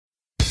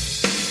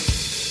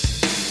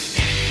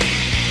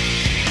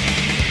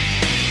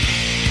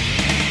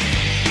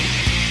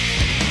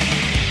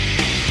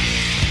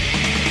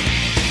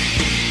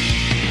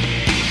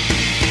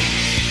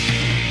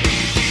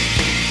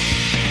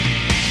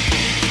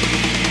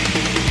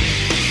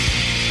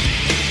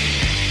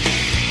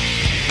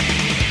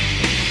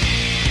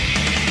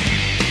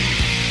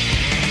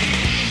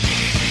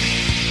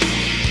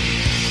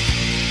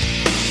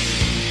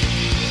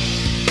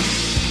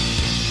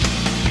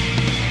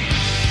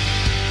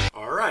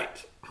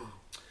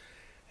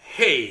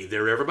Hey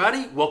there,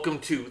 everybody. Welcome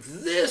to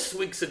this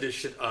week's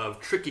edition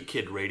of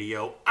TrickyKid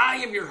Radio. I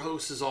am your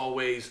host, as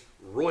always,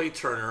 Roy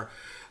Turner.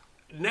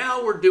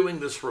 Now we're doing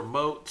this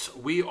remote.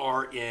 We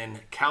are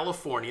in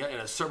California, in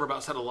a suburb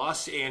outside of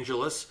Los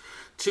Angeles.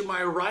 To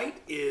my right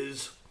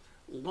is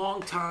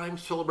long time,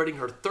 celebrating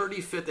her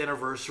 35th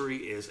anniversary,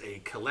 is a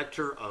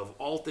collector of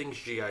all things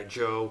G.I.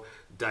 Joe,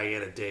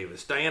 Diana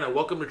Davis. Diana,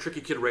 welcome to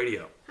TrickyKid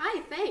Radio.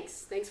 Hi,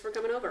 thanks. Thanks for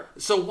coming over.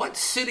 So what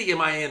city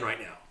am I in right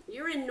now?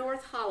 You're in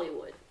North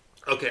Hollywood.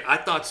 Okay, I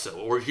thought so.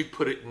 Or as you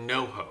put it,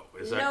 NoHo.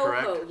 Is that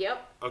correct? NoHo,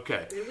 yep.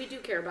 Okay. We do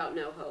care about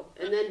NoHo.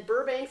 And then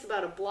Burbank's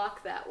about a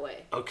block that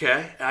way.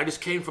 Okay. I just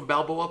came from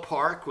Balboa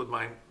Park with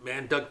my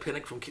man Doug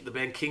Pinnick from the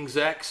band King's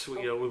X.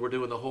 We were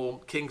doing the whole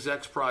King's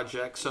X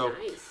project. So,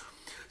 nice.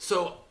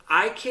 So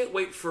I can't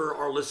wait for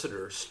our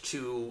listeners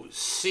to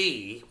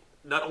see,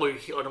 not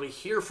only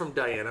hear from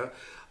Diana,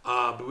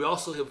 but we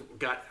also have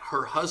got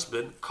her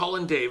husband,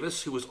 Cullen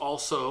Davis, who is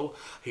also,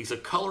 he's a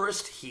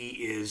colorist, he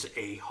is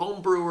a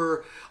home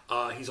brewer,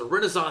 he's a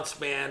Renaissance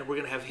man. We're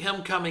going to have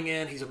him coming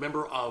in. He's a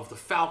member of the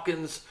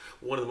Falcons,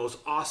 one of the most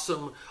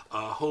awesome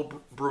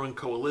home brewing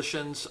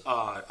coalitions.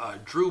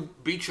 Drew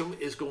Beechum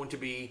is going to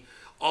be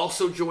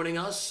also joining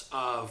us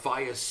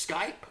via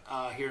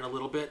Skype here in a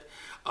little bit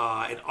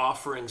and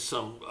offering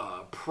some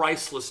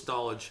priceless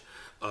knowledge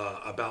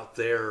about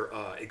their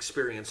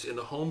experience in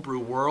the homebrew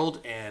world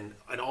and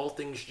all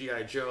things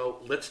G.I. Joe.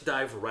 Let's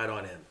dive right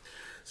on in.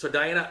 So,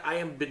 Diana, I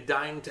have been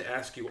dying to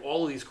ask you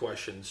all of these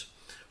questions.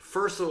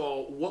 First of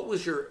all, what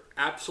was your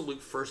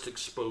absolute first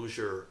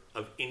exposure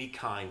of any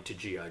kind to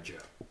G.I. Joe?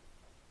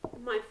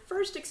 My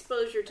first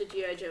exposure to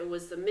G.I. Joe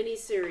was the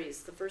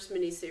miniseries, the first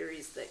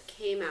miniseries that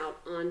came out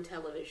on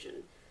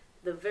television.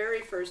 The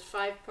very first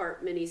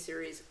 5-part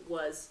miniseries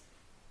was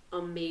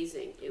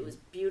amazing. It was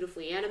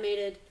beautifully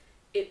animated.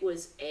 It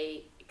was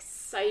a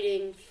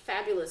exciting,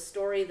 fabulous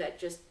story that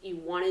just you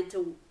wanted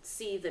to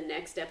see the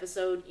next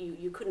episode.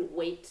 You couldn't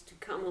wait to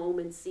come home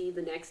and see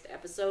the next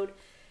episode.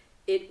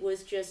 It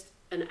was just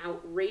an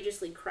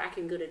outrageously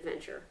cracking good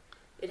adventure.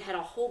 It had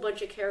a whole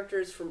bunch of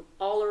characters from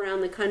all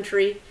around the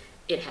country.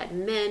 It had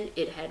men,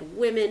 it had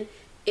women,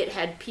 it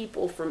had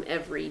people from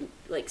every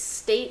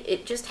state.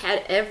 It just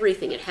had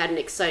everything. It had an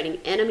exciting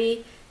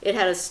enemy. It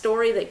had a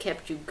story that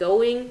kept you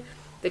going.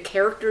 The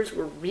characters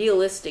were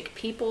realistic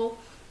people.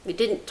 It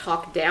didn't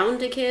talk down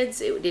to kids.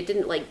 It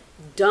didn't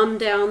dumb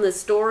down the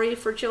story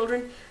for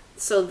children.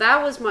 So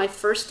that was my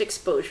first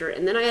exposure.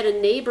 And then I had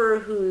a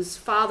neighbor whose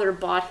father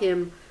bought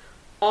him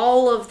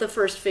all of the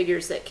first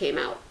figures that came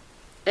out.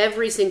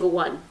 Every single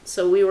one.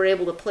 So we were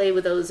able to play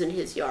with those in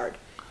his yard.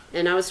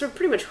 And I was sort of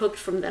pretty much hooked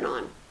from then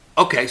on.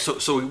 Okay,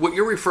 so what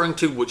you're referring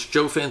to, which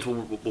Joe fans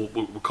will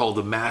call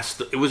the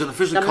mass, it was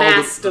officially the called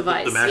mass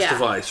device, the mass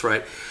device,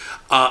 right?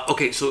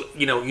 Okay, so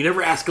you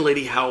never ask a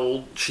lady how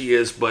old she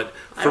is, but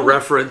for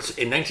reference,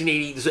 in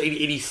 1980, this is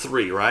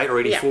 83, right, or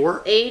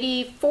 84? Yeah.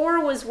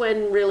 84 was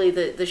when really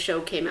the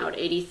show came out.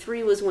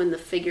 83 was when the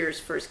figures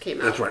first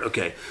came out. That's right.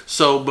 Okay,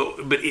 so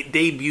but it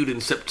debuted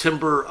in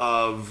September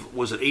of,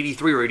 was it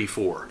 83 or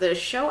 84? The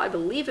show, I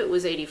believe it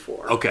was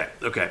 84. Okay.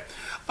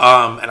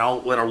 And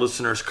I'll let our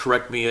listeners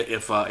correct me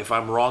if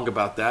I'm wrong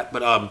about that.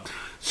 But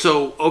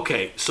so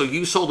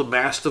you sold a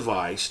mass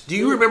device. Do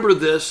you remember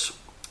this?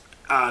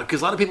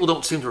 Because a lot of people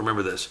don't seem to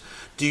remember this.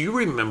 Do you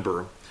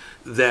remember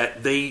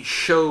that they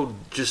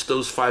showed just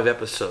those 5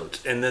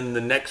 episodes, and then the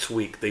next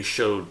week they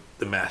showed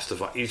the mass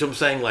device? You know what I'm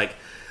saying?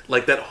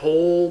 Like that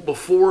whole,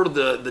 before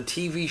the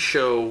TV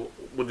show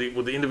with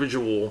the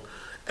individual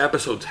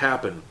episodes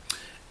happened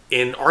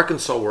in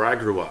Arkansas, where I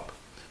grew up.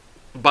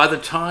 By the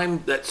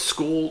time that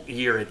school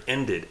year had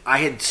ended, I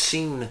had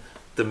seen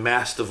the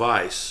mass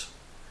device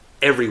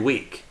every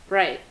week.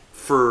 Right.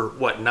 For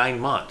 9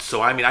 months?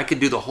 So I could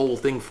do the whole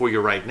thing for you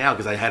right now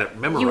because I had it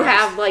memorized. You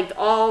have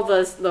all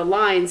the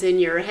lines in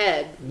your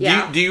head.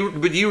 Yeah. Do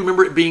you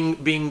remember it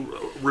being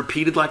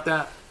repeated like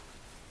that?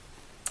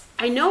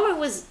 I know it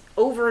was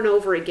over and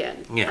over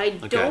again. Yeah. I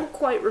don't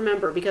quite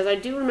remember, because I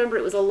do remember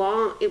it was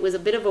a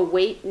bit of a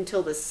wait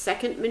until the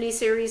second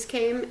miniseries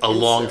came. A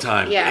long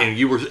time. Yeah. And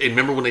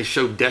remember when they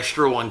showed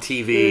Destro on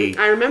TV?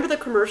 I remember the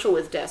commercial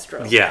with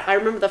Destro. Yeah. I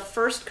remember the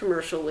first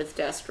commercial with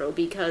Destro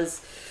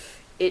because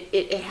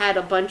it had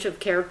a bunch of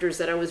characters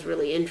that I was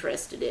really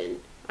interested in.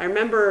 I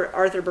remember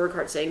Arthur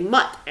Burkhart saying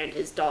Mutt and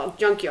his dog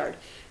Junkyard.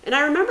 And I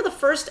remember the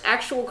first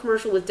actual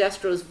commercial with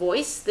Destro's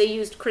voice. They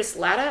used Chris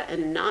Latta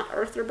and not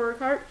Arthur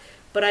Burkhart.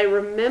 But I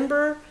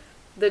remember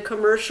the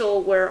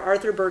commercial where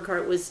Arthur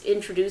Burkhart was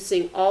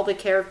introducing all the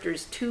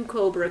characters to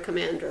Cobra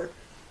Commander.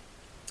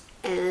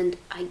 And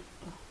I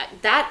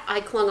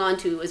clung on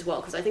to as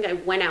well, because I think I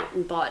went out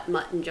and bought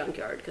Mutt and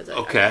Junkyard, because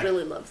I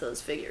really love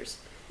those figures.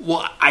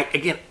 Well,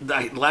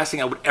 the last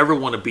thing I would ever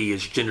want to be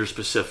is gender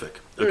specific.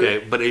 Okay,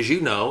 but as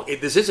you know,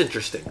 this is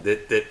interesting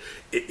that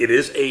it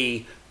is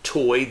a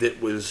toy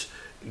that was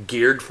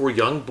geared for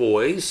young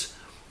boys,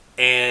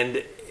 and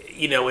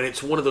and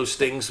it's one of those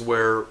things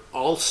where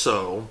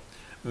also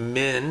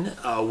men,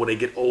 when they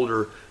get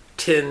older,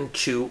 tend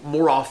to,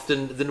 more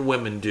often than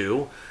women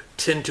do,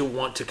 tend to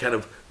want to kind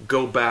of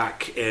go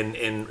back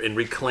and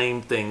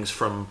reclaim things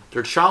from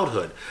their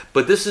childhood.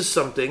 But this is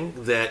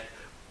something that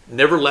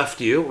never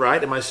left you,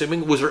 right? Am I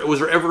assuming? Was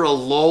there ever a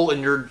lull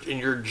in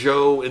your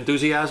Joe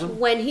enthusiasm?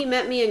 When he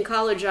met me in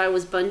college, I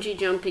was bungee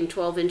jumping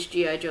 12-inch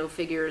G.I. Joe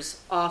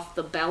figures off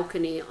the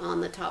balcony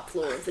on the top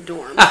floor of the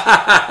dorm.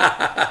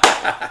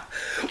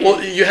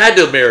 Well, you had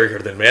to marry her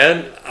then,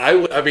 man.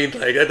 I mean,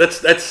 like,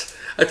 that's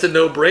a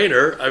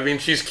no-brainer. I mean,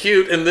 she's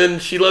cute, and then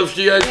she loves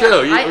G.I.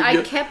 Joe.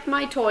 I kept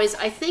my toys.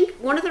 I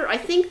think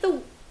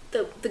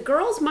the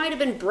girls might have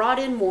been brought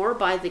in more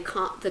by the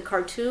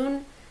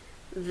cartoon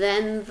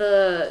than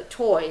the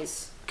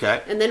toys.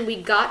 Okay. And then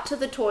we got to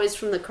the toys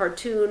from the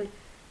cartoon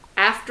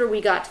after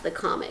we got to the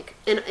comic.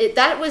 And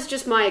that was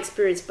just my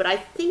experience, but I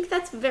think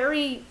that's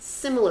very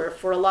similar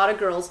for a lot of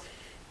girls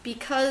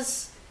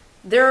because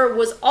there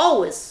was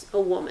always a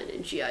woman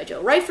in G.I.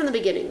 Joe. Right from the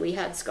beginning, we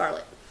had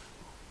Scarlet.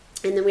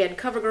 And then we had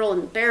CoverGirl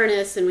and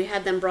Baroness, and we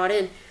had them brought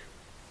in.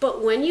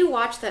 But when you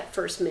watch that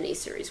first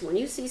miniseries, when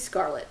you see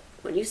Scarlet,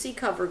 when you see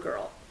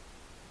CoverGirl,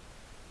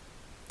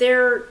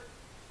 they're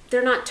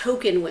not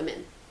token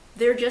women.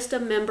 They're just a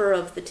member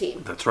of the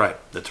team. That's right.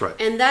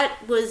 And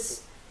that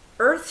was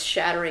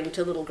earth-shattering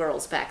to little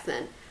girls back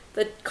then.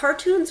 The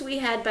cartoons we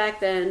had back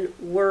then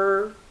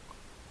were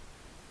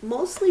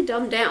mostly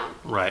dumbed down.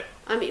 Right.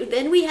 I mean,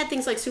 then we had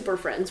things like Super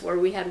Friends, where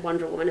we had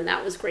Wonder Woman, and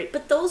that was great.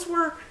 But those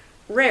were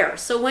rare.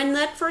 So when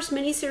that first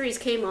miniseries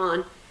came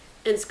on,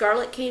 and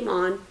Scarlet came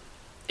on,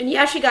 and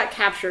yeah, she got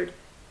captured,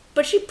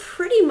 but she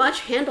pretty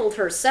much handled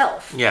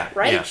herself. Yeah.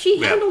 Right? Yeah,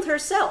 She handled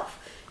herself.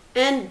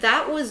 And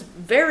that was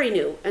very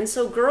new. And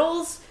so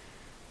girls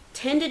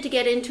tended to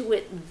get into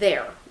it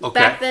there. Okay.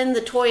 Back then, the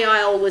toy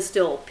aisle was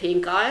still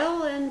pink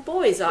aisle and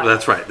boys aisle.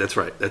 That's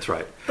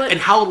right. But,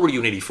 and how old were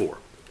you in '84?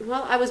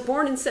 Well, I was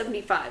born in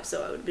 75,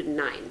 so I would have been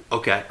 9.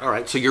 Okay, all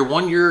right. So you're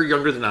 1 year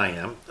younger than I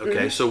am.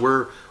 Okay, Mm-hmm. so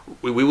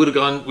we would have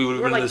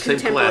been like in the same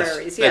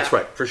class. Yeah. That's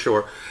right, for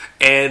sure.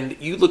 And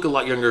you look a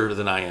lot younger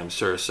than I am,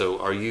 sir. So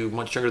are you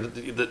much younger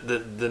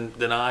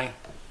than I?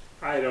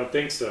 I don't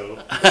think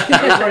so.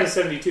 I was born in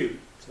 72.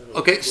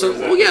 Okay,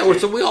 so we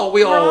all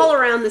we're all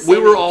around the same.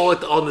 We were age.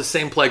 all on the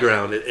same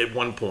playground at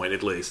one point,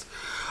 at least.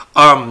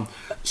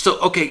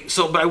 So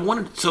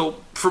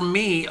for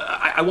me,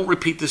 I won't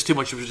repeat this too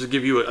much, just to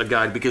give you a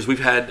guide, because we've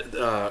had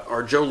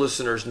our Joe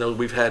listeners know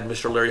we've had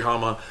Mr. Larry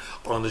Hama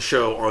on the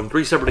show on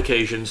 3 separate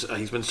occasions.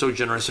 He's been so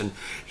generous, and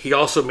he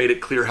also made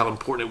it clear how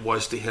important it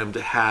was to him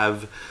to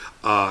have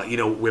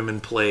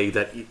women play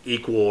that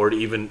equal or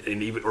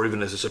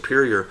even as a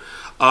superior.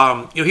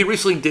 He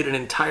recently did an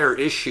entire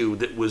issue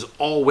that was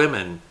all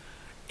women,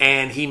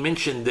 and he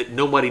mentioned that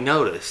nobody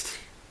noticed.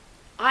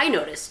 I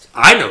noticed.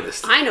 I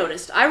noticed.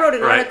 I wrote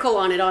an article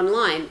on it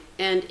online,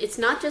 and it's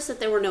not just that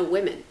there were no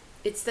women.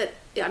 It's not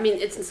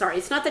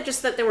that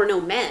just that there were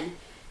no men.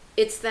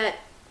 It's that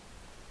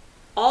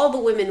all the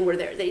women were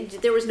there.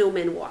 There was no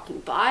men walking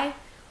by.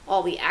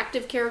 All the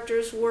active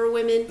characters were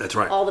women. That's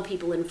right. All the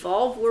people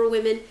involved were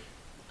women.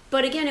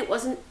 But again, it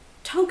wasn't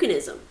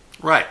tokenism.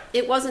 Right.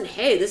 It wasn't,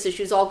 hey, this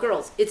issue's all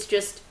girls. It's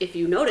just, if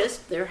you notice,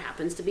 there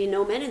happens to be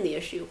no men in the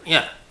issue.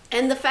 Yeah.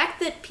 And the fact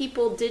that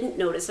people didn't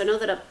notice, I know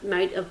that it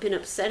might have been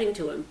upsetting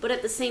to him, but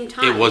at the same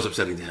time... It was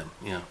upsetting to him,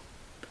 yeah.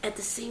 At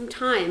the same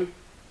time,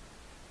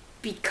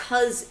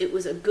 because it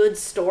was a good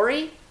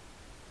story,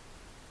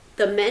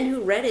 the men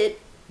who read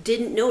it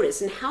didn't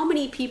notice. And how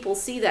many people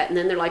see that and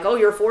then they're like, oh,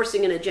 you're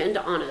forcing an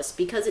agenda on us,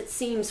 because it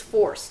seems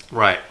forced.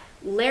 Right.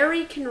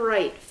 Larry can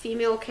write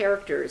female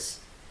characters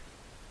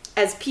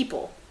as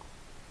people,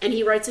 and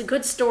he writes a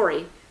good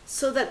story,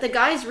 so that the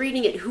guys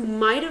reading it who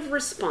might have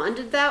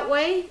responded that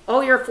way,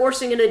 oh, you're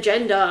forcing an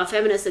agenda, a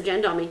feminist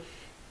agenda on me,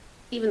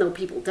 even though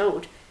people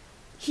don't,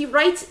 he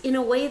writes in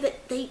a way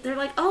that they're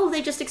like, oh,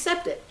 they just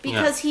accept it.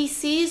 Because he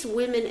sees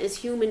women as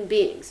human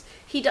beings.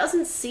 He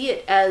doesn't see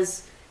it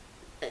as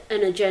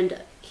an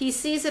agenda. He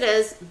sees it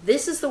as,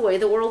 this is the way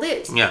the world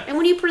is. Yeah. And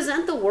when you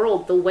present the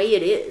world the way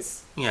it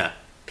is,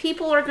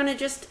 people are going to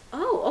just,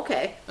 oh,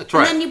 okay. That's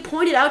right. And then you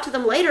point it out to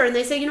them later, and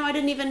they say, I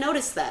didn't even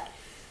notice that.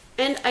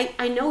 And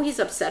I know he's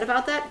upset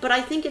about that, but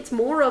I think it's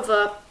more of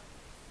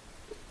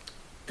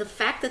the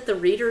fact that the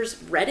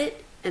readers read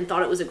it and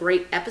thought it was a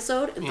great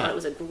episode and thought it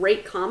was a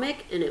great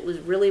comic and it was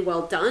really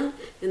well done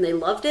and they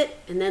loved it,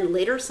 and then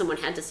later someone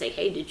had to say,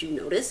 hey, did you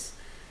notice?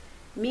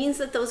 Means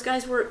that those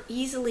guys were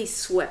easily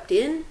swept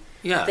in.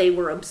 Yeah. They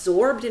were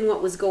absorbed in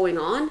what was going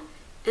on.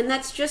 And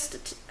that's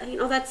just,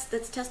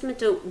 that's testament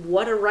to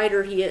what a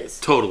writer he is.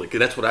 Totally.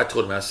 That's what I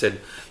told him. I said,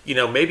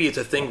 maybe it's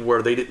a thing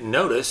where they didn't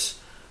notice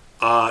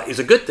is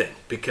a good thing,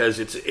 because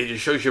it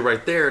just shows you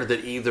right there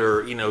that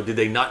either, did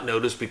they not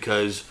notice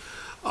because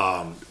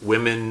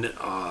women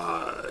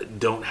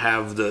don't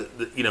have the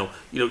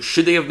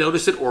should they have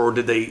noticed it, or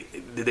did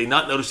they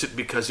not notice it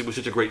because it was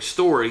such a great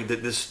story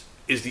that this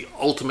is the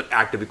ultimate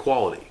act of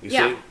equality? You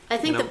see? I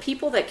think the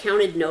people that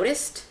counted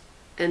noticed,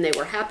 and they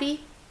were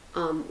happy.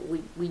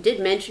 We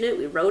did mention it,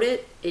 we wrote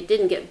it. It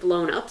didn't get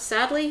blown up,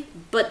 sadly.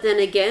 But then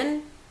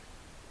again,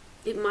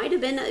 it might have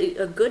been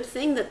a good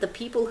thing that the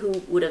people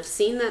who would have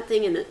seen that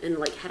thing and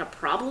like had a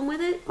problem with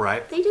it,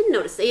 Right. they didn't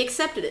notice. They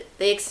accepted it.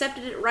 They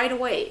accepted it right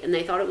away, and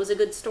they thought it was a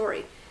good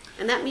story.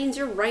 And that means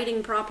you're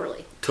writing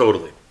properly.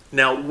 Totally.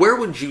 Now, where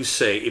would you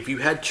say, if you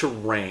had to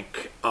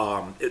rank,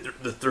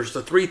 there's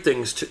the three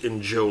things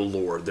in Joe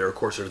lore. There, of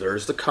course,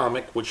 there's the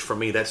comic, which for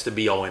me, that's the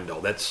be-all,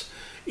 end-all. That's,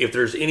 if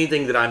there's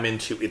anything that I'm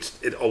into,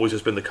 it always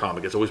has been the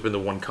comic. It's always been the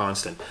one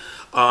constant.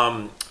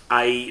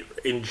 I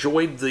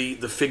enjoyed the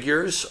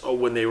figures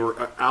when they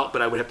were out,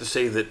 but I would have to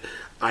say that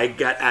I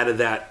got out of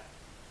that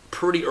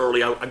pretty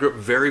early. I grew up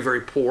very,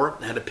 very poor.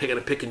 I had to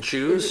pick and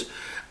choose.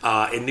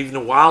 And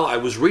even while I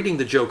was reading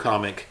the Joe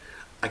comic,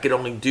 I could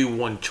only do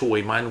one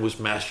toy. Mine was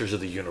Masters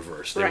of the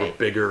Universe. They were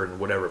bigger and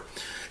whatever.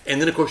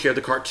 And then, of course, you have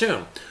the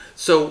cartoon.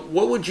 So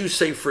what would you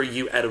say for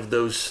you out of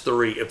those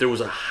three, if there was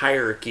a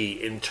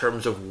hierarchy in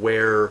terms of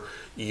where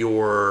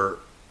your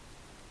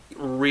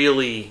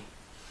really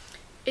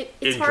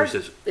interest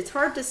is? It's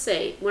hard to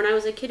say. When I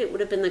was a kid, it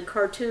would have been the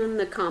cartoon,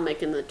 the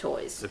comic, and the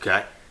toys.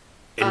 Okay.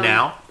 And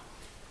now?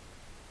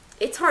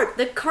 It's hard.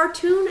 The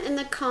cartoon and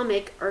the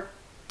comic are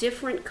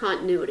different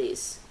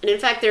continuities. And in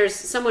fact, there's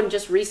someone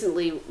just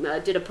recently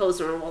did a post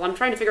on, well, I'm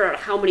trying to figure out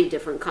how many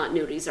different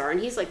continuities are.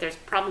 And he's like, there's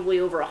probably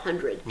over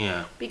 100.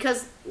 Yeah.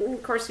 Because,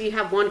 of course, you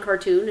have one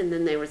cartoon, and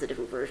then there was a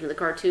different version of the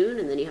cartoon,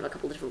 and then you have a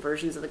couple different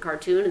versions of the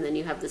cartoon, and then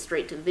you have the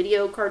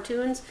straight-to-video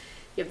cartoons,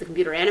 you have the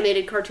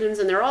computer-animated cartoons,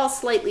 and they're all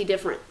slightly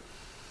different.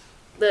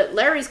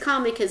 Larry's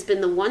comic has been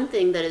the one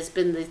thing that has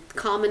been the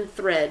common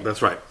thread.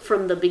 That's right.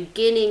 From the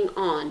beginning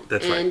on.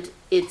 That's right. And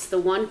it's the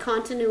one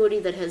continuity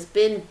that has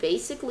been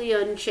basically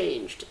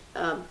unchanged.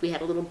 We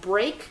had a little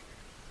break,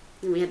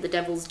 and we had the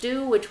Devil's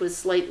Due, which was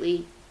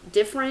slightly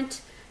different,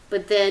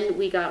 but then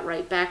we got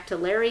right back to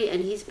Larry,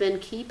 and he's been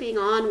keeping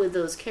on with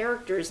those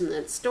characters in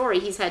that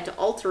story. He's had to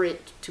alter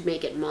it to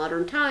make it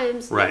modern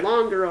times. Right. No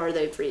longer are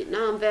they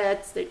Vietnam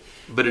vets.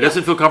 But it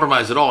doesn't feel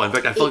compromised at all. In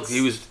fact, I feel like he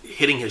was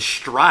hitting his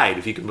stride,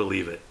 if you can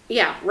believe it.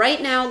 Yeah,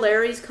 right now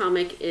Larry's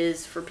comic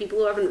is, for people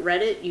who haven't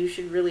read it, you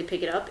should really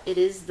pick it up. It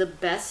is the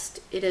best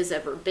it has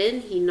ever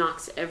been. He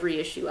knocks every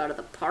issue out of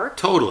the park.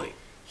 Totally.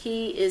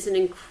 He is an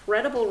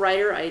incredible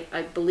writer.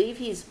 I believe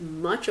he's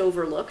much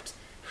overlooked.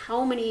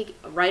 How many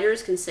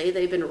writers can say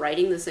they've been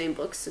writing the same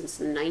book since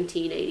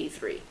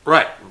 1983?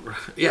 Right.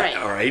 Yeah, Right.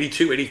 or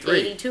 82, 83.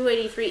 82,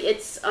 83.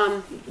 It's,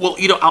 Well,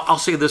 I'll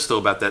say this, though,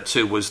 about that,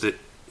 too, was that,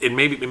 and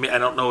maybe I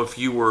don't know if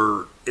you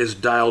were as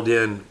dialed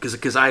in,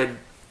 because I had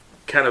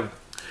kind of,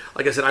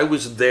 like I said, I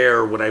was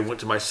there when I went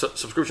to my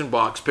subscription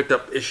box, picked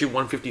up issue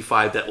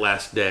 155 that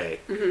last day,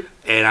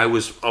 and I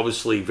was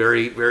obviously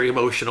very, very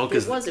emotional.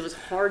 it was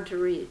hard to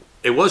read.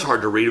 It was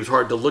hard to read. It was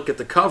hard to look at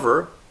the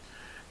cover,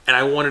 and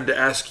I wanted to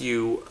ask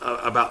you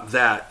about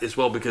that as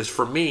well, because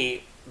for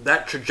me,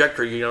 that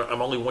trajectory,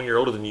 I'm only 1 year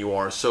older than you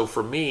are, so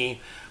for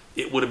me,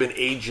 it would have been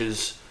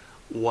ages,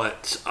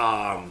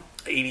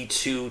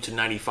 82 to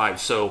 95,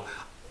 so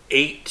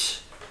 8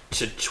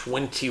 to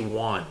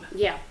 21.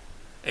 Yeah.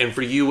 And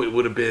for you, it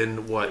would have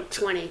been what? Like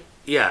 20.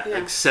 Yeah,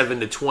 like 7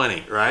 to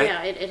 20, right?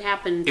 Yeah, it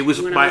happened. It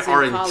was when my I was in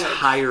our college.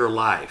 entire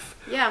life.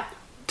 Yeah.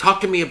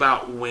 Talk to me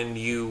about when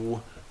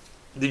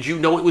did you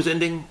know it was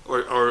ending,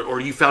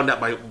 or you found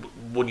out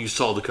when you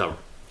saw the cover?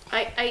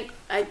 I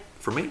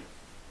For me,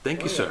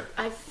 thank you, sir.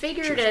 I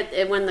figured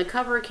it when the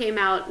cover came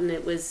out, and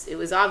it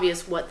was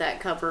obvious what that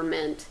cover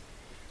meant,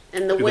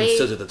 and the way it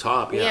says at the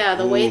top. Yeah,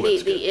 the way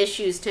the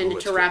issues tended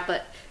to wrap.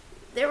 But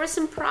there were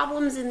some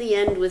problems in the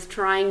end with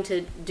trying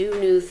to do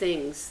new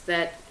things.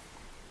 That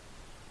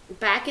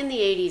back in the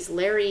 80s,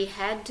 Larry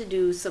had to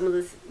do some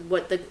of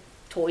what the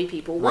toy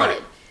people wanted.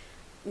 Right.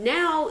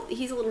 Now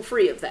he's a little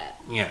free of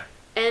that. Yeah.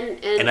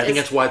 And I think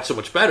that's why it's so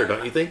much better,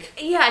 don't you think?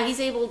 Yeah, he's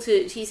able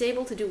to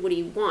do what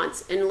he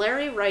wants, and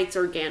Larry writes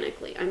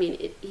organically. I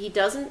mean, he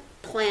doesn't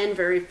plan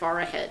very far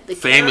ahead.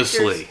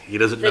 Famously, he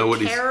doesn't know what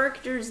the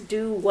characters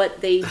do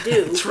what they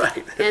do. That's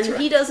right.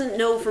 He doesn't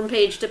know from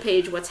page to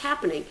page what's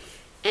happening.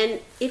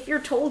 And if you're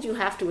told you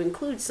have to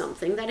include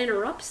something, that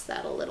interrupts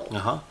that a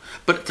little.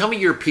 But tell me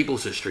your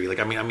people's history. Like,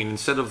 I mean,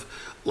 instead of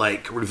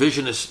like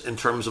revisionist in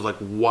terms of like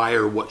why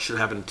or what should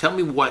happen, tell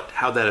me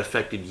how that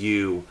affected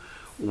you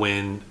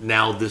when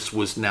this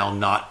was now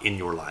not in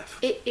your life.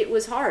 It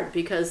was hard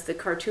because the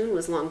cartoon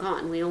was long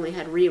gone. We only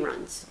had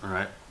reruns. All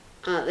right.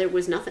 There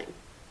was nothing.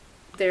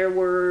 There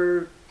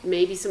were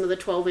maybe some of the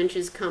 12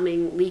 inches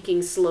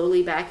leaking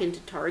slowly back into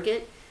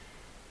Target.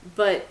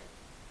 But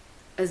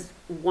as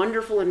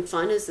wonderful and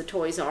fun as the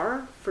toys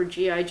are for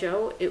G.I.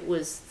 Joe, it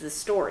was the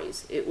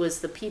stories. It was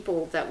the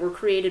people that were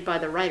created by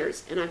the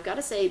writers. And I've got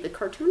to say, the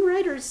cartoon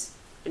writers,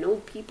 I know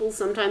people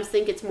sometimes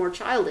think it's more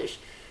childish,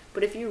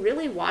 but if you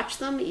really watch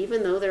them,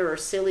 even though there are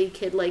silly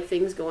kid-like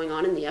things going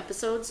on in the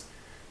episodes,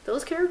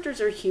 those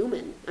characters are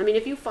human. I mean,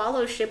 if you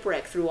follow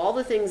Shipwreck through all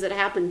the things that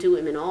happened to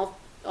him in all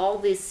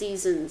these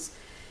seasons,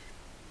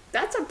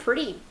 that's a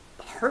pretty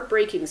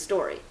heartbreaking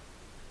story.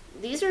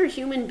 These are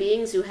human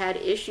beings who had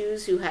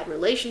issues, who had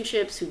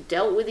relationships, who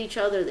dealt with each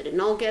other, that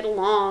didn't all get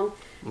along.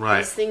 Right.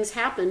 These things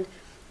happened.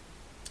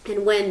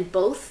 And when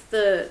both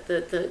the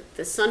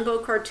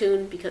Sunbow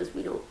cartoon, because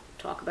we don't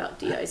talk about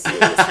DIC in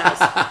this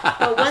house.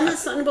 But when the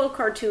Sunbow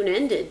cartoon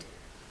ended,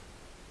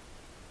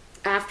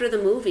 after the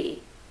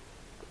movie,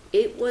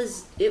 it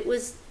was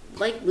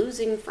like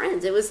losing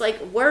friends. It was like,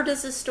 where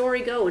does this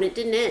story go? And it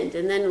didn't end.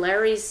 And then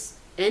Larry's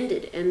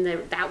ended, and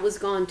that was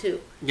gone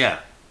too. Yeah.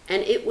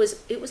 And it was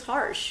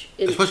harsh.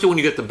 Especially when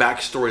you get the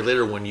backstory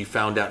later, when you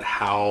found out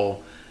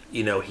how,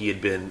 he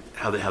had been,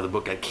 how the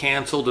book got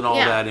canceled and all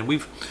that. And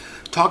we've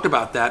talked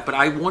about that, but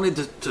I wanted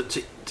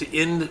to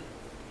end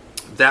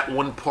that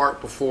one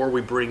part before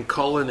we bring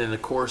Cullen and,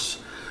 of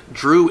course,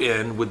 Drew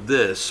in with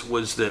this,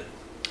 was that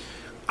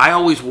I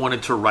always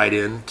wanted to write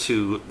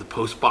into the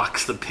post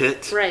box, The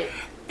Pit. Right.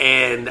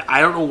 And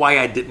I don't know why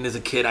I didn't as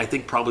a kid. I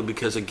think probably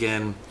because,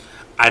 again,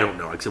 I don't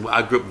know. Like I said,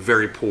 I grew up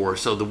very poor,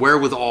 so the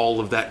wherewithal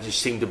of that just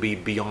seemed to be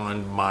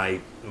beyond my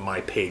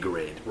pay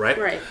grade, right?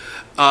 Right.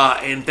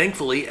 And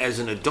thankfully, as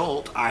an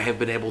adult, I have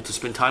been able to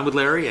spend time with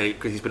Larry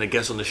because he's been a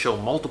guest on the show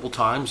multiple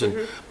times.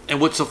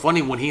 And what's so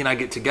funny, when he and I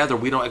get together,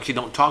 we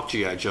don't talk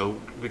G.I. Joe,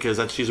 because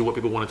that's usually what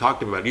people want to talk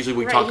to him about. Usually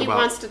we talk about... He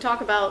wants to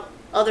talk about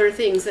other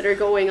things that are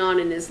going on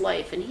in his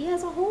life, and he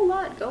has a whole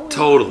lot going on.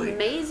 Totally.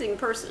 Amazing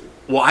person.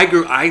 Well,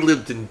 I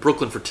lived in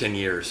Brooklyn for 10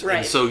 years. Right.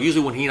 And so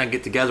usually when he and I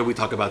get together, we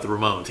talk about the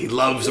Ramones. He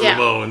loves the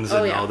Ramones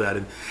and all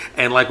that.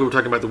 And like we were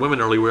talking about the women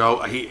earlier,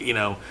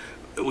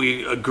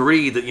 we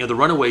agreed that, the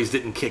Runaways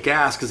didn't kick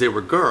ass because they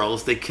were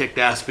girls. They kicked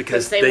ass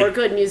because they were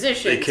good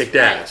musicians. They kicked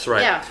ass,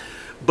 right? Yeah.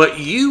 But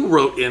you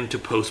wrote into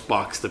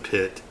Postbox The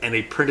Pit, and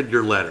they printed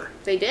your letter.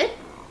 They did?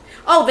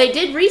 Oh, they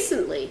did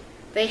recently.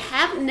 They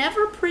have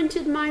never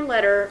printed my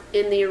letter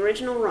in the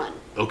original run.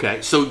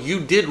 Okay, so you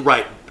did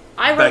write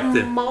I back wrote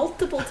then.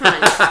 Multiple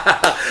times.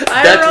 That's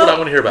what I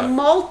want to hear about.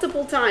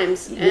 Multiple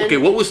times. Okay,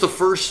 what was the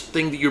first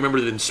thing that you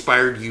remember that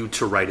inspired you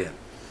to write in?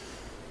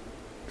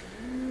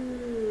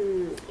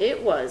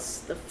 It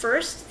was, the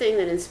first thing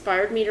that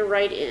inspired me to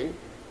write in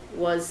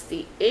was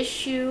the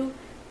issue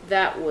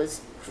that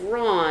was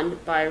drawn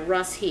by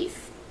Russ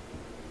Heath.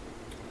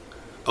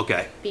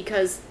 Okay.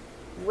 Because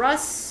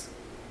Russ,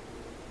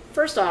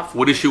 first off...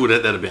 What issue would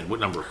that have been?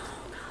 What number?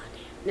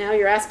 Now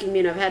you're asking me,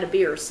 and I've had a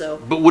beer, so...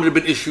 But would it have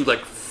been issue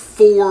like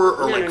 4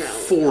 or no,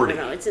 40?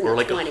 No, it's in or the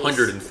like 20s.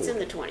 104? It's in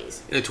the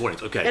 20s. In the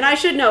 20s, okay. And I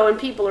should know, and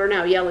people are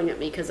now yelling at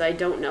me because I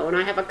don't know. And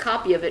I have a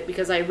copy of it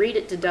because I read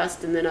it to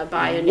dust and then I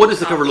buy a new What does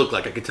the copy. cover look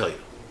like? I can tell you.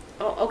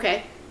 Oh,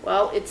 okay.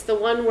 Well, it's the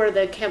one where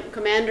the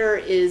commander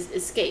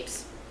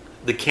escapes.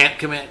 The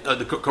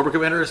the Cobra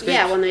Commander escapes?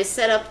 Yeah, when they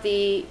set up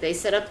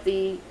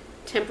the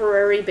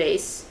temporary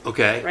base.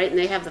 Okay. Right, and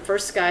they have the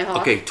first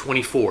Skyhawk. Okay,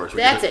 24.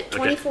 That's it,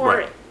 24.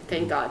 Okay, right.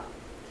 Thank God.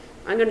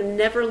 I'm going to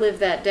never live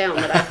that down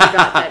that I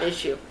forgot that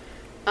issue.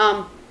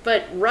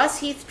 But Russ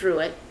Heath drew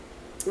it.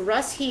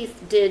 Russ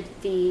Heath did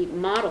the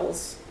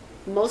models,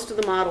 most of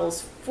the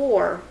models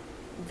for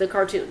the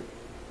cartoon.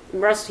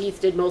 Russ Heath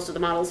did most of the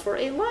models for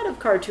a lot of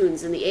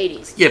cartoons in the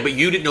 80s. Yeah, but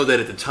you didn't know that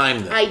at the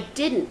time, then. I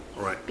didn't.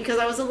 Right. Because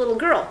I was a little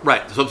girl.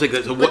 Right. So I'm saying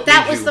that. So but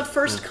that was the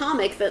first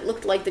comic that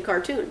looked like the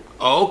cartoon.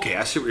 Oh, okay.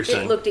 I see what you're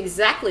saying. It looked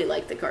exactly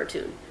like the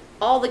cartoon.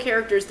 All the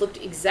characters looked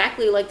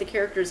exactly like the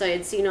characters I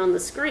had seen on the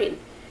screen.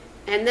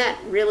 And that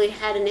really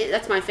had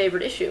that's my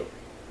favorite issue.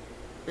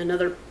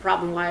 Another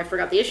problem why I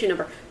forgot the issue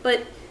number.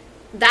 But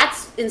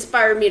that's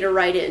inspired me to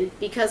write in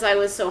because I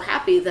was so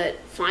happy that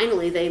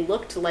finally they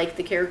looked like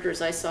the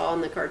characters I saw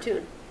in the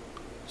cartoon.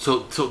 So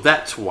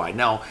that's why.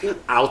 Now,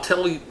 I'll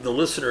tell you, the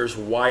listeners,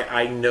 why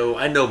I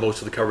know most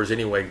of the covers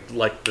anyway,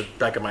 like the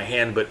back of my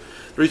hand, but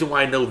the reason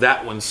why I know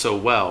that one so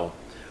well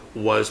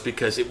was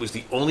because it was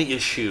the only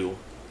issue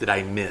that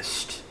I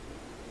missed.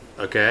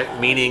 Okay?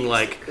 Meaning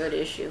like... a good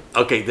issue.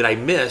 Okay, that I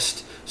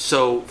missed.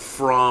 So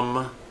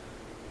from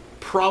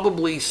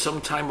probably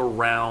sometime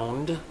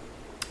around...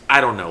 I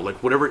don't know, like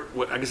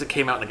I guess it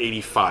came out in like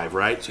 85,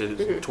 right? So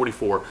it's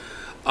 24.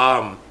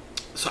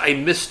 So I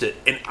missed it.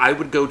 And I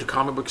would go to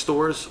comic book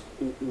stores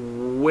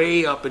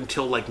way up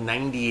until like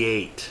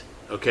 98,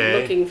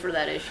 okay? Looking for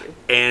that issue.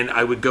 And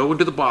I would go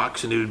into the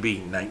box and it would be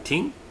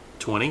 19,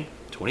 20,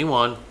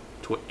 21,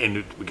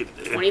 and we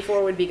get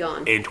 24 would be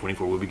gone. And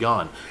 24 would be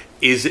gone.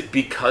 Is it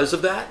because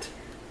of that?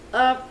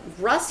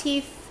 Russ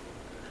Heath...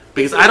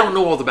 Because I don't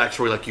know all the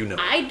backstory like you know.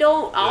 I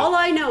don't. All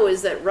I know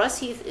is that Russ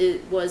Heath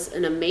was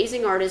an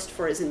amazing artist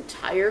for his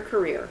entire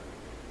career.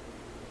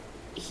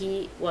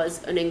 He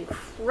was an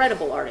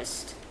incredible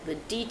artist. The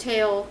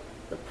detail,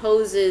 the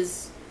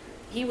poses.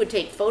 He would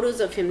take photos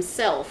of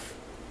himself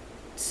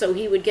so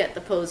he would get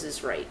the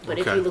poses right. But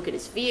if you look at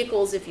his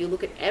vehicles, if you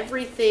look at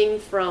everything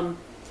from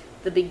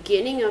the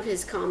beginning of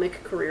his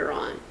comic career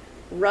on,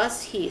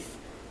 Russ Heath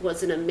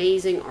was an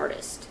amazing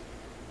artist.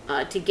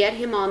 To get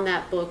him on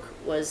that book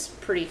was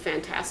pretty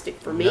fantastic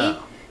for me,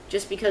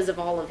 just because of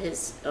all of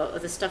his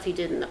the stuff he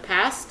did in the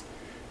past.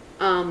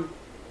 The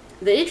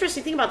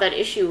interesting thing about that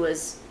issue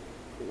was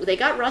they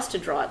got Russ to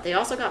draw it. They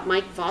also got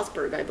Mike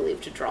Vosberg, I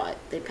believe, to draw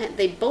it.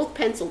 They both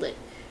penciled it,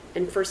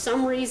 and for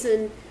some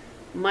reason,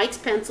 Mike's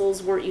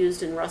pencils weren't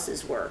used and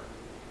Russ's were.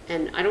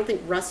 And I don't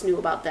think Russ knew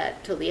about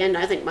that till the end.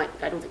 I don't think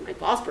Mike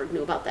Bosberg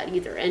knew about that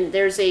either. And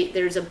there's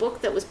a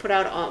book that was put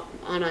out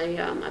on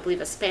I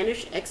believe a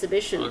Spanish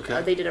exhibition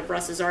they did of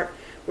Russ's art,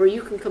 where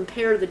you can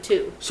compare the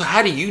two. So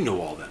how do you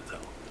know all that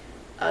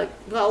though?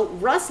 Well,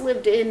 Russ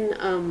lived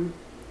in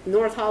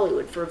North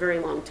Hollywood for a very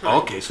long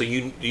time. Okay, so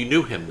you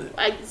knew him then.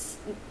 I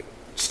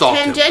stalked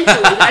him.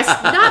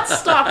 Tangentially, not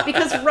stalked,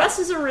 because Russ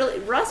was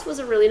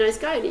a really nice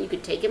guy. And you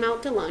could take him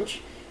out to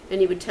lunch,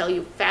 and he would tell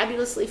you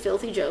fabulously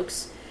filthy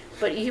jokes.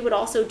 But he would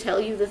also tell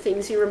you the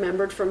things he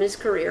remembered from his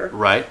career.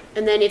 Right.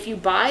 And then if you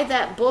buy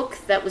that book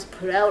that was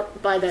put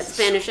out by that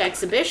Spanish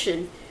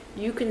exhibition,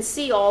 you can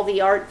see all the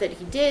art that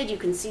he did. You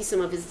can see some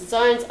of his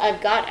designs.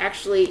 I've got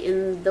actually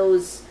in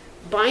those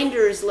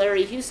binders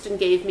Larry Houston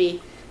gave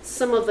me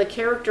some of the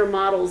character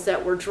models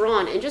that were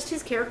drawn. And just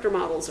his character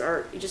models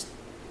are just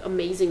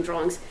amazing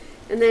drawings.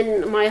 And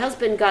then my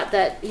husband got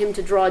him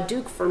to draw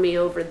Duke for me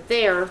over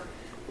there.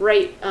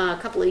 Right, a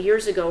couple of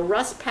years ago.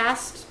 Russ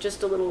passed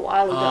just a little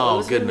while ago. Oh, it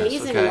was goodness. an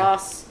amazing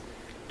loss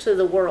to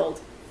the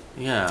world.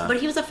 Yeah. But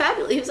he was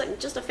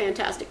just a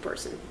fantastic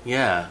person.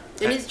 Yeah.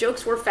 And his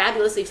jokes were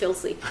fabulously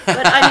filthy.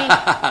 But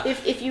I mean,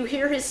 if you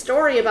hear his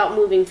story about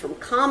moving from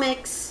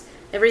comics,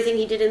 everything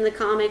he did in the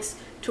comics,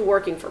 to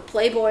working for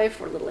Playboy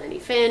for Little Annie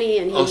Fanny,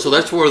 and so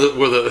that's where the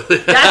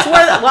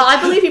well,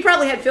 I believe he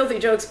probably had filthy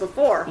jokes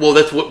before. Well,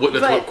 that's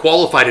what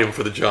qualified him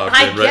for the job.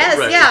 I then, guess,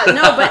 right? Yeah.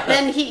 No, but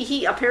then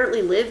he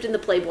apparently lived in the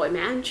Playboy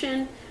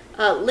Mansion.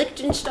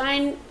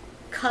 Lichtenstein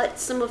cut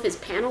some of his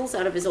panels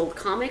out of his old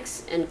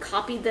comics and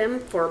copied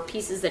them for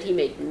pieces that he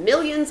made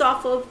millions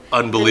off of.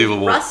 Unbelievable.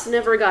 And Russ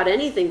never got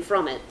anything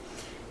from it,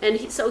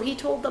 and so he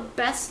told the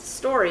best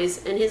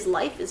stories, and his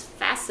life is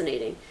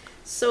fascinating.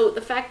 So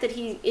the fact that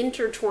he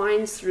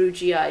intertwines through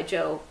G.I.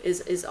 Joe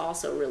is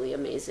also really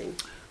amazing.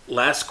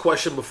 Last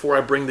question before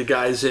I bring the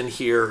guys in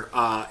here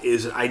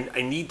is I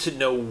need to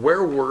know,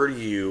 where were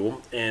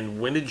you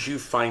and when did you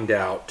find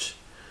out?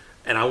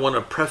 And I want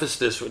to preface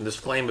this and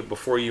disclaim it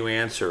before you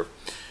answer.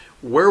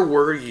 Where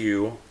were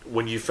you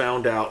when you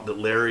found out that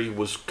Larry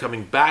was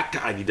coming back to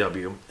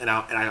IDW? And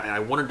I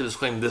wanted to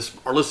disclaim this.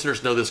 Our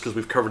listeners know this because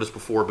we've covered this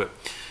before, but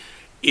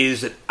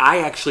is that I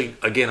actually,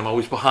 again, I'm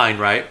always behind,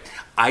 right?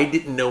 I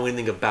didn't know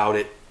anything about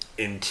it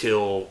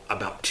until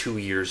about 2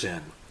 years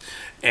in.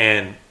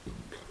 And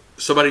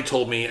somebody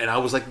told me, and I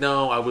was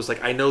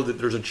like, I know that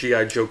there's a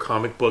G.I. Joe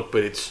comic book,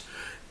 but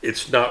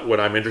it's not what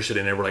I'm interested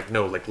in. And they were like,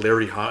 no, like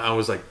Larry Hahn. I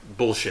was like,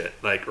 bullshit,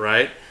 like,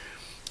 right?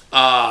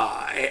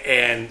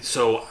 And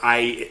so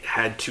I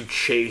had to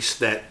chase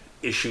that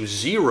issue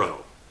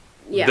 0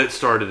 that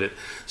started it.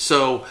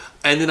 So,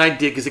 and then I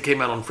did, because it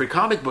came out on Free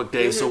Comic Book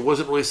Day, so it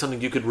wasn't really something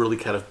you could really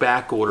kind of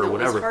back order or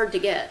whatever. It was hard to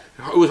get.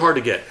 It was hard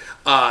to get.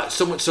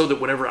 So much so that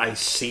whenever I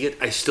see it,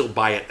 I still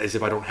buy it as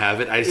if I don't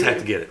have it. I just have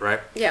to get it, right?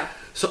 Yeah.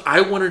 So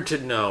I wanted to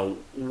know,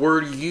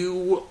 were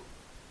you,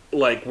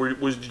 like,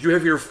 did you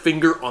have your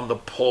finger on the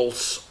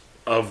pulse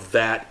of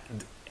that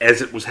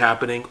as it was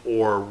happening,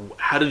 or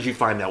how did you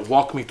find that?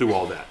 Walk me through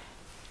all that.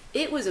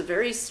 It was a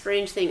very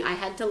strange thing. I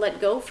had to let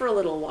go for a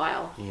little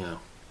while. Yeah.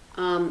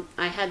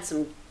 I had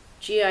some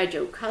G.I.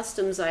 Joe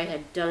customs I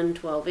had done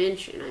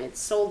 12-inch, and I had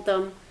sold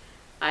them.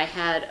 I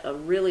had a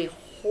really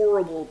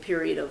horrible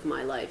period of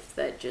my life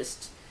that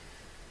just...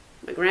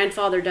 My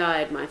grandfather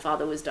died. My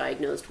father was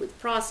diagnosed with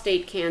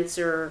prostate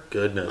cancer.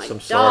 Goodness, I'm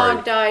sorry. My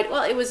dog died.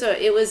 Well,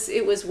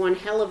 it was one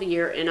hell of a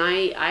year, and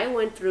I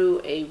went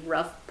through a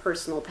rough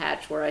personal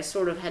patch where I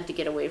sort of had to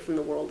get away from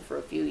the world for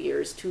a few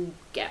years to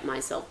get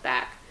myself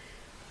back.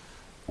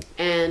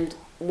 And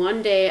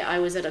one day I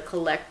was at a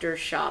collector's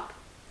shop,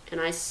 and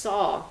I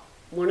saw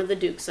one of the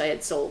Dukes I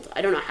had sold.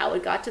 I don't know how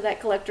it got to that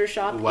collector's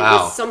shop. Wow. It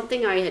was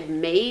something I had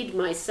made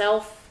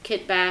myself,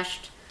 kit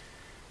bashed,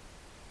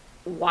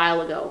 a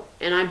while ago,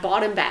 and I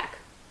bought him back.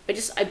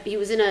 He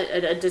was in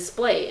a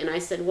display, and I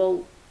said,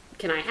 well,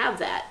 can I have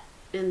that?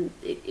 And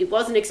it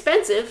wasn't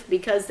expensive,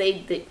 because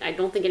they I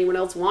don't think anyone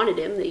else wanted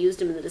him. They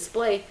used him in the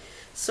display.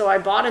 So I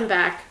bought him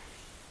back,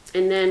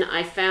 and then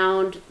I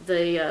found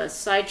the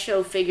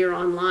Sideshow figure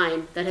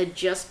online that had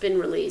just been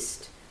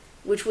released,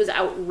 which was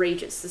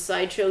outrageous. The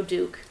Sideshow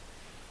Duke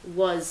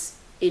was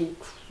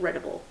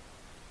incredible.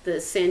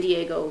 The San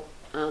Diego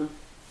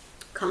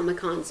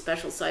Comic-Con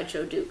special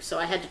Sideshow Duke. So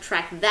I had to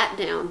track that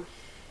down,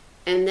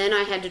 and then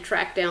I had to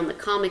track down the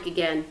comic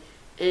again.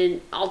 And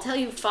I'll tell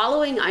you,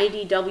 following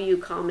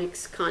IDW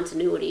Comics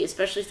continuity,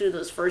 especially through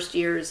those first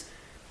years,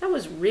 that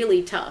was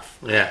really tough.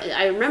 Yeah.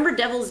 I remember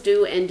Devil's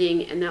Due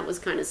ending, and that was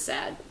kind of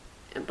sad.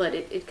 But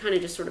it kind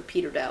of just sort of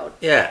petered out.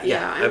 Yeah.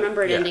 I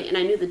remember it ending, and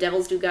I knew the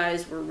Devil's Due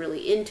guys were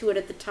really into it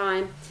at the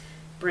time.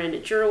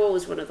 Brandon Jurwa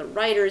was one of the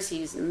writers.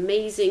 He's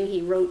amazing.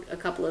 He wrote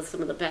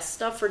some of the best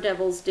stuff for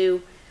Devil's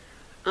Due.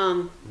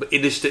 But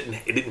it just didn't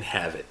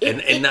have it.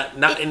 I'm not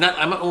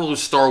one of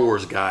those Star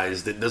Wars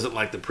guys that doesn't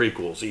like the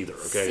prequels either,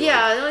 okay?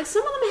 Yeah, like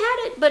some of them had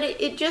it, but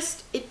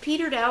it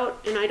petered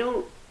out, and I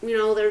don't,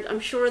 I'm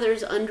sure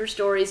there's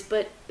understories,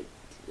 but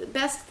the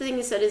best thing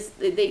is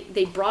that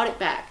they brought it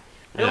back.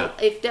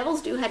 If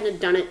Devil's Due hadn't have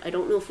done it, I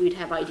don't know if we'd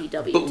have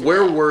IDW. But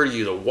where were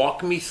you though?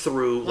 Walk me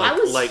through, Well, I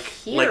was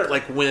here.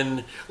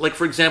 when,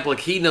 for example,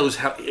 he knows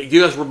how.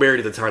 You guys were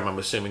married at the time, I'm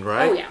assuming,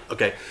 right? Oh yeah.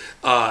 Okay.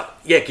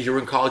 Yeah, because you were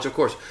in college, of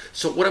course.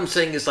 So what I'm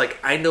saying is,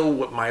 I know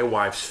what my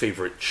wife's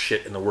favorite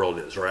shit in the world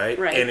is, right?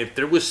 Right. And if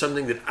there was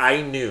something that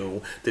I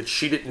knew that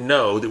she didn't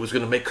know that was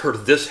going to make her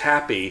this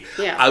happy,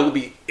 yeah. I would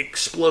be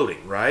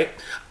exploding, right?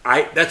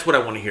 That's what I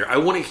want to hear. I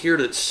want to hear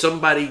that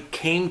somebody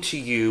came to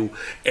you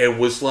and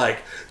was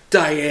like,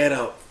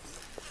 Diana,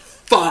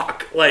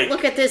 fuck,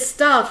 look at this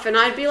stuff, and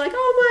I'd be like,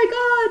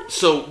 oh my god.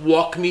 So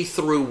walk me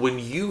through when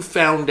you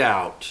found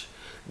out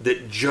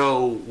that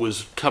Joe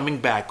was coming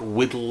back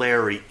with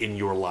Larry in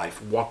your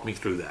life. Walk me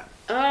through that.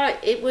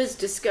 It was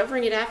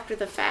discovering it after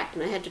the fact,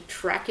 and I had to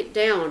track it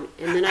down,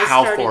 and then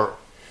How far?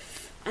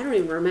 I don't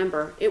even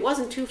remember. It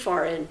wasn't too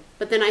far in,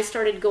 but then I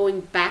started going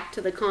back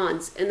to the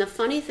cons, and the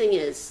funny thing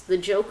is, the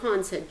Joe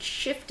cons had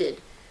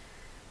shifted.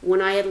 When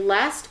I had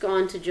last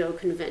gone to Joe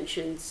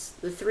conventions,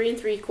 the 3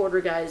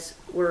 3/4 guys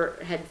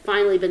had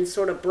finally been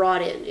sort of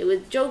brought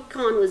in. Joe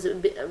Con was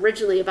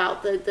originally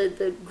about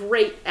the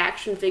great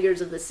action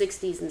figures of the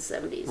 60s and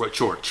 70s. Right,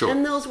 sure.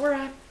 And those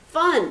were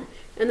fun.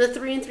 And the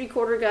 3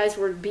 3/4 guys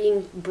were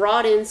being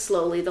brought in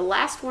slowly. The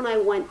last one I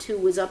went to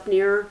was up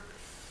near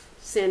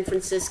San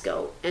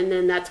Francisco, and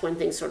then that's when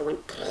things sort of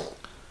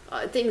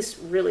went. Things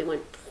really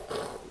went,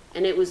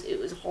 and it was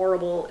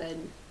horrible.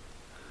 And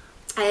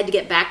I had to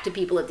get back to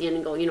people at the end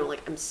and go,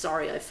 I'm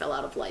sorry I fell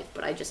out of life,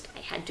 but I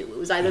had to. It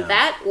was either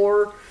that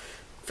or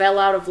fell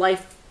out of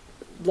life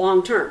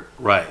long term.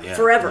 Right, yeah.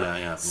 Forever.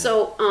 Yeah.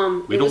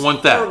 So, we don't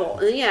want that.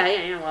 Horrible.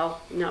 Yeah,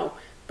 well, no.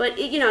 But,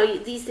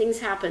 these things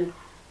happen.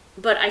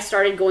 But I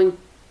started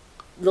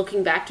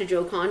looking back to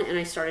JoeCon, and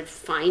I started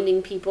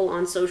finding people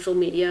on social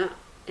media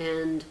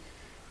and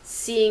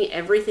seeing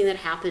everything that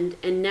happened.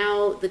 And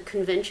now the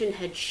convention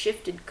had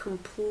shifted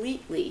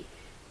completely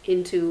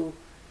into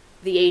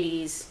the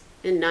 80s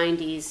and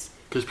 90s.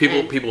 Because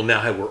people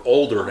now were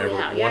older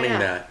and wanting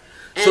that.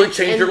 So it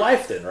changed your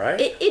life then, right?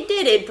 It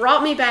did. It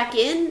brought me back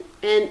in,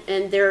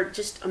 and they're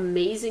just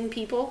amazing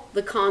people.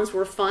 The cons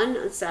were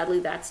fun. Sadly,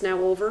 that's now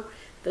over.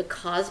 The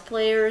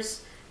cosplayers,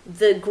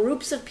 the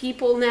groups of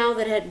people now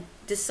that had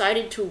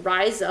decided to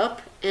rise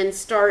up and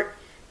start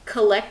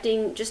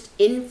collecting just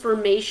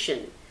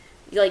information,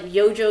 like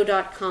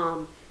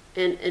yojo.com,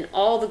 and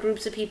all the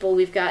groups of people.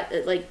 We've got,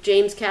 like,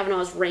 James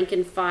Kavanaugh's Rank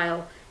and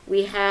File.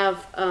 We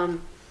have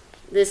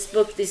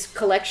this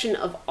collection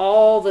of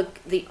all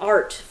the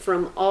art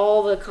from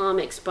all the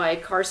comics by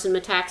Carson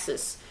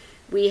Metaxas.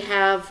 We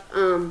have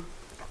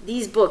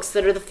these books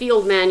that are the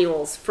field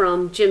manuals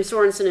from Jim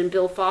Sorensen and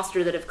Bill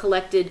Foster that have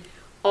collected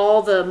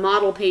all the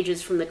model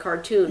pages from the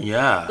cartoon.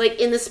 Yeah. Like,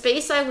 in the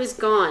space I was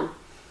gone,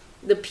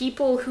 the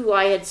people who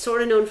I had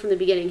sort of known from the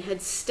beginning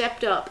had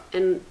stepped up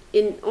and,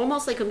 in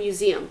almost like a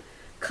museum,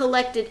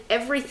 collected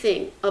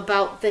everything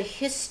about the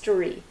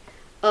history,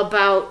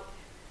 about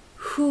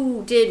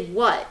who did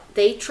what.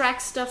 They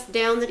tracked stuff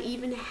down that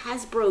even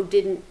Hasbro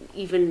didn't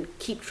even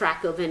keep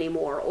track of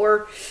anymore.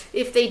 Or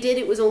if they did,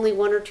 it was only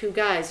one or two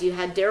guys. You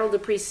had Daryl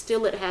Dupree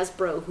still at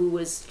Hasbro, who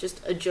was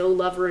just a Joe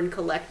lover and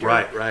collector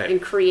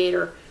and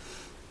creator.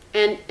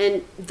 And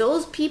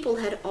those people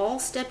had all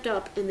stepped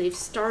up, and they've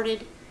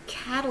started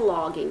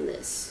cataloging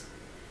this.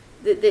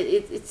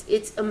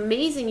 It's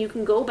amazing. You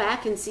can go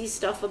back and see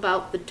stuff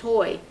about the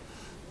toy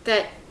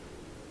that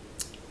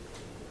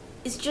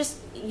is just,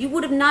 you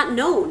would have not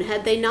known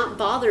had they not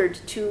bothered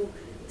to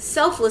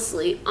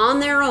selflessly, on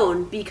their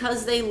own,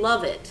 because they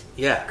love it,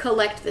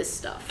 collect this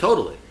stuff.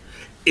 Totally.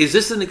 Is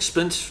this an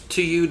expense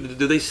to you?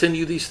 Do they send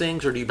you these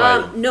things, or do you buy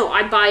them? No,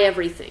 I buy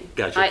everything.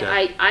 Gotcha.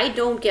 I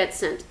don't get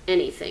sent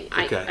anything.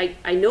 Okay.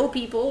 I know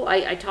people,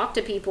 I talk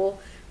to people,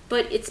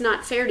 but it's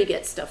not fair to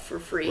get stuff for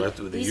free. Well,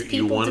 these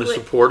you want to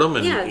support them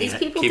and these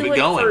people keep do it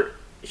going. For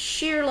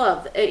sheer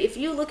love. If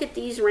you look at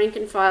these rank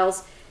and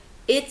files,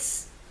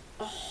 it's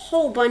a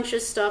whole bunch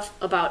of stuff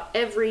about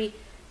every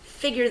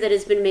figure that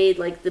has been made,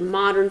 like the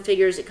modern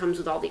figures. It comes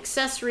with all the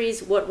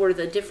accessories, what were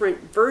the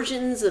different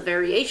versions, the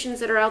variations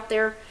that are out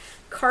there.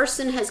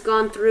 Carson has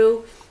gone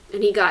through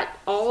and he got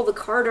all the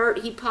card art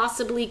he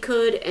possibly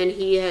could, and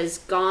he has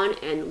gone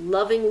and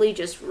lovingly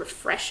just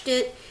refreshed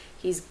it.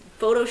 He's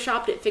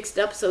photoshopped it, fixed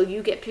it up, so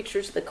you get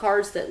pictures of the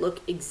cards that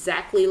look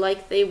exactly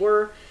like they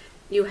were.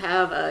 You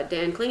have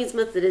Dan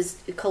Klingensmith that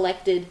has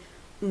collected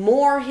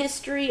more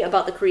history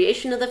about the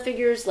creation of the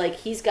figures. Like,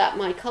 he's got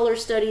my color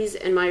studies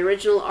and my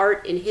original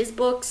art in his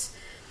books.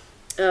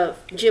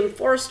 Jim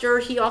Forrester,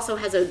 he also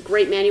has a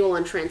great manual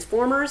on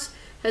Transformers,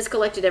 has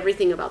collected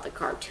everything about the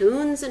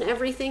cartoons and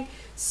everything.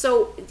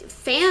 So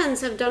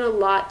fans have done a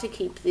lot to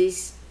keep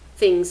these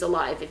things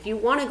alive. If you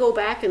want to go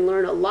back and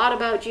learn a lot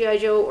about G.I.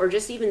 Joe, or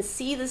just even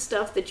see the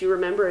stuff that you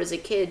remember as a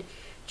kid,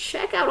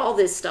 check out all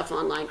this stuff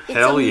online. It's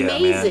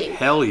amazing. Man.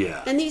 Hell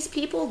yeah. And these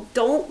people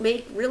don't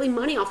make really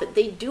money off it.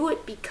 They do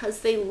it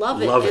because they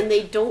love it. And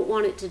they don't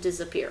want it to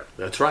disappear.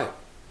 That's right.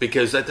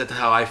 because that's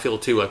how I feel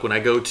too. Like when I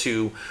go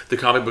to the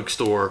comic book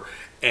store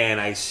and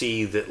I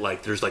see that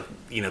like there's like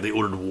they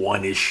ordered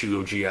one issue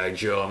of G.I.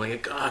 Joe, I'm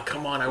like,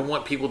 come on, I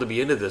want people to be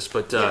into this.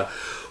 But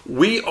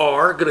we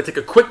are going to take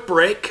a quick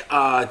break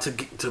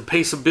to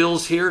pay some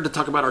bills here to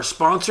talk about our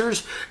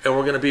sponsors, and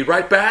we're going to be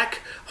right back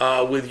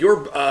with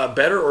your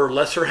better or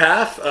lesser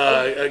half,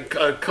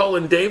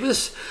 Cullen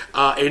Davis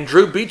and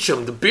Drew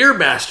Beechum, the Beer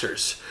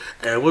Masters,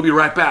 and we'll be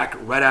right back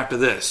right after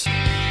this.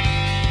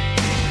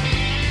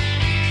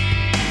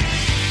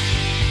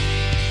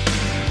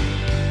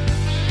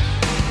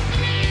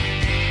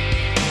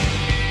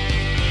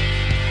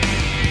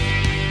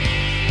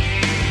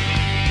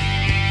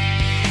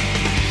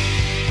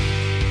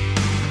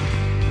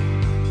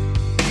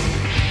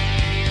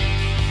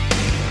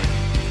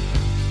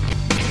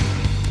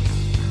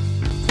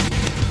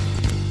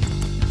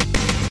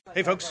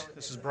 Hey folks,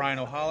 this is Brian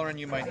O'Halloran.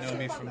 You might know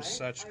me from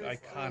such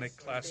iconic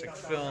classic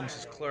films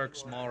as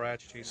Clerks,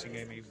 Mallrats, Chasing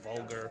Amy,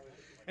 Vulgar.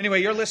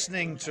 Anyway, you're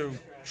listening to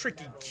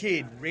Tricky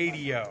Kid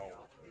Radio.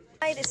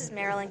 Hi, this is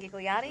Marilyn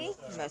Gigliotti.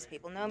 Most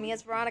people know me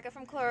as Veronica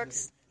from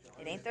Clerks.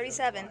 It ain't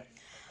 37.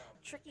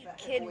 Tricky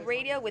Kid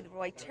Radio with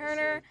Roy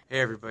Turner.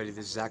 Hey everybody,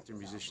 this is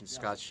actor-musician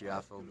Scott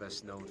Schiaffo,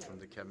 best known from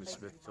the Kevin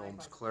Smith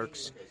films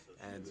Clerks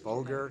and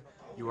Vulgar.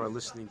 You are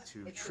listening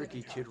to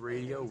Tricky Kid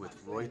Radio with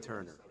Roy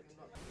Turner.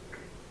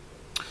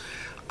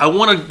 I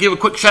want to give a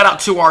quick shout out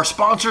to our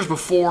sponsors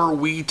before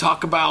we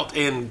talk about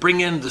and bring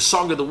in the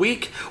song of the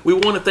week. We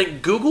want to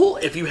thank Google.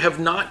 If you have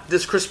not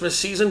this Christmas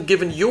season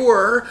given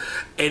your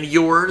and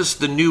yours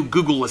the new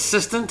Google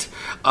Assistant,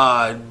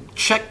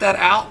 check that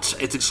out.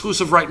 It's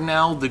exclusive right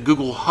now. The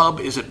Google Hub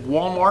is at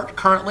Walmart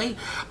currently,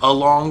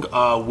 along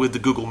with the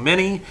Google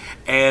Mini,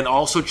 and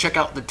also check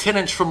out the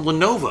 10-inch from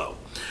Lenovo.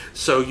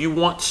 So you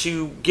want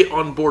to get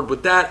on board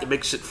with that. It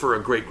makes it for a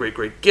great, great,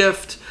 great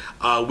gift.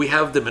 We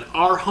have them in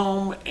our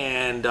home,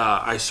 and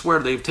I swear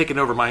they've taken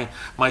over.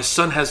 My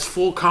son has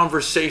full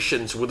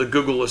conversations with a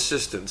Google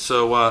Assistant.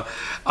 So,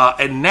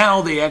 and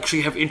now they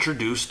actually have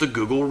introduced the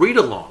Google Read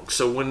Along.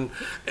 So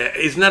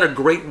isn't that a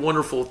great,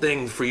 wonderful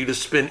thing for you to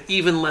spend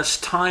even less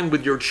time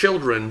with your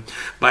children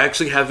by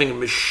actually having a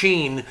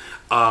machine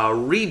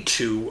read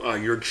to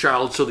your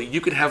child so that you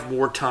can have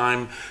more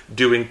time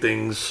doing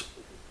things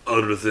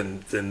other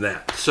than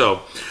that.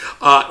 So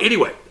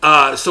anyway,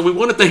 so we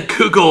want to thank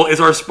Google as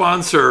our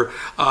sponsor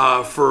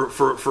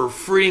for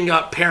freeing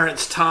up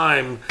parents'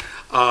 time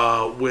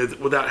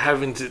without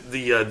having to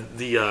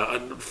the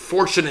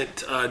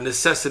unfortunate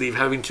necessity of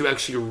having to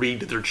actually read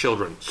to their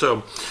children.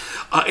 So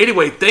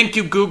anyway, thank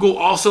you Google.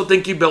 Also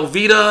thank you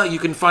Belvita. You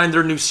can find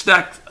their new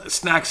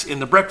snacks in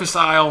the breakfast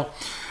aisle.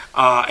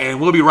 And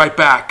we'll be right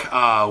back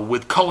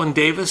with Cullen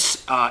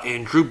Davis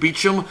and Drew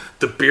Beechum,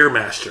 the Beer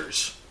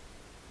Masters.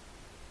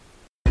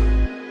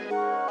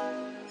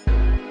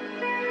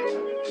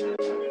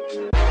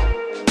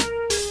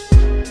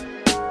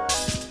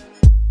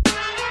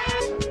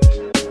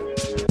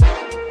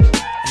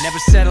 Never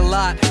said a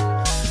lot,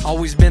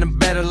 always been a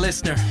better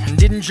listener, and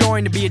didn't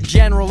join to be a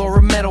general or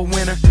a medal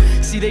winner.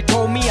 See, they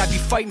told me I'd be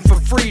fighting for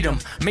freedom,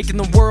 making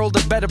the world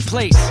a better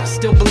place. I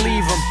still believe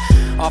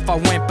them. Off I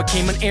went,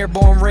 became an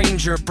airborne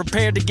ranger,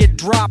 prepared to get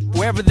dropped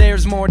wherever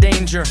there's more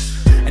danger.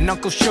 And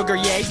Uncle Sugar,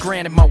 yeah, he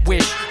granted my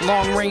wish.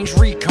 Long-range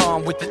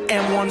recon with an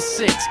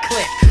M16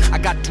 click. I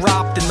got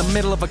dropped in the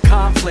middle of a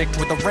conflict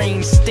where the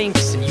rain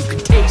stinks and you can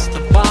taste the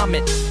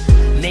vomit.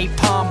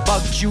 Napalm,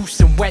 bug juice,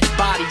 and wet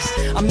bodies.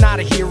 I'm not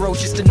a hero,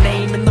 just a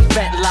name in the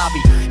vet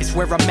lobby. It's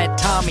where I met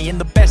Tommy and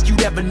the best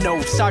you'd ever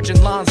know.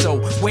 Sergeant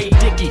Lonzo, Wade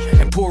Dickey,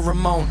 and poor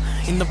Ramon.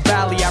 In the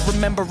valley, I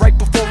remember right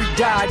before he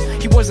died,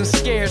 he wasn't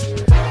scared.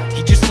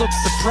 He just looked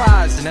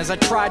surprised, and as I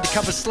tried to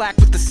cover slack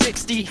with the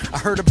 60, I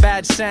heard a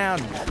bad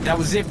sound. That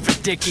was it for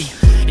Dickie.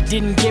 It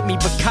didn't get me,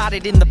 but caught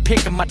it in the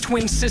pick of my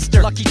twin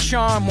sister. Lucky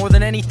charm more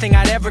than anything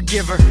I'd ever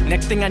give her.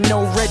 Next thing I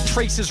know, red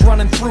traces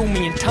running through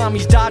me, and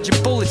Tommy's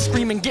dodging bullets,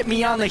 screaming, "Get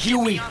me on the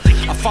Huey!"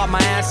 I fought my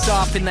ass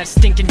off in that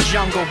stinking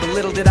jungle, but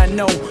little did I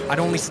know, I'd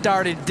only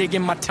started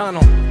digging my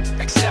tunnel.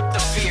 Accept the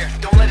fear,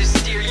 don't let it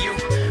steer you.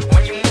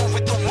 When you move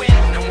with the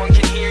wind, no one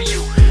can hear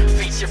you.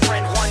 Face your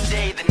friend one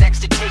day, the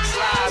next it takes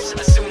lives.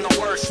 Assume the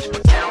worst,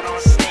 but count on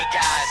snake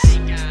eyes.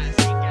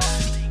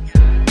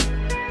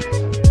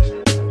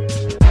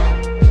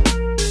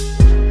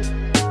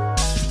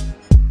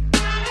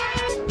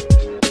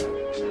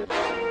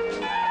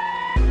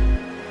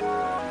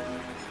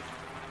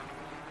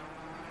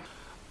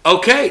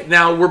 Okay,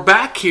 now we're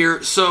back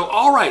here. So,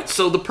 all right.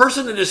 So the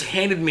person that just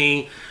handed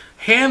me,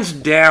 hands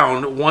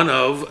down, one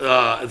of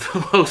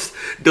the most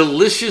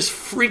delicious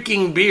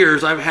freaking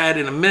beers I've had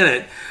in a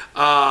minute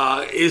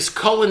is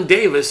Cullen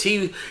Davis.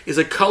 He is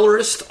a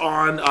colorist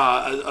on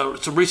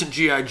some recent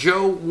G.I.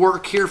 Joe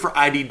work here for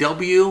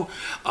IDW.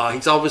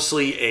 He's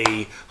obviously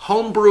a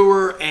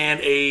homebrewer and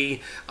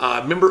a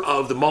member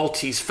of the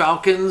Maltese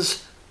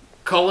Falcons.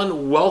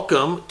 Cullen,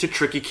 welcome to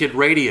Tricky Kid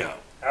Radio.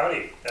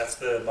 Howdy, that's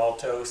the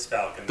Maltose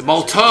Falcons. The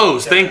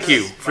Maltose, thank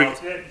you.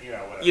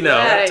 You know,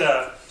 whatever.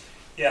 But,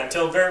 yeah,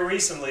 until very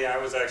recently, I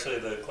was actually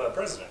the club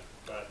president.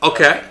 But,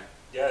 okay.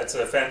 Yeah, it's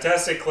a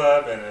fantastic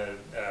club and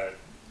an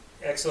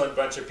excellent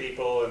bunch of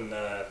people and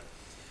an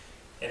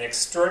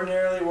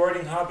extraordinarily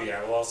rewarding hobby,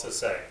 I will also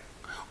say.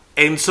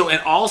 And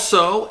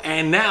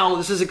now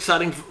this is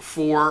exciting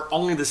for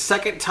only the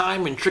second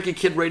time in Tricky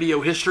Kid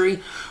Radio history.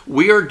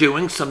 We are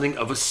doing something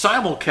of a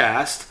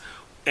simulcast,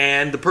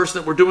 and the person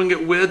that we're doing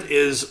it with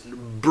is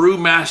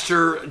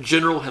Brewmaster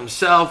General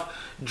himself,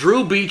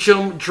 Drew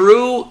Beechum.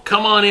 Drew,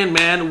 come on in,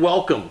 man.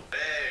 Welcome.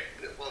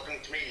 Hey, welcome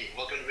to me, and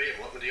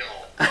welcome to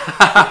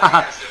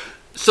y'all.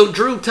 So,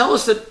 Drew,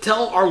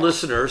 tell our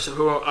listeners,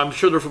 who I'm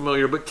sure they're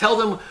familiar, but tell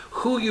them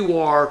who you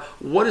are,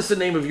 what is the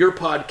name of your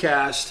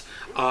podcast,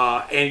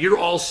 and you're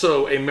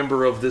also a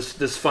member of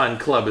this fine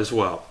club as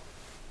well.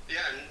 Yeah,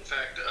 in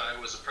fact, I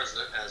was a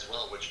president as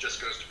well, which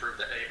just goes to prove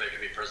that anybody can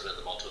be president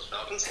of the Maltose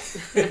Falcons.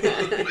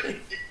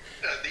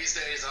 These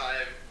days,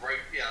 I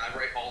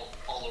write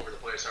all over the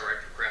place. I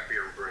write for Craft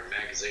Beer and Brewing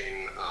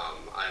magazine.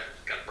 I've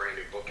got a brand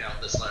new book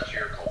out this last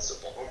year called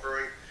Simple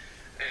Homebrewing,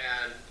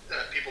 and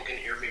people can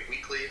hear me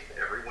weekly,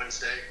 every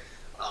Wednesday,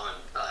 on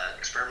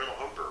Experimental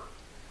Homebrew,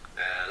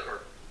 or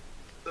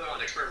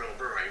on Experimental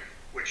Brewing,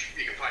 which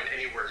you can find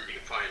anywhere that you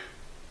can find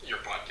your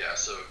podcast.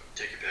 So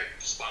take your pick,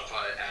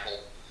 Spotify, Apple,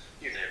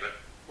 you name it,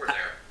 we're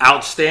there.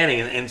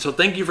 Outstanding, and so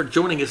thank you for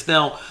joining us.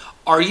 Now,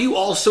 are you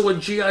also a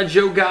G.I.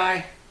 Joe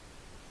guy?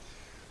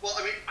 Well,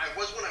 I mean, I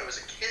was when I was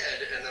a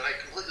kid, and then I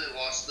completely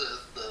lost the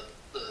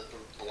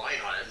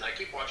line on it, and I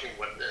keep watching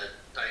what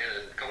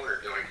Diana and Cullen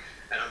are doing,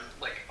 and I'm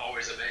like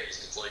always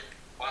amazed. It's like,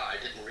 wow, I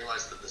didn't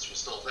realize that this was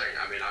still a thing.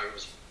 I mean, I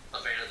was a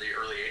fan of the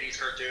early 80s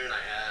cartoon. I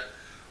had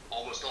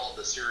almost all of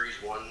the Series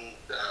 1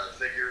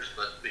 figures,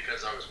 but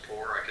because I was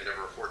poor, I could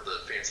never afford the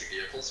fancy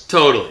vehicles.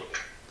 Totally.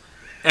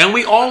 And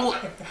we all,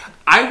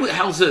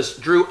 how's this,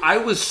 Drew? I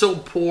was so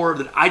poor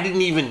that I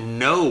didn't even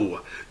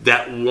know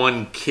that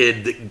one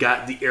kid that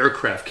got the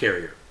aircraft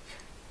carrier.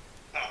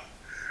 Oh,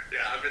 yeah,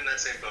 I'm in that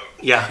same boat.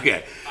 Yeah,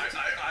 okay.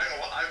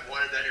 I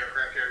wanted that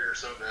aircraft carrier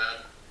so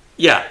bad.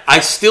 Yeah,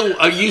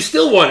 you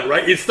still want it,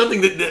 right? It's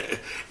something that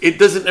it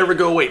doesn't ever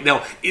go away.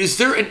 Now, is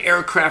there an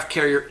aircraft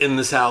carrier in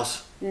this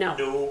house?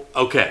 No.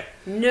 Okay.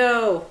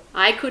 No,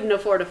 I couldn't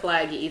afford a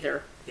flag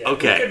either. Yeah,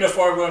 okay. We couldn't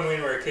afford one when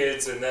we were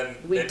kids, and then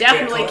we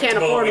definitely can't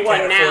afford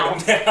one now.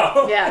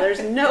 Yeah, there's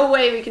no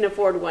way we can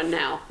afford one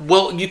now.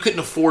 Well, you couldn't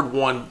afford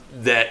one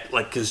that,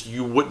 like, because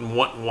you wouldn't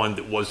want one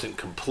that wasn't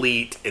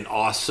complete and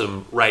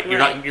awesome, right? You're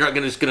not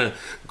just gonna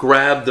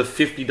grab the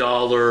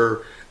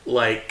 $50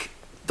 like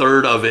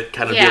third of it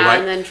kind of deal, right?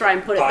 And then try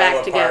and put it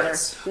back together.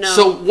 No.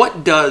 So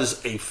what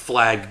does a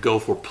flag go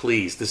for,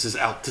 please? This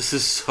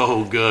is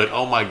so good.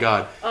 Oh my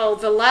God. Oh,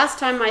 the last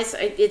time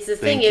it's the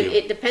thing,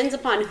 it depends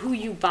upon who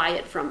you buy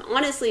it from.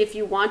 Honestly, if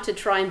you want to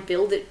try and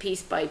build it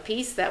piece by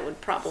piece, that would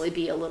probably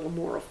be a little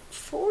more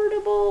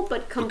affordable,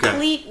 but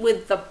complete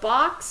with the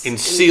box. And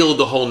sealed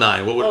the whole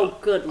nine.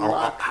 Good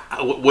luck.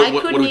 I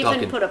couldn't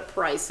even put a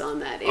price on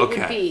that.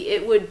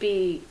 It would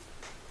be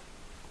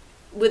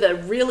with a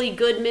really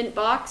good mint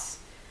box.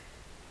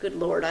 Good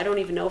Lord, I don't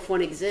even know if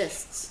one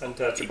exists.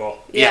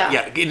 Untouchable.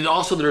 Yeah. And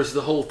also there's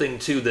the whole thing,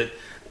 too, that,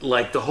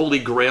 like, the Holy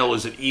Grail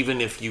is that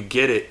even if you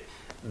get it,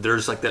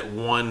 there's, like, that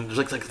one, there's,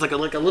 like a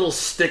little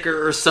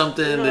sticker or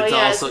something that's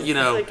also, it's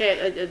like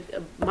a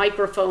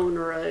microphone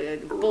or a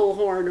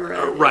bullhorn or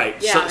a...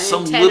 right,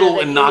 some little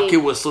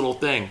innocuous little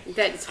thing.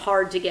 That's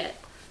hard to get.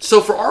 So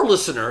for our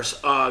listeners,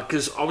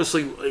 because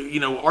obviously,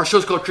 our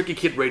show's called Tricky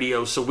Kid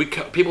Radio, so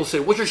people say,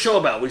 what's your show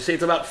about? We say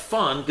it's about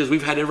fun, because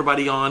we've had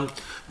everybody on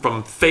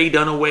from Faye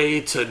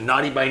Dunaway to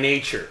Naughty by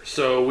Nature.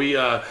 So we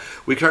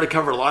try to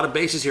cover a lot of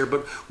bases here,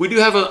 but we do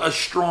have a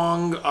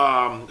strong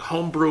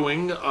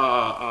homebrewing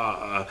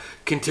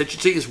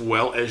contingency as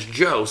well as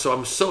Joe. So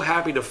I'm so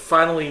happy to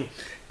finally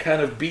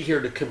kind of be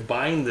here to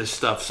combine this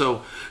stuff.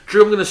 So,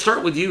 Drew, I'm going to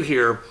start with you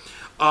here.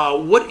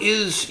 What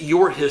is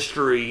your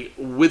history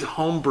with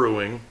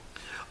homebrewing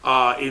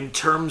in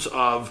terms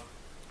of,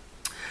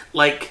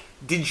 like,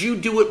 did you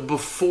do it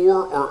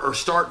before or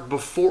start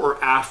before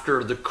or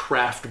after the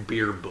craft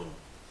beer boom?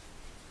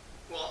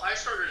 Well, I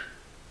started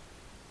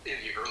in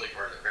the early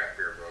part of the craft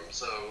beer boom.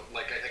 So,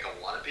 like I think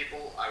a lot of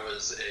people, I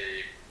was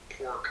a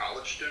poor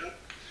college student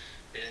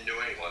in New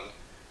England.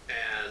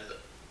 And,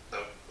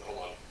 hold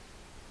on.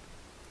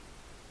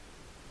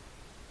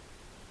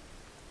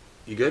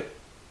 You good?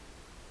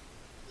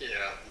 Yeah.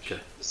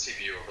 Okay. The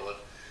CPU overload.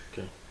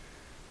 Okay.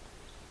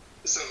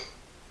 So,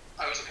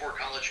 I was a poor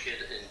college kid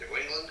in New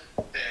England,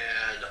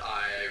 and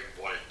I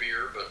wanted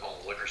beer, but all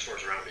the liquor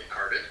stores around me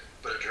carted.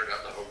 But it turned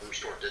out the homebrew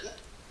store didn't.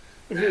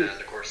 And,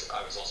 of course,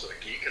 I was also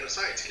a geek and a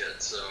science kid,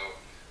 so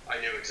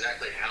I knew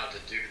exactly how to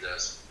do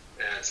this.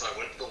 And so I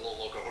went to the little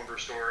local homebrew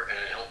store, and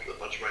I helped a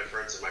bunch of my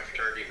friends in my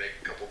fraternity make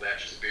a couple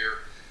batches of beer.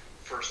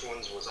 First one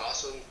was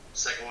awesome,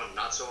 second one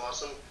not so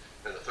awesome,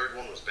 and the third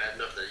one was bad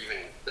enough that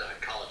even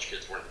college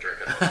kids weren't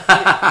drinking.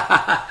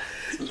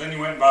 So then you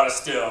went and bought a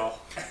still.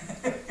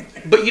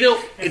 But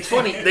it's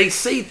funny, they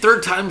say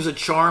third time's a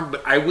charm,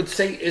 but I would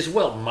say as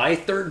well, my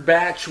third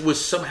batch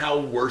was somehow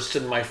worse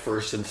than my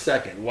first and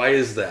second. Why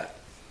is that?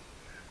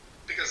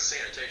 Because of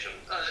sanitation.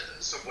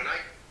 So when I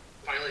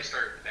finally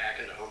started back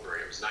into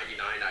homebrewing, was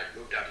 99. I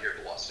moved out here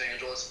to Los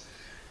Angeles,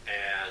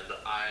 and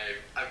I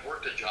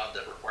worked a job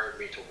that required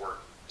me to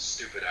work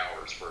stupid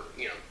hours for,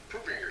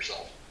 proving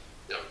yourself.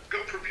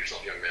 Go prove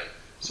yourself, young man.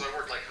 So I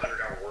worked like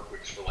 100-hour work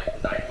weeks for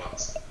like 9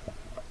 months.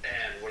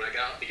 And when I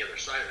got out the other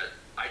side of it,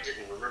 I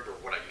didn't remember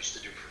what I used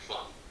to do for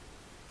fun.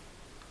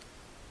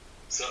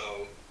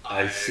 So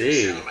I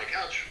sat on my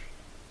couch.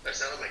 I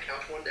sat on my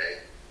couch one day,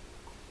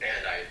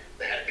 and I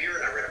had a beer,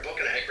 and I read a book,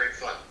 and I had great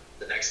fun.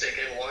 The next day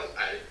came along,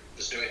 I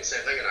was doing the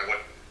same thing, and I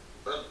went,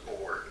 I'm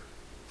bored.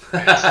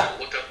 And so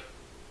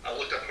I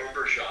looked up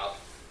Homebrew Shop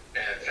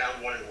and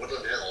found one in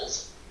Woodland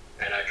Hills,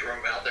 and I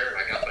drove out there, and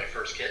I got my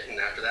first kit, and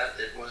after that,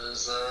 it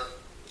was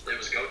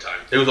go time.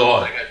 It was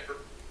on.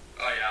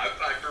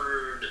 I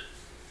brewed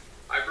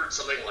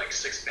something like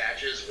 6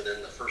 batches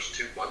within the first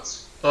 2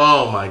 months.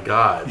 Oh my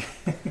God.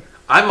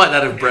 I might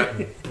not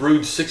have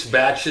brewed 6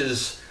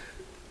 batches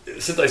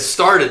since I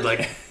started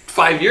like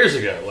 5 years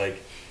ago.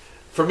 Like,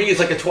 for me, it's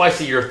like a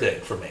twice-a-year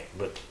thing for me.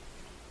 But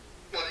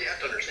well, you have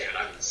to understand,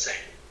 I'm insane.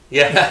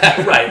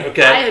 Yeah, right.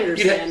 Okay. I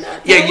understand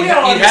that. Yeah, you'd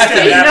have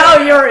to be.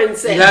 No, you're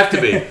insane. You have to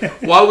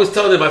be. Well, I was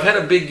telling them I've had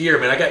a big year,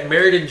 man. I got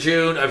married in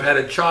June. I've had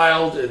a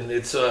child, and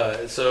it's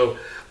so.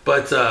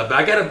 But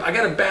I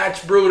got a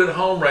batch brewing at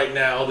home right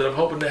now that I'm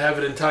hoping to have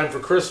it in time for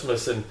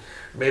Christmas, and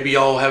maybe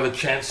I'll have a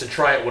chance to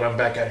try it when I'm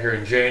back out here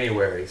in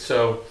January.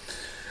 So,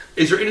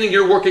 is there anything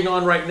you're working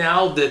on right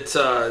now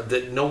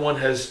that no one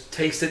has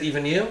tasted,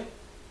 even you?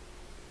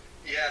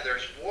 Yeah,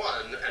 there's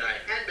one, and I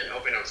had been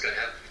hoping I was going to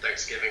have for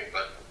Thanksgiving,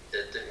 but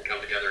it didn't come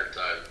together in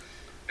time.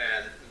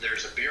 And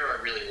there's a beer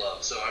I really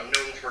love. So I'm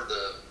known for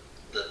the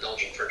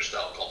Belgian French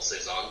style called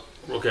Saison.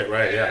 Okay,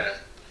 right, yeah.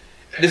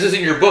 This is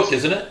in your book,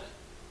 isn't it?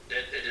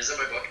 It is in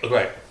my book.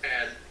 Right.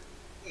 And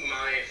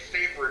my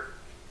favorite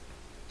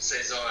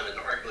Saison, and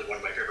arguably one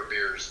of my favorite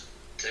beers,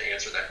 to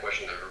answer that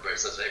question that everybody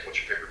says, hey, what's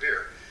your favorite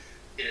beer,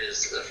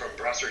 is from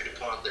Brasserie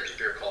DuPont. There's a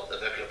beer called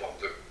Avec le Bon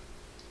Goût.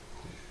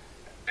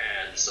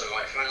 And so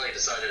I finally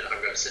decided I'm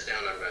going to sit down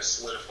and I'm going to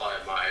solidify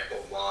my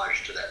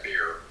homage to that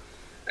beer.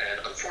 And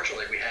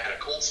unfortunately, we had a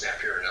cold snap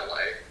here in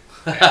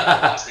LA, and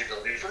I lost the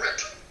ability to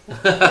ferment.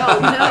 Oh,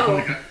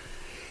 no.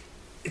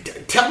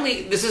 Tell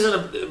me, this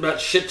isn't about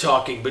shit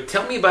talking, but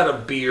tell me about a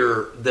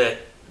beer that,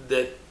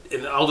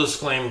 and I'll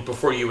disclaim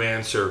before you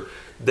answer,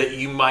 that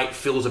you might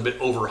feel is a bit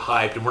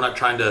overhyped, and we're not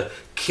trying to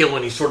kill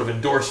any sort of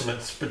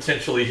endorsements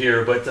potentially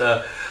here,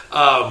 but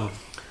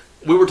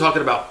we were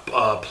talking about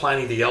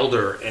Pliny the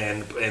Elder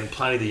and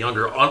Pliny the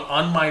Younger.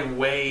 On my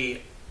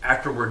way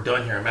after we're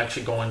done here, I'm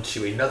actually going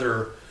to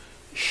another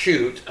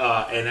shoot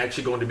and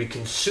actually going to be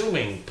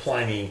consuming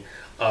Pliny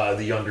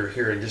the Younger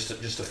here in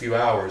just a few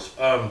hours.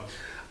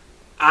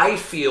 I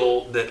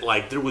feel that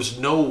like there was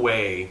no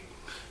way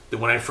that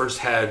when I first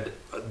had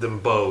them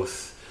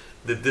both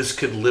that this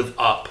could live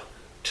up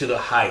to the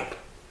hype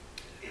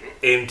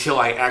until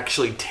I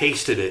actually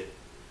tasted it.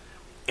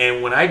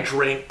 And when I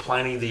drank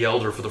Pliny the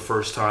Elder for the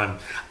first time,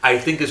 I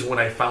think is when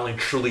I finally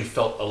truly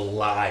felt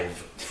alive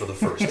for the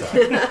first time.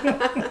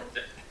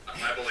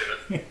 I believe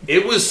it.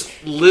 It was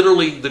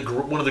literally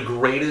one of the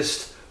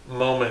greatest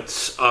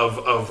moments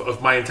of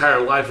my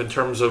entire life in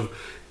terms of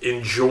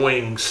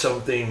enjoying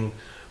something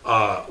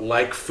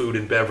like food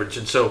and beverage.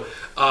 And so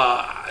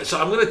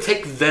I'm going to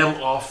take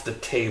them off the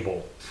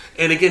table.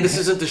 And again, this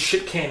isn't to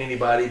shit can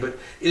anybody, but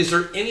is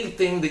there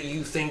anything that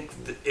you think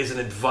is an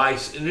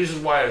advice? And this is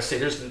why I say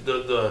here's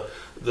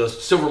the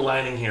silver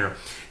lining here,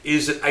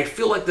 is that I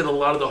feel like that a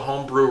lot of the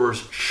home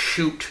brewers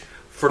shoot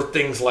for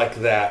things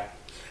like that,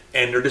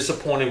 and they're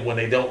disappointed when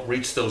they don't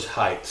reach those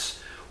heights.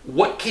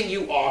 What can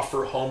you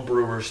offer home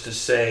brewers to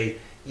say,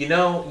 you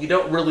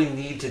don't really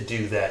need to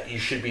do that. You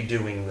should be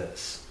doing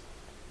this?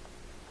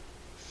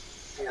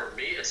 For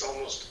me, it's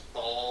almost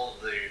all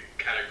the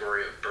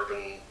category of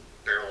bourbon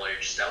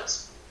barrel-aged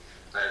stouts.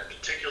 And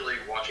particularly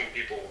watching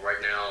people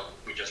right now,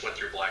 we just went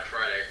through Black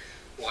Friday,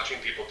 watching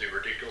people do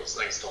ridiculous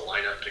things to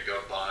line up to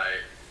go buy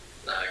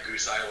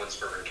Goose Island's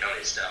Bourbon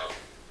County Stout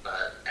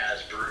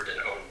as brewed and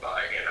owned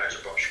by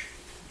Anheuser-Busch.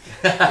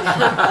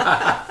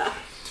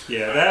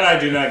 Yeah, that I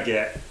do not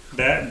get.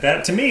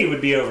 That to me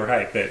would be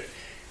overhyped. But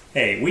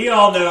hey, we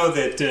all know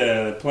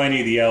that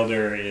Pliny the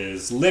Elder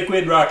is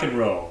liquid rock and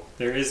roll.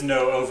 There is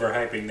no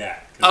overhyping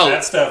that.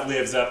 That stuff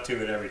lives up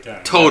to it every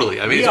time. Totally.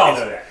 I mean, we all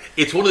know that.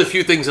 It's one of the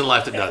few things in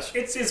life that does.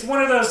 It's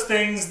one of those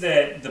things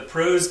that the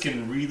pros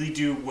can really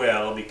do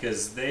well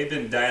because they've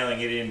been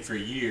dialing it in for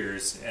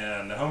years,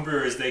 and the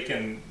homebrewers they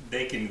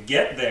can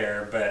get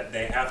there, but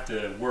they have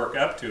to work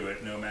up to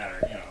it no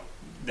matter.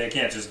 They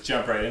can't just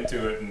jump right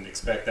into it and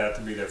expect that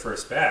to be their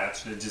first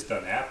batch. It just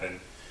doesn't happen.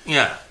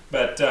 Yeah.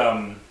 But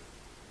the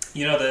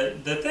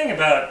thing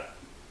about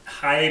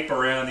hype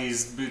around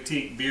these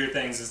boutique beer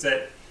things is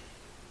that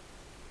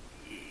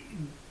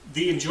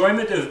the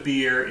enjoyment of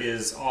beer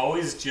is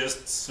always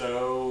just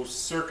so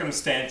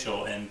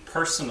circumstantial and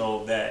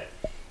personal that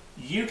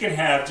you can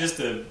have just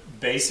a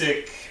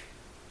basic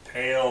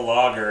pale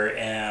lager,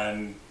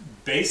 and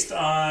based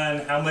on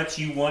how much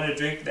you want to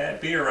drink that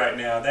beer right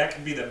now, that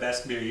could be the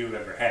best beer you've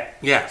ever had.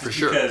 Yeah, for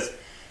sure. Because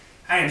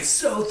I am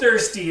so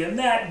thirsty, and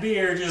that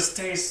beer just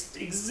tastes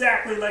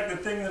exactly like the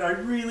thing that I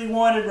really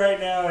wanted right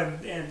now,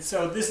 and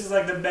so this is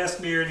like the best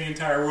beer in the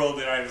entire world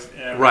that I've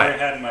ever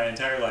had in my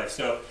entire life.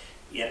 So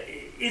yeah,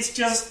 it's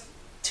just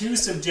too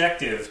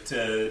subjective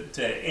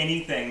to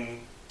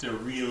anything to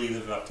really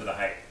live up to the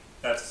hype.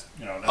 That's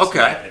okay.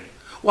 My opinion.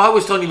 Well, I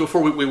was telling you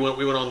before we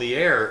went on the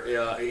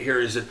air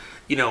here is that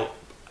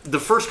the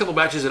first couple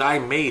batches that I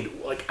made,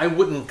 like I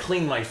wouldn't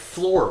clean my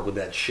floor with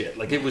that shit.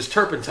 Like it was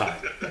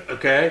turpentine.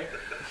 Okay.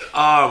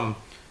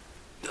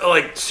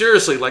 Like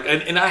seriously, like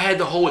and I had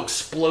the whole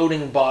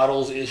exploding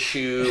bottles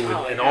issue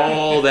and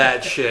all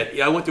that shit.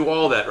 Yeah, I went through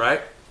all that,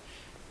 right?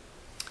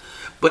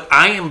 But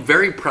I am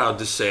very proud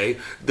to say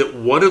that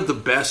one of the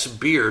best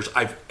beers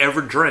I've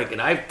ever drank,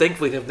 and I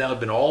thankfully have now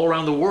been all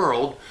around the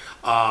world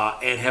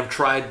and have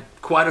tried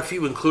quite a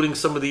few, including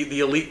some of the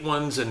elite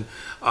ones. And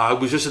I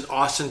was just in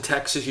Austin,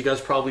 Texas. You guys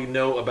probably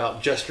know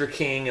about Jester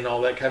King and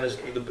all that kind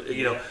of,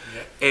 Yeah.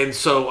 And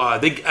so I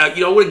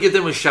want to give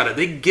them a shout out.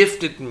 They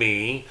gifted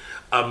me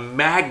a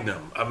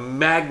magnum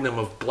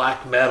of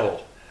black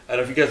metal. I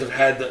don't know if you guys have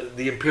had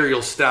the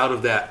Imperial Stout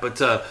of that,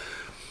 but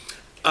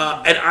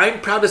and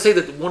I'm proud to say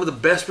that one of the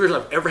best beers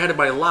I've ever had in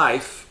my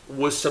life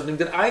was something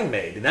that I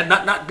made, and that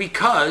not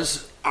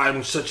because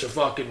I'm such a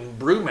fucking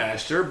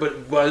brewmaster,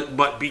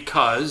 but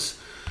because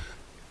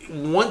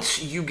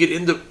once you get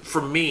into,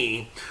 for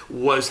me,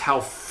 was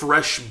how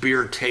fresh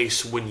beer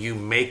tastes when you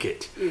make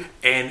it,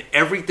 and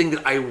everything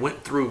that I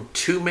went through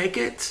to make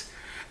it,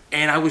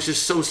 and I was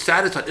just so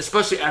satisfied,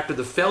 especially after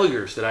the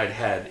failures that I'd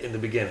had in the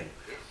beginning.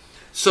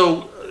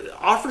 So,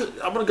 I'm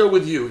going to go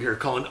with you here,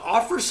 Colin.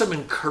 Offer some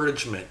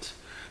encouragement.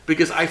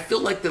 Because I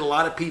feel like that a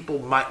lot of people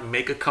might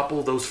make a couple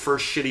of those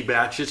first shitty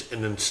batches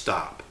and then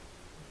stop.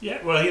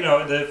 Yeah,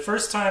 well, the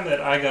first time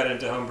that I got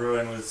into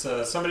homebrewing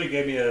was somebody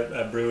gave me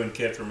a brewing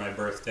kit for my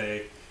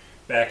birthday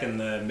back in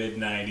the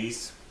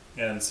mid-'90s.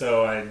 And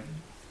so I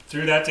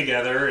threw that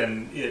together,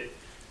 and it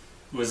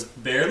was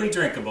barely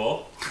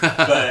drinkable.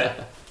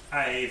 But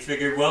I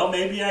figured, well,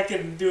 maybe I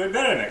can do it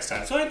better next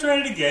time. So I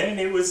tried it again, and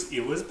it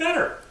was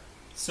better.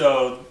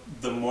 So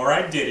the more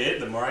I did it,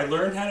 the more I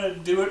learned how to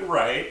do it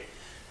right,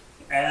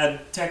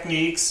 add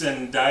techniques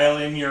and dial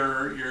in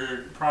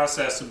your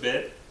process a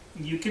bit,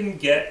 you can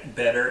get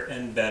better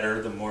and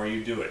better the more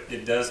you do it.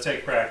 It does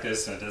take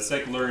practice, and it does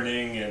take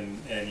learning,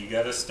 and you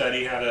got to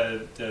study how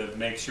to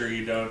make sure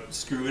you don't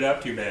screw it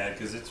up too bad,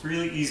 because it's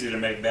really easy to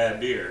make bad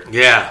beer.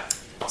 Yeah.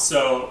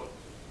 So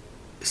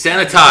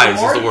sanitize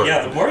is the word.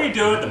 Yeah, the more you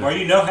do it, the more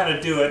you know how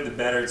to do it, the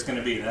better it's going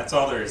to be. That's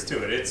all there is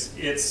to it.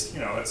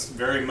 It's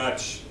very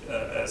much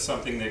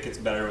something that gets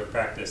better with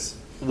practice.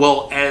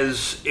 Well,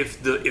 as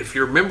if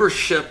your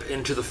membership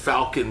into the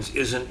Falcons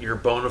isn't your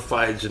bona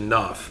fides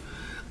enough,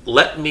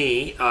 let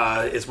me,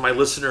 as my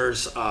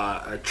listeners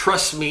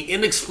trust me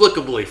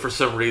inexplicably for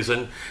some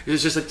reason,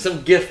 it's just like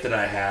some gift that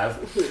I have,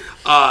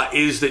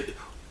 is that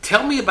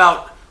tell me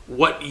about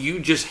what you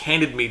just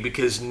handed me,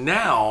 because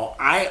now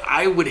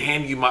I would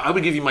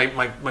give you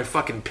my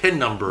fucking PIN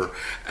number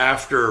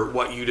after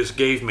what you just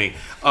gave me.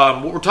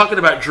 What we're talking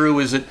about, Drew,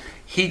 is that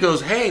he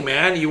goes, hey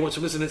man, you want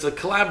some of this? And it's a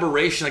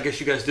collaboration, I guess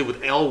you guys did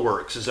with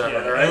Aleworks. Is that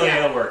right?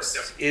 Yeah,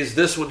 Aleworks. Is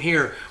this one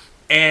here?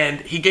 And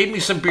he gave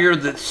me some beer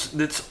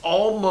that's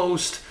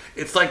almost,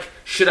 it's like,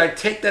 should I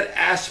take that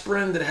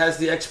aspirin that has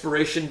the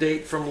expiration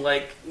date from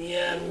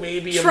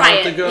maybe a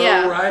month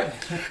ago, right?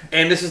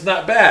 And this is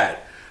not bad.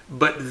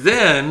 But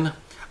then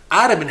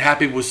I'd have been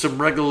happy with some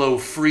Regulo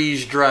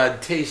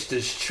freeze-dried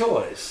Taster's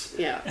Choice.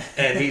 Yeah.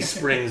 And he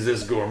springs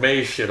this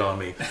gourmet shit on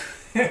me.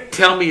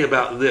 Tell me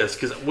about this,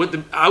 because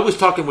I was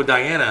talking with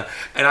Diana,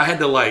 and I had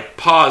to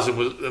pause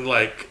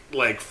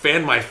and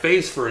fan my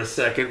face for a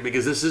second,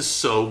 because this is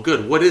so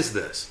good. What is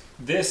this?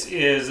 This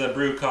is a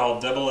brew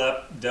called Double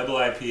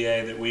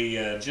IPA that we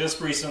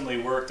just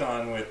recently worked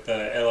on with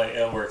LA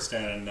Aleworks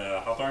down in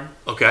Hawthorne.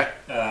 Okay.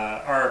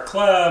 Our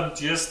club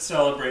just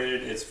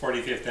celebrated its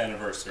 45th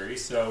anniversary,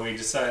 so we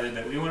decided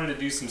that we wanted to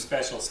do some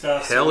special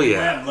stuff. Hell we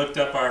yeah. went and looked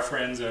up our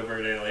friends over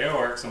at LA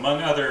Aleworks,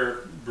 among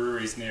other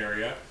breweries in the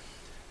area.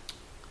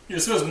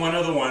 This was one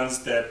of the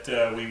ones that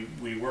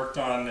we worked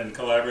on and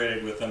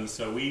collaborated with them.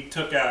 So we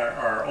took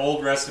our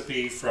old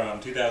recipe from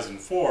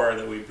 2004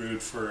 that we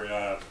brewed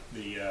for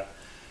the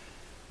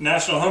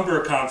National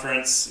Homebrew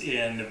Conference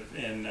in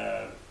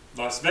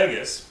Las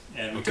Vegas.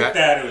 And we took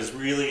that. It was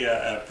really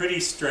a pretty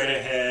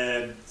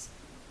straight-ahead,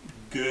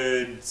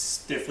 good,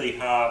 stiffly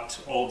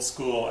hopped,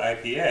 old-school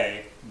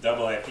IPA,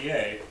 double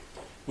IPA,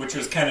 which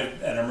was kind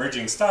of an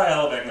emerging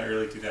style back in the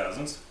early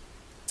 2000s.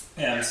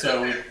 And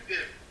so real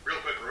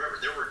quick, remember,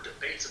 there were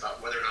debates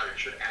about whether or not it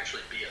should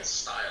actually be a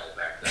style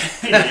back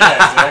then. Yeah,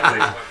 exactly.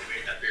 When we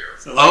made that beer.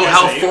 So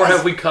how far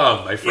have we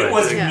come, my friend? It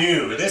was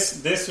new.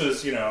 This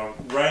was,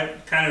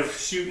 right, kind of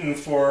shooting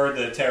for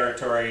the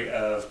territory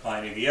of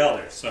Pliny the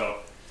Elder. So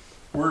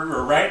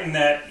we're right in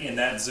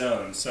that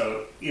zone.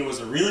 So it was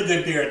a really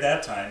good beer at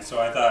that time. So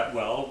I thought,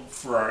 well,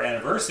 for our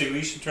anniversary,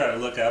 we should try to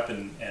look up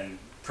and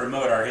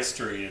promote our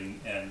history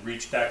and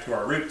reach back to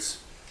our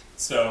roots.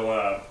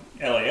 So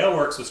LAL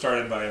Works was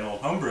started by an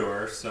old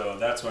homebrewer, so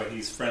that's why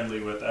he's friendly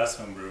with us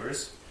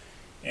homebrewers.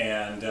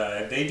 And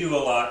they do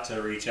a lot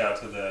to reach out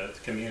to the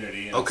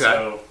community. And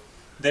so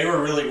they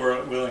were really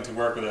willing to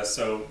work with us.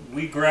 So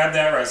we grabbed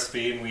that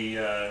recipe and we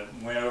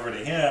went over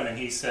to him, and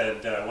he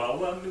said,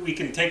 well, we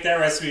can take that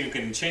recipe, we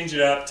can change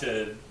it up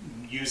to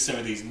use some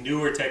of these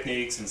newer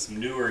techniques and some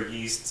newer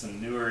yeasts and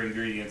newer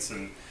ingredients.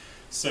 And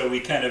so we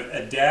kind of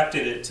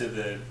adapted it to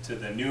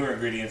the newer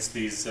ingredients,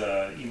 these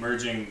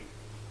emerging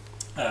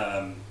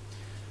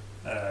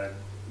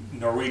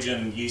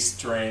Norwegian yeast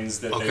strains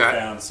that they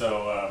found.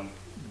 So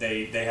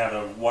they have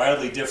a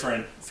wildly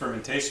different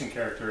fermentation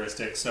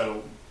characteristic.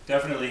 So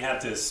definitely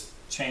had to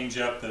change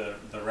up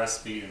the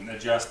recipe and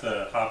adjust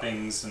the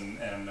hoppings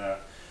and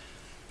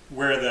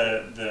where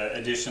the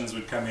additions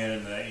would come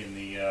in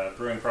the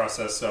brewing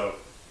process. So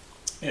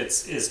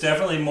it's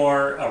definitely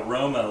more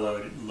aroma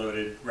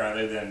loaded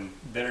rather than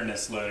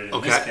bitterness loaded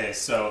in this case.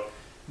 So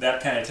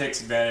that kind of takes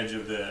advantage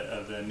of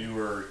the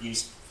newer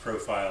yeast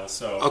profile.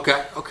 So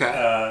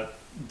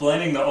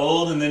blending the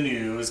old and the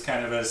new is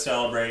kind of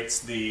celebrates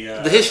the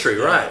history,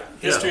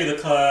 history of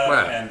the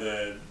club and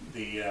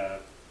the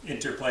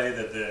interplay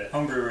that the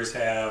homebrewers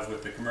have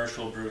with the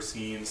commercial brew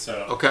scene.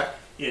 So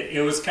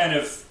it was kind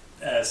of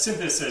a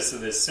synthesis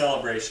of this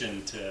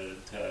celebration to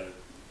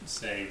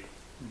say,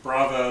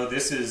 bravo,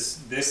 this is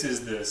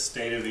the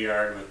state of the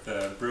art with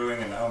the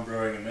brewing and the home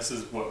brewing, and this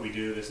is what we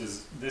do. This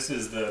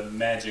is the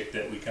magic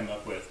that we come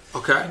up with.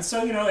 And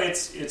so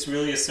it's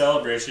really a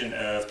celebration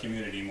of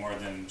community more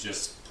than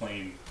just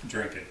plain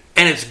drinking.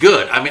 And it's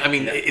good. I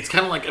mean, it's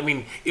kind of like,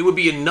 it would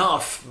be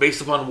enough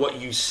based upon what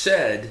you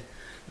said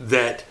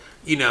that.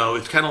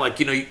 It's kind of like,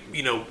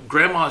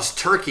 grandma's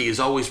turkey is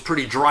always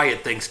pretty dry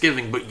at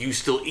Thanksgiving, but you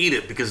still eat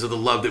it because of the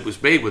love that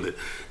was made with it.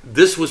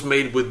 This was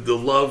made with the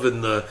love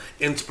and the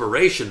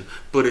inspiration,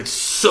 but it's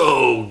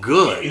so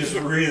good. It's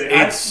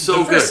really,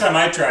 so good. The first time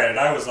I tried it,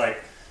 I was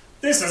like,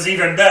 this is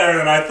even better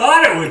than I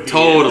thought it would be.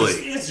 Totally.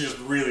 It's just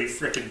really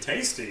freaking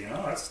tasty,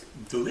 It's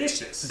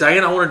delicious.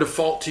 Diane, I want to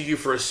default to you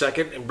for a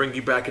second and bring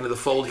you back into the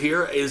fold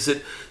here.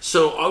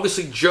 So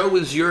obviously Joe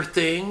is your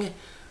thing.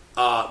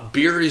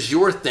 Beer is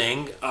your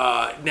thing.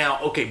 Now,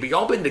 but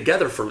y'all been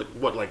together for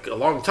a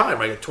long time,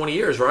 right? 20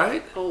 years,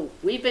 right? Oh,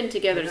 we've been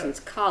together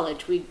since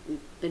college. We've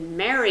been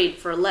married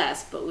for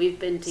less, but we've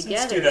been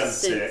together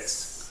since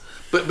 2006.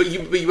 But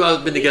you all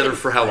been together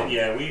for how long?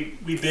 Yeah,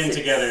 we've been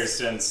together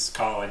since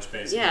college,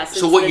 basically. Yeah, since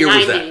so what year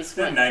 90s, was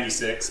that?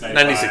 96,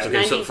 96.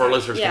 Okay, so for our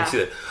listeners can see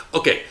that.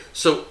 Okay,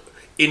 so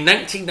in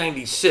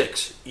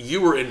 1996,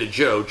 you were into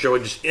Joe. Joe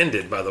had just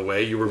ended, by the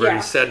way. You were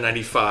very sad in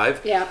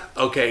 95. Yeah.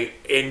 Okay,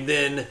 and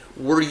then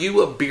were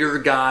you a beer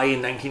guy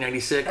in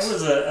 1996? I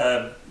was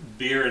a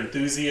beer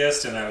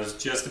enthusiast, and I was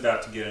just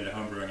about to get into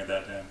homebrewing at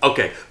that time.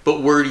 Okay,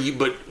 but were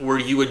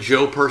you a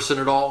Joe person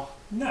at all?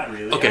 Not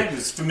really. Okay. I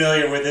was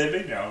familiar with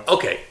it, but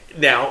Okay,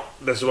 now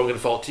this is what I'm going to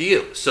default to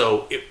you.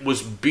 So it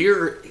was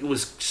beer. It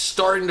was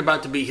starting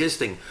about to be his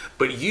thing,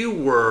 but you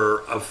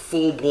were a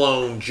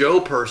full-blown Joe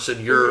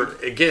person. Your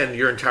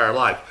entire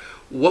life.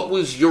 What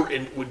was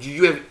did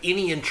you have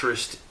any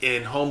interest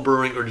in home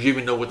brewing, or did you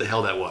even know what the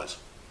hell that was?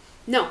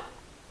 No,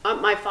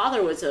 my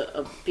father was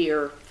a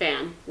beer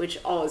fan, which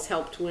always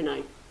helped when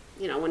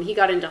he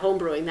got into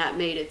homebrewing. That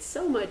made it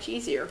so much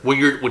easier.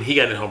 When he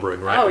got into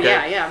homebrewing, right? Oh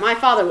yeah. My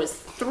father was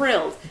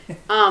thrilled.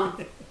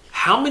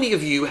 How many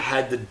of you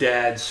had the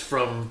dads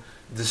from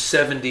the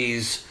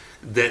 70s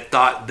that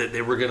thought that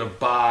they were going to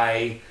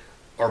buy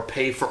or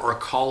pay for our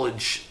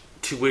college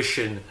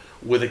tuition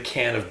with a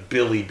can of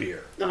Billy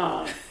beer?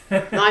 Oh,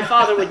 my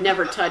father would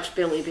never touch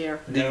Billy beer.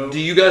 Do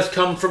you guys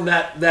come from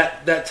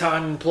that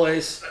time and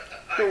place?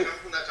 I come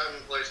from that time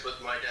and place,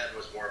 but my dad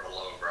was more of a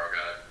lowbrow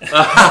guy.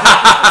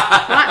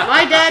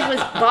 My dad was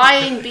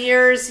buying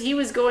beers. He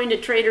was going to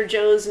Trader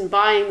Joe's and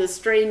buying the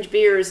strange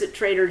beers at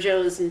Trader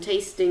Joe's and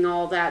tasting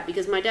all that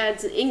because my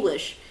dad's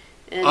English.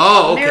 And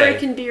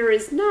American beer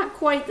is not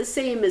quite the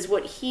same as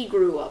what he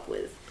grew up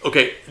with.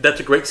 Okay, that's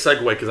a great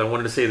segue because I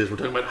wanted to say this. We're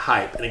talking about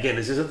hype. And again,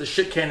 this isn't the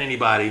shit can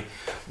anybody,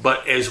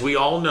 but as we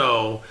all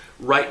know,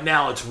 right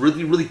now it's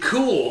really, really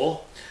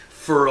cool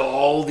for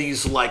all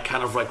these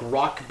kind of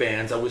rock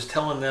bands. I was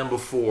telling them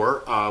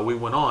before we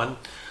went on,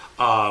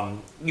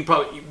 you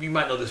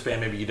might know this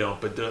band, maybe you don't,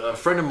 but a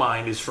friend of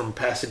mine is from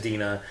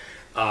Pasadena,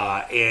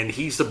 and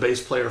he's the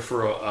bass player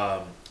for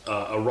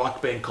a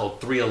rock band called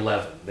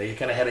 311. They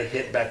kind of had a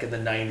hit back in the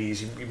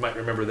 90s. You might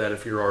remember that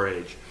if you're our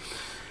age.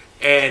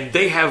 And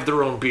they have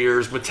their own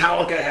beers.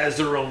 Metallica has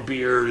their own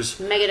beers.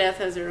 Megadeth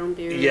has their own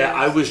beers. Yeah,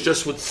 I was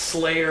just with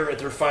Slayer at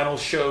their final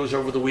shows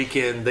over the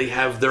weekend. They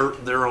have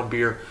their own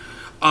beer.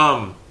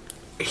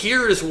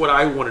 Here is what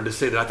I wanted to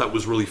say that I thought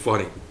was really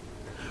funny.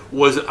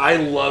 Was I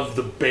love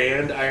the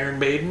band Iron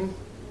Maiden.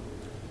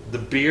 The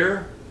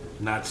beer,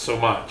 not so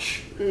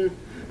much.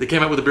 They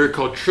came out with a beer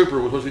called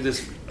Trooper, which was supposed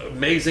to be this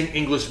amazing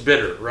English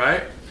bitter,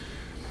 right?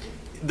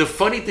 The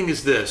funny thing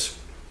is this.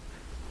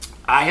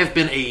 I have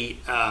been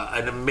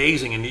an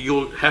amazing, and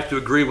you'll have to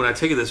agree when I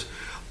tell you this,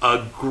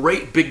 a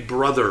great big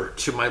brother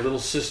to my little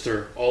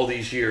sister all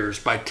these years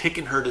by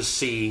taking her to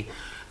see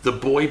the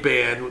boy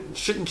band.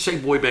 Shouldn't say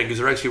boy band because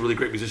they're actually really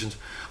great musicians.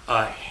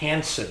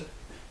 Hanson.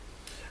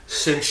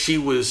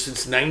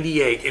 Since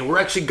 '98, and we're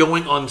actually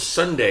going on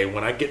Sunday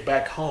when I get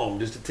back home.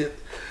 Just a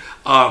tip.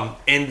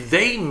 And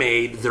they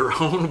made their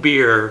own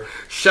beer.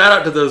 Shout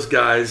out to those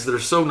guys. They're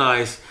so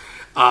nice.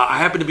 I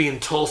happened to be in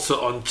Tulsa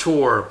on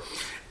tour,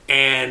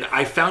 and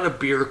I found a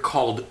beer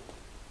called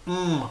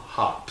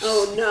Hops.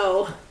 Oh,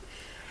 no.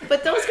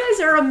 But those guys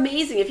are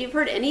amazing. If you've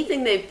heard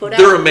anything they've put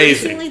They're out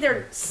amazing. recently,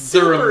 they're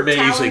super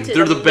amazing. talented,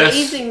 They're the best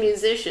amazing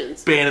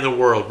musicians. Band in the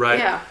world, right?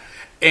 Yeah.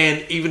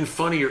 And even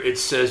funnier, it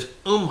says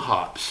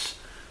Hops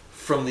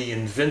from the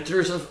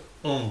inventors of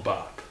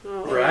Bop,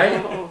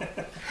 right?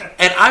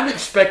 And I'm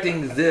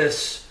expecting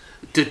this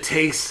to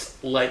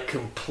taste like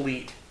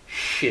complete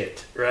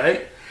shit,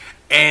 right?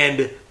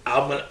 And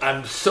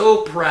I'm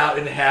so proud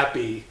and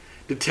happy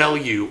to tell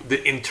you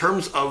that in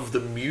terms of the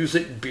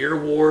music beer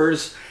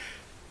wars,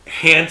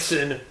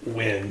 Hanson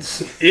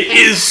wins. It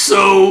is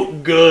so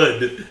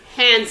good.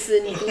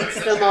 Hanson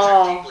beats them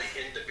all. Deeply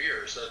into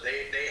beer, so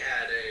they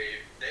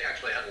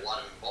actually had a lot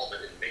of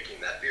involvement in making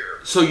that beer.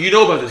 So you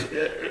know about this.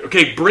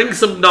 Okay, bring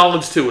some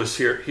knowledge to us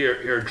here,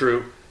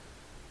 Drew.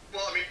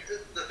 Well, I mean,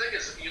 the thing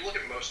is, you look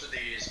at most of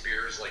these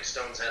beers, like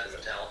Stones had the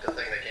Metallica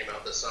thing that came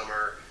out this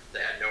summer. They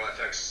had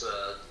NoFX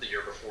the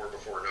year before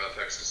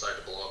NoFX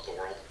decided to blow up the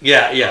world.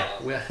 Yeah. They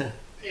had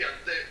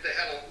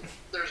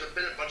there's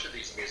been a bunch of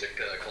these music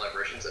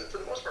collaborations, and for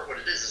the most part, what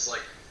it is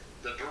like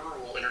the brewer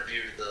will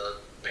interview the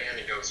band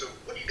and go, "So,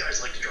 what do you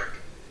guys like to drink?"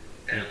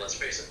 And let's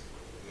face it,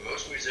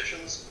 most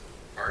musicians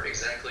aren't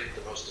exactly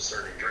the most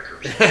discerning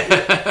drinkers.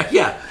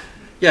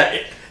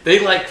 They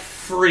like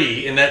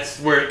free, and that's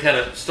where it kind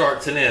of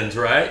starts and ends,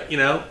 right? You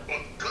know.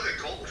 Well,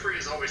 Golden Free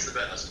is always the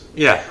best.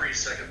 Yeah. Free's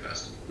second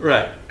best.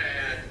 Right.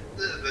 And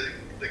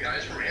the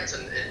guys from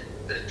Hanson,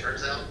 it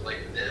turns out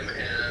like them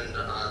and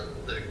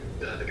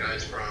the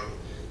guys from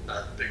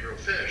Big Real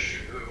Fish,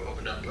 who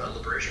opened up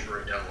Liberation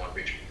Brewing down in Long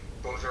Beach,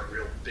 both are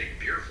real big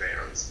beer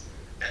fans,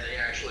 and they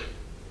actually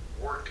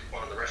worked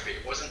on the recipe.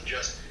 It wasn't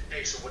just,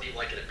 hey, so what do you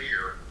like in a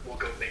beer? We'll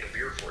go make a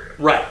beer for you.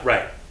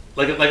 Right.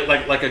 Like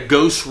a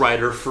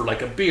ghostwriter for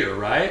like a beer,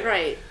 right?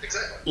 Right.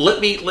 Exactly. Let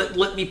me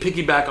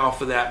piggyback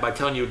off of that by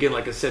telling you again,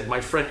 like I said,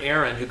 my friend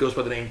Aaron, who goes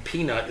by the name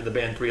Peanut in the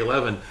band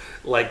 311,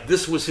 like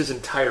this was his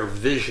entire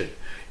vision.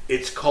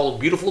 It's called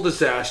Beautiful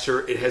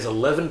Disaster. It has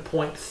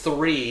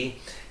 11.3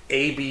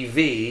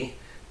 ABV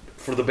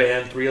for the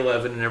band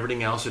 311 and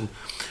everything else. And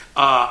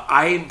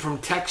I'm from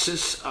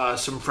Texas.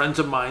 Some friends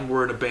of mine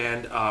were in a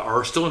band,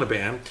 are still in a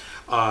band,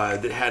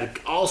 that had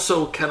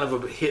also kind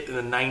of a hit in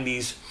the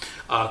 90s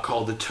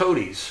called the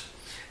Toadies.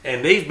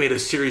 And they've made a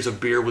series of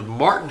beer with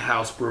Martin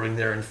House Brewing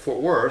there in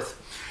Fort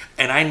Worth.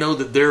 And I know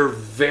that they're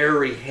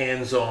very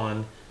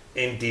hands-on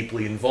and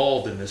deeply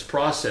involved in this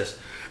process.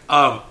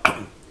 But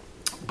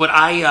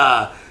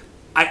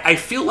I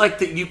feel like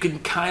that you can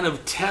kind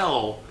of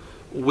tell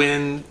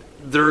when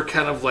they're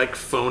kind of like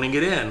phoning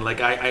it in. Like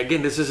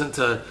again, this isn't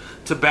to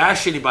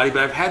bash anybody,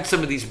 but I've had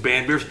some of these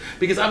band beers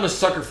because I'm a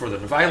sucker for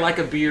them. If I like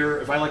a beer,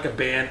 if I like a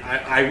band,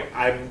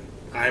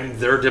 I'm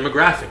their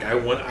demographic.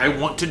 I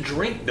want to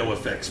drink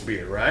NoFX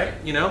beer, right?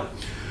 You know,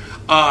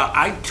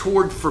 I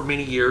toured for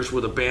many years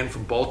with a band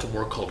from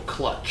Baltimore called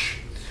Clutch,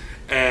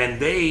 and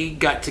they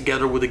got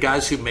together with the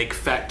guys who make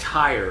Fat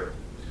Tire.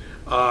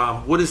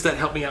 What is that?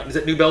 Help me out. Is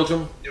that New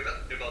Belgium? New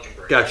Belgium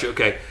Brewery. Gotcha.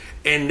 Okay,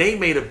 and they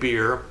made a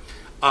beer.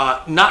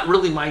 Not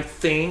really my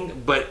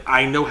thing, but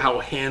I know how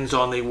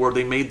hands-on they were.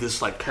 They made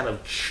this like kind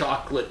of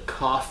chocolate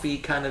coffee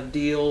kind of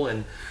deal,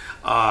 and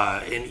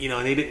you know,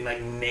 and they didn't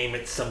like name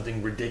it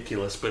something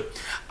ridiculous. But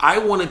I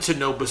wanted to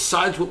know,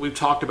 besides what we've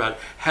talked about,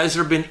 has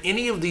there been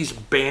any of these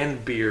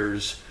band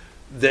beers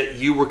that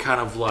you were kind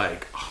of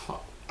like,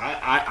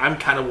 I'm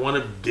kind of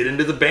want to get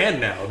into the band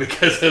now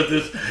because of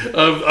this,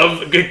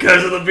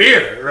 because of the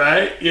beer,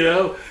 right? You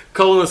know,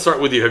 Colin, let's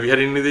start with you. Have you had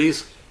any of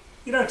these?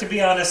 You know, to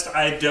be honest,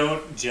 I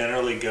don't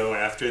generally go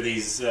after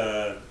these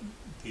sort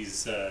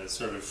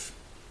of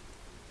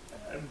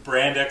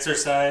brand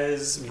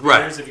exercise beers,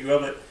 right, if you will.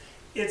 But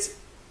it's,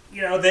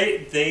 you know,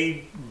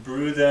 they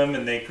brew them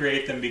and they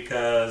create them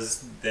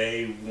because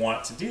they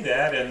want to do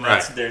that, and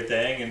that's right, their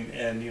thing.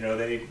 And you know,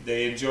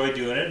 they enjoy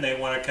doing it, and they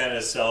want to kind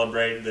of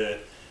celebrate the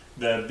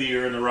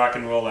beer and the rock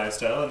and roll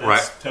lifestyle, and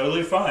that's right,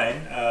 totally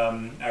fine.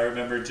 I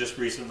remember just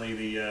recently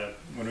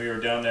when we were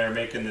down there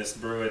making this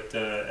brew at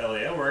LA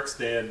Aleworks,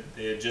 they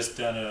had just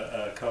done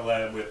a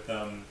collab with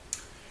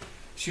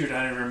I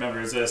don't even remember,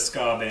 it was a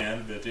ska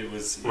band, but it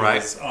was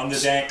on the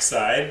dank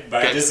side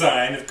by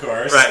design, of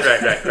course.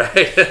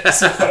 Right.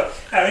 So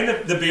I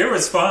mean, the beer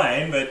was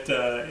fine, but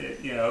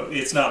you know,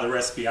 it's not the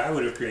recipe I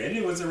would have created.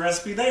 It was the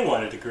recipe they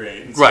wanted to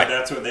create, and so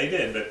that's what they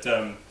did. But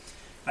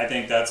I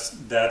think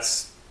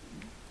that's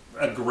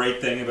a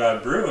great thing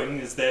about brewing,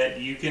 is that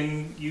you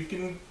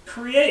can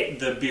create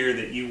the beer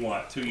that you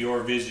want to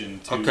your vision,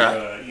 to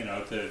you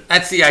know,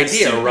 that's the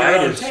idea,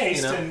 right? Your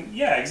taste, you know? And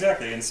yeah,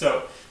 exactly. And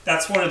so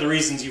that's one of the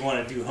reasons you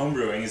want to do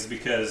homebrewing, is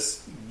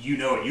because you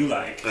know what you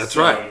like. That's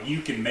so right.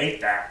 You can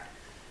make that,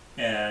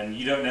 and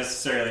you don't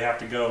necessarily have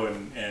to go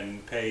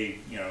and pay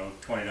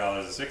 $20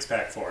 a six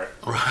pack for it.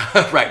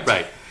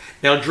 Right.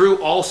 Now,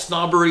 Drew, all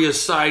snobbery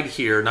aside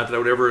here, not that I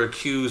would ever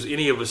accuse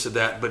any of us of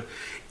that, but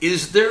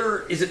is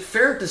it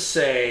fair to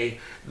say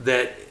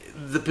that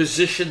the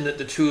position that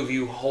the two of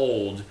you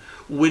hold,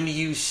 when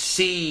you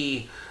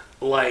see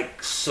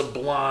like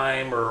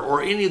Sublime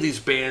or any of these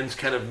bands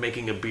kind of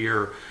making a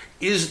beer,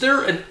 is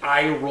there an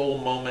eye roll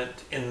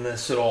moment in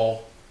this at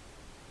all?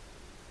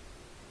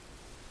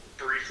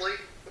 Briefly,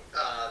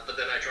 but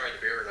then I tried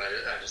the beer and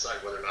I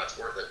decided whether or not it's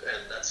worth it.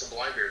 And that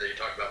Sublime beer that you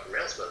talked about from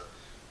Ailsmith,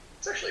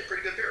 it's actually a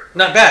pretty good beer.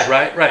 Not bad,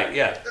 right?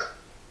 Yeah.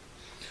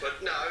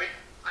 But no, I mean,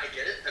 I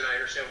get it, and I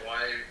understand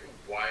why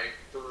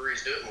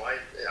breweries do it, and why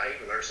I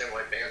even understand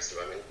why bands do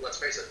it. I mean, let's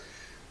face it,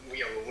 when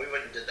we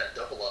went and did that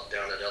double up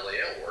down at LA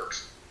Ale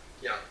Works,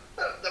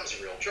 that was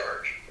a real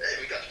charge.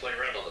 Hey, we got to play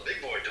around on the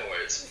big boy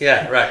toys.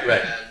 Yeah, right.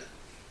 And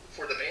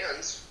for the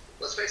bands,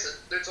 let's face it,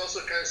 there's also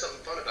kind of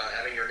something fun about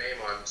having your name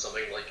on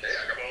something like, hey,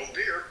 I got my own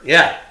beer.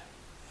 Yeah.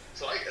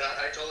 So I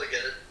totally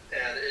get it,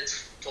 and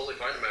it's totally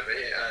fine in my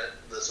opinion.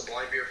 The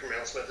Sublime beer from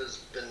Ailsmith has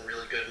been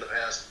really good in the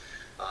past.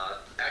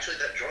 Actually,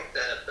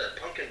 that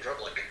pumpkin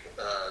drublick,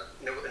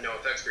 no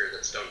effects beer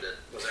that Stone did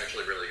was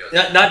actually really good.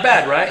 Yeah, not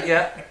bad, right?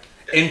 Yeah.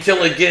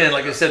 Until again,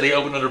 like I said, they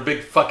opened their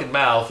big fucking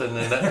mouth, and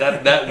then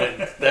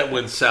that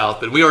went south.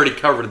 But we already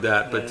covered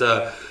that. But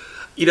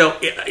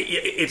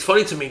it's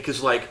funny to me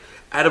because like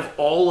out of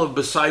all of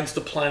besides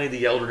the Pliny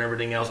the Elder and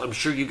everything else, I'm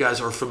sure you guys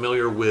are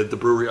familiar with the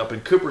brewery up in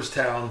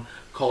Cooperstown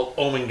called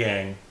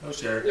Omengang. Oh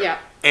sure. Yeah.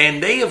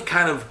 And they have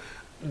kind of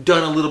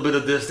done a little bit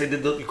of this. They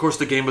did, of course,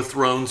 the Game of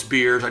Thrones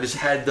beers. I just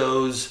had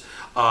those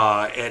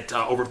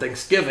over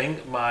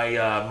Thanksgiving.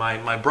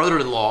 My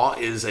brother-in-law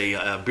is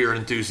a beer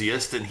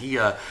enthusiast, and he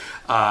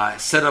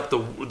set up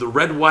the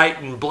red,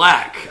 white, and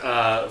black,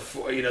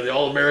 for, the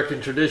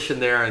all-American tradition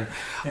there. And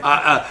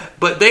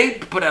but they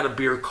put out a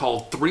beer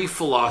called Three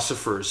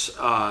Philosophers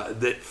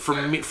that,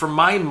 for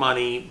my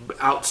money,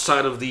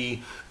 outside of the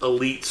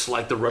elites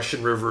like the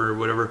Russian River or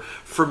whatever,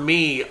 for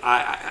me,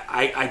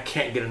 I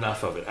can't get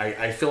enough of it.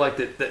 I feel like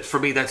that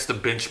for me, that's the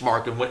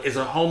benchmark. And as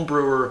a home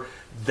brewer,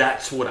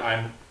 that's what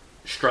I'm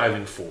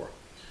striving for.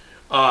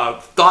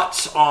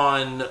 Thoughts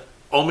on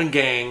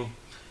Omengang,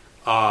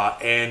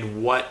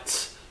 and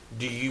what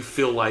do you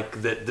feel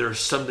like that there's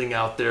something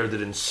out there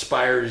that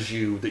inspires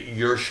you that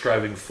you're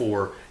striving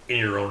for in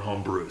your own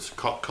home brews?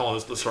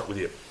 Colin, let's start with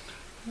you.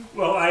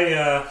 Well,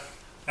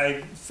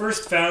 I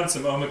first found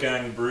some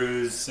Omengang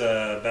brews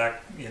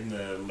back in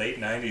the late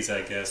 90s,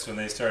 I guess, when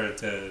they started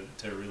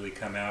to really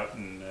come out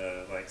and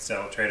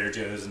sell at Trader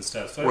Joe's and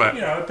stuff. So, right.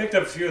 I picked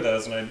up a few of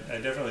those, and I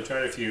definitely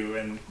tried a few,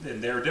 and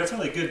they were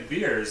definitely good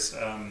beers.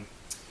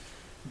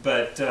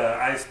 But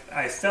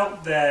I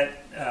felt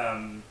that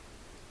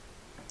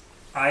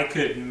I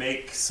could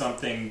make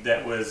something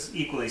that was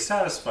equally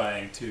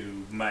satisfying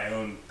to my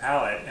own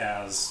palate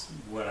as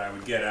what I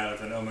would get out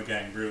of an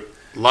Omengang brew.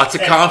 Lots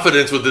of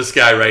confidence with this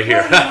guy right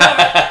here.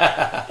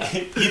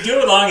 You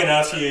do it long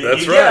enough, you right.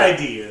 get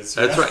ideas.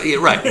 That's right. Yeah,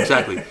 right,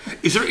 exactly.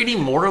 Is there any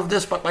more of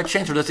this by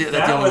chance? Or that's the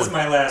that only was one?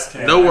 my last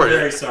can. No worries. I'm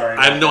very sorry.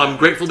 I'm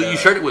grateful that you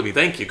shared it with me.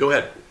 Thank you. Go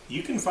ahead.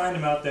 You can find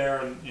them out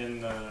there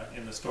in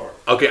the store.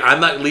 Okay, I'm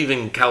not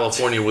leaving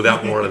California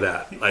without more of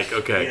that.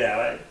 Okay.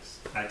 Yeah,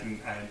 I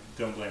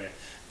don't blame you.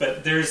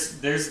 But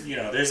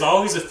there's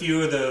always a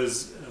few of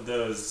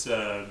those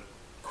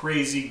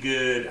crazy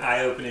good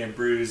eye-opening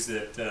brews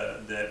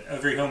that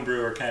every home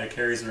brewer kind of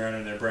carries around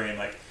in their brain.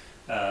 Like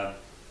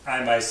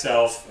I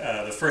myself,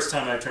 the first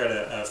time I tried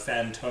a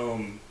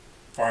Fantôme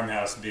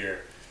farmhouse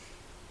beer,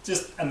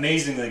 just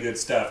amazingly good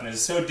stuff, and it's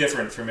so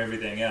different from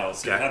everything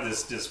else. Okay. It had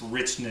this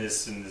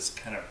richness and this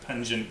kind of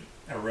pungent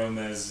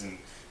aromas and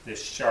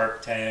this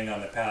sharp tang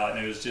on the palate,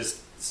 and it was just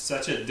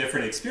such a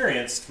different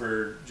experience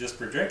for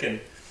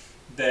drinking,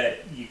 that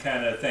you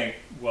kind of think,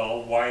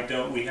 well, why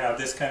don't we have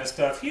this kind of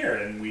stuff here?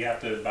 And we have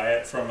to buy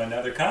it from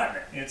another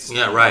continent.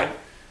 Right.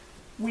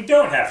 We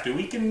don't have to.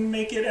 We can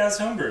make it as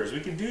homebrewers.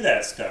 We can do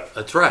that stuff.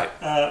 That's right.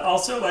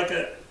 Also,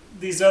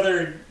 these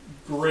other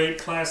great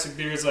classic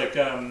beers, I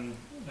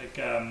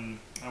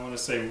want to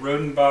say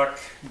Rodenbach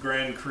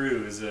Grand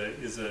Cru is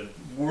a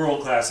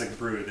world classic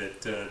brew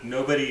that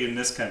nobody in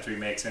this country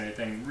makes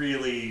anything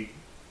really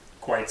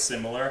quite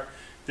similar.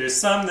 There's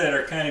some that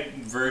are kind of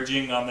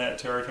verging on that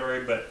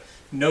territory, but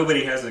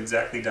nobody has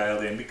exactly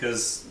dialed in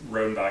because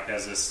Rodenbach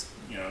has this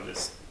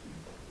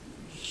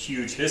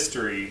huge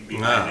history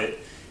behind it,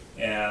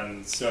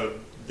 and so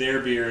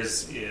their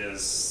beers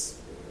is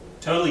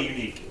totally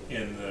unique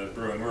in the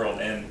brewing world.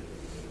 And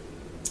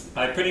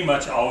I pretty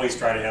much always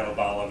try to have a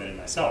bottle of it in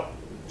myself,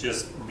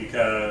 just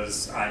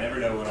because I never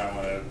know when I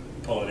want to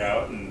pull it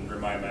out and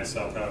remind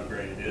myself how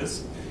great it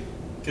is.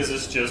 Because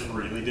it's just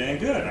really dang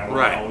good. I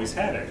want to always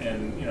have it.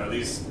 And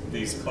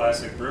these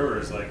classic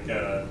brewers like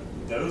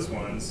those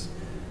ones,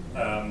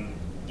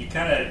 you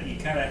kind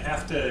of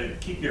have to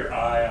keep your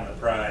eye on the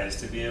prize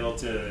to be able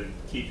to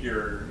keep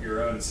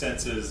your own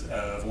senses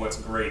of what's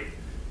great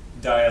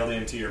dialed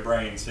into your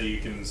brain, so you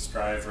can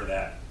strive for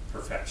that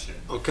perfection.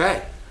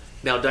 Okay.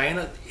 Now,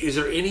 Diana, is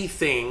there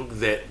anything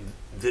that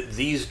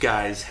these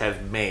guys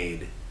have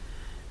made?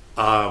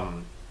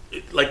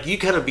 Like you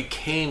kind of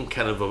became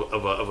kind of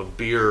a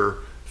beer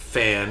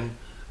fan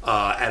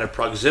at a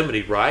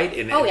proximity, right?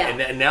 And, Oh, yeah.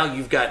 And now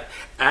you've got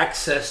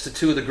access to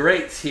two of the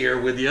greats here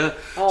with you.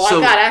 Oh,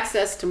 I've got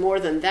access to more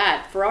than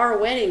that. For our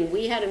wedding,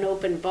 we had an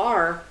open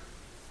bar,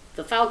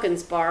 the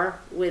Falcons Bar,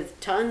 with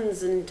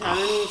tons and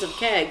tons of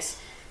kegs,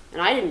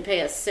 and I didn't pay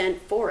a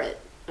cent for it.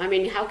 I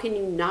mean, how can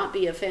you not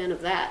be a fan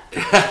of that?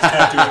 Just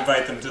have to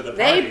invite them to the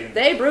party.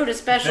 They brewed a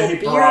special They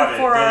beer brought it.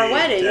 for our They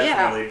wedding,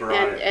 definitely yeah.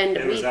 brought it. And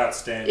It was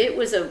outstanding. It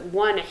was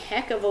one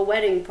heck of a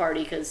wedding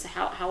party because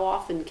how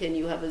often can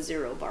you have a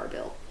zero bar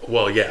bill?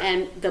 Well, yeah.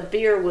 And the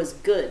beer was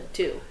good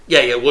too.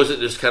 Yeah, it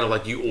wasn't just kind of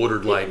like you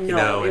ordered like, No, you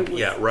know, it and, was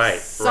yeah, right.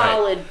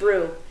 solid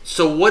brew.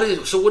 So what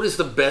is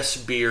the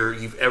best beer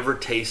you've ever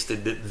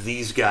tasted that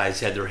these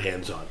guys had their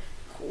hands on?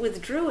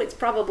 With Drew, it's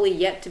probably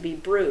yet to be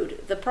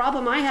brewed. The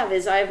problem I have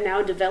is I have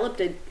now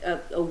developed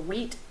a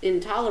wheat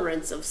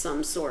intolerance of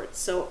some sort.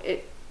 So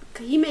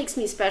he makes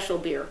me special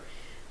beer.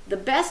 The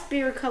best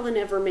beer Cullen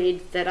ever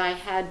made that I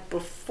had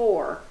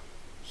before,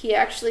 he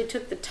actually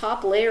took the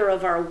top layer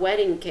of our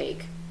wedding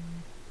cake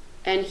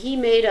and he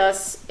made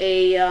us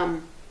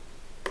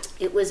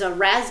it was a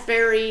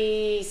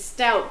raspberry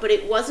stout, but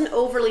it wasn't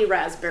overly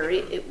raspberry.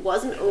 It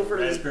wasn't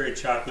overly raspberry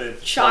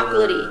chocolate.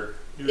 chocolatey.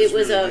 It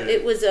was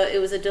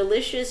really a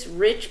delicious,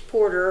 rich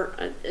porter.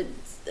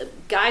 A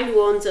guy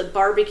who owns a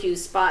barbecue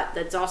spot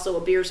that's also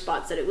a beer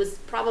spot said it was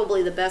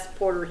probably the best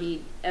porter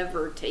he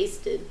ever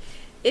tasted.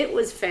 It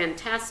was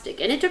fantastic,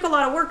 and it took a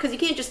lot of work because you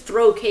can't just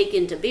throw cake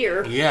into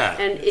beer. Yeah,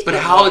 and but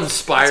how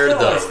inspired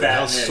though, and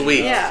how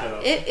sweet. Yeah,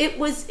 So. it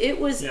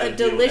was a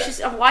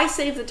delicious. Why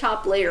save the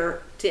top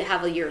layer to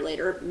have a year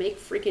later?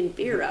 Make freaking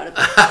beer out of it.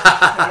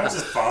 I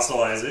just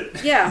fossilize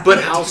it. Yeah,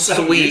 But how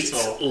Something sweet,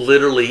 useful.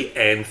 literally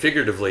and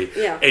figuratively.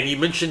 Yeah. And you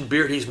mentioned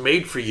beer he's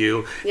made for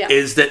you. Yeah.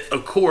 Is that,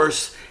 of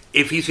course,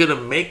 if he's going to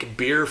make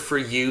beer for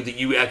you that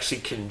you actually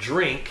can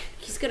drink,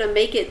 he's gonna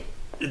make it.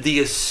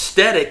 the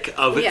aesthetic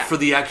of it Yeah. for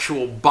the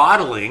actual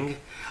bottling,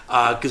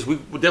 because we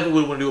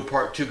definitely want to do a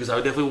part 2, because I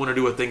definitely want to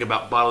do a thing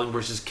about bottling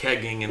versus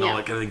kegging and all Yeah.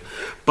 that kind of thing.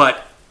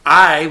 But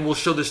I will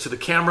show this to the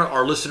camera.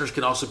 Our listeners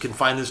can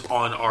find this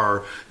on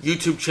our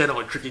YouTube channel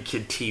at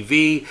TrickyKid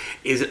TV.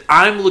 Is that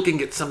I'm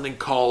looking at something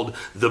called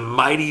the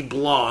Mighty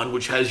Blonde,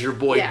 which has your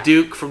boy Yeah.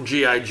 Duke from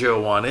G.I.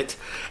 Joe on it.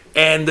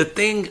 And the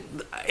thing,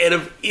 out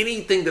of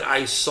anything that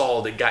I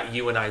saw that got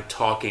you and I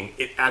talking,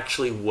 it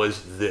actually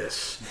was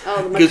this.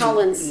 Oh, the Because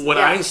McCullens. when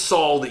yeah. I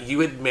saw that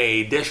you had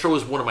made, Destro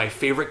was one of my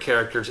favorite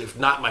characters, if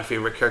not my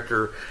favorite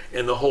character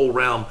in the whole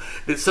realm.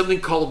 It's something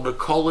called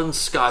McCullen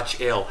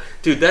Scotch Ale.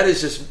 Dude, that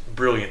is just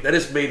brilliant. That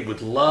is made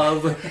with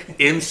love,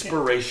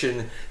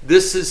 inspiration.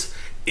 This is...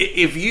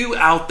 If you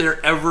out there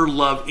ever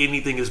love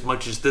anything as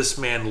much as this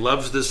man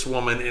loves this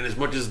woman, and as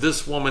much as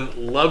this woman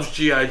loves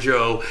G.I.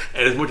 Joe,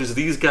 and as much as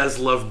these guys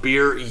love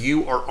beer,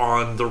 you are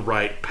on the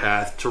right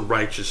path to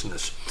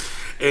righteousness.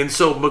 And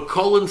so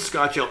McCullen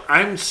Scotch Ale,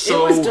 I'm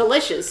so... It was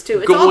delicious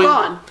too. It's all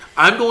gone.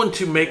 I'm going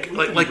to make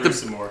like brew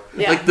some more.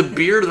 Yeah. like the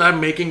beer that I'm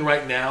making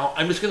right now.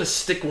 I'm just going to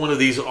stick one of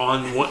these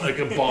on like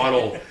a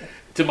bottle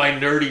to my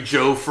nerdy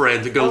Joe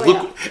friend to go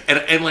look,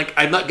 and like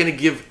I'm not going to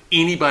give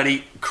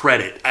anybody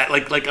credit.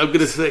 Like I'm going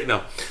to say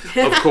no.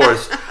 Of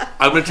course,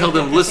 I'm going to tell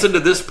them listen to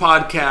this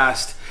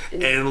podcast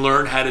and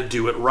learn how to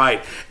do it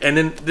right. And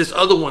then this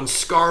other one,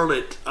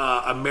 Scarlet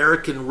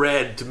American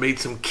Red, to made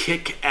some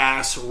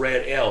kick-ass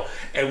red ale,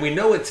 and we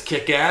know it's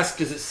kick-ass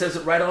because it says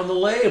it right on the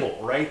label,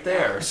 right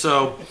there.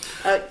 So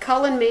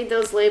Cullen made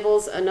those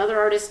labels. Another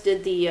artist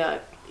did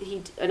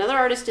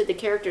the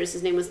characters.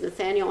 His name was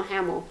Nathaniel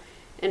Hamill.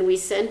 And we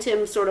sent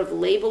him sort of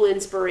label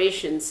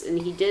inspirations,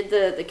 and he did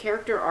the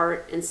character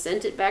art and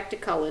sent it back to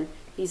Cullen.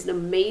 He's an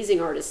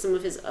amazing artist. Some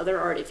of his other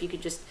art, if you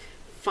could just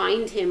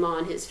find him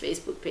on his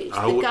Facebook page.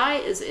 The guy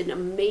is an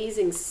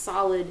amazing,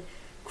 solid,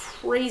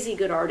 crazy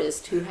good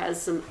artist who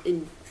has some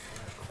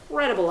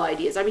incredible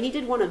ideas. I mean, he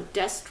did one of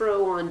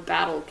Destro on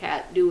Battle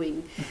Cat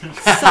doing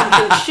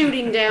something,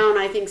 shooting down,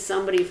 I think,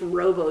 somebody from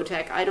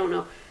Robotech. I don't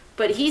know.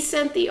 But he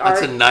sent the art.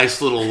 that's a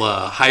nice little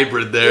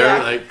hybrid there.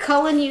 Yeah, Like,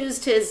 Cullen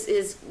used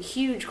his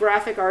huge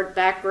graphic art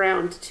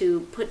background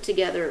to put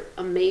together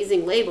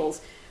amazing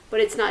labels. But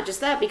it's not just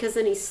that, because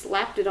then he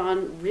slapped it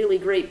on really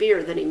great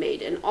beer that he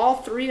made. And all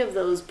 3 of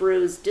those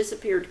brews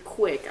disappeared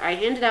quick. I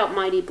handed out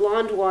Mighty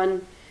Blonde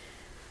one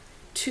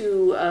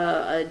to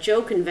a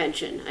Joe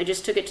convention. I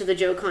just took it to the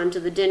Joe Con to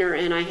the dinner,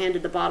 and I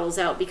handed the bottles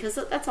out because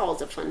that's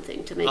always a fun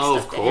thing to make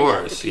stuff to hand out to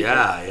course, people.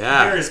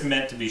 yeah. Beer is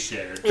meant to be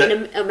shared.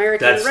 And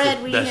American that's Red,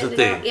 the- we that's the handed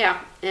thing. out.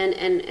 Yeah,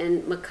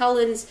 and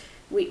McCullen's,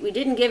 we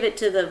didn't give it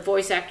to the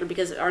voice actor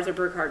because Arthur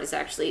Burkhart is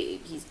actually,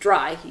 he's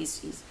dry.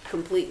 He's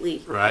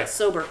completely Right.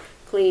 sober,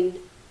 clean.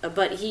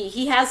 But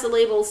he has the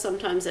labels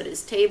sometimes at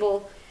his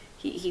table.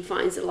 He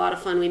finds it a lot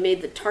of fun. We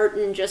made the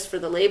tartan just for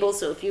the label.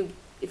 So if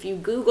you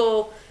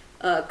Google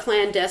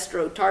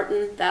clandestro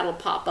tartan, that'll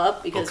pop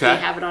up because we Okay.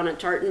 have it on a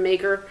tartan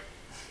maker.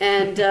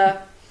 And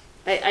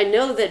I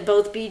know that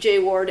both B.J.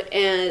 Ward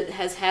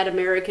has had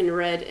American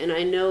Red, and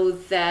I know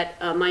that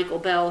Michael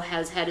Bell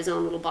has had his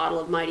own little bottle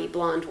of Mighty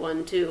Blonde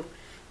one too,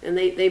 and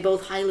they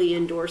both highly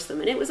endorse them,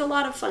 and it was a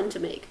lot of fun to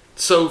make.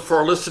 So for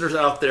our listeners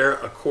out there,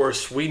 of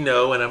course, we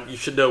know, and you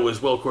should know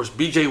as well, of course,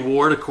 B.J.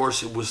 Ward, of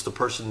course, was the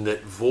person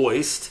that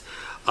voiced,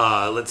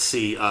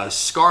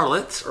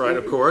 Scarlet, right,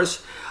 of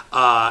course.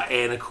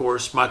 And of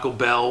course, Michael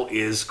Bell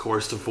is, of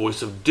course, the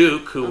voice of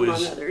Duke, who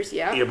among others,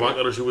 among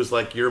others, who was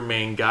like your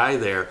main guy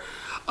there.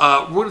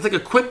 We're going to take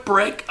a quick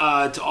break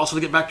to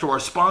get back to our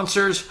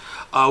sponsors.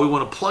 We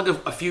want to plug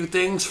a few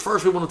things.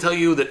 First, we want to tell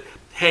you that,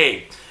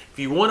 hey, if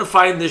you want to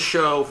find this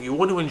show, if you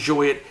want to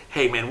enjoy it,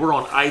 hey man, we're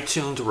on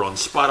iTunes, we're on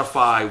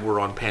Spotify,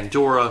 we're on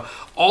Pandora,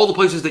 all the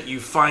places that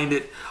you find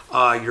it.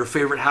 Your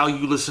favorite, how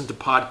you listen to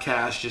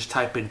podcasts, just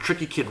type in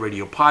Tricky Kid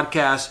Radio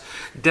Podcast,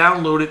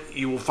 download it.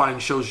 You will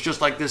find shows just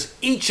like this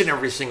each and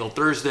every single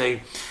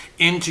Thursday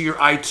into your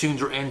iTunes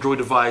or Android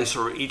device,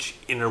 or each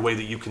in a way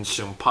that you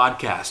consume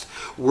podcasts.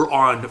 We're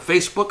on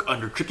Facebook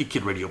under Tricky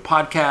Kid Radio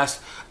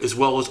Podcast, as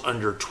well as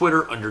under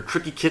Twitter under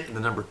Tricky Kid and the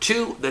number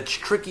 2. That's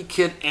Tricky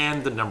Kid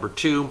and the number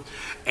 2.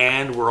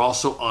 And we're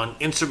also on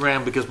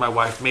Instagram, because my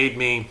wife made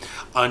me,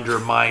 under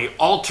my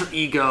alter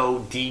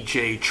ego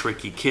DJ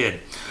Tricky Kid.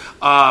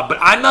 But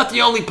I'm not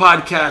the only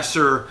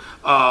podcaster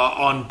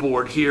on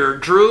board here.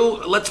 Drew,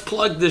 let's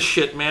plug this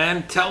shit,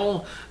 man.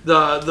 Tell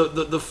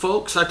the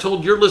folks. I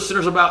told your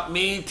listeners about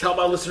me. Tell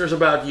my listeners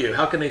about you.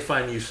 How can they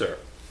find you, sir?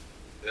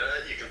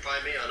 You can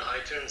find me on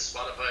iTunes,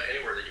 Spotify,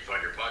 anywhere that you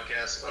find your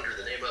podcasts, under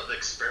the name of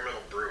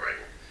Experimental Brewing.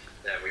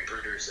 And we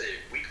produce a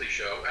weekly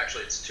show.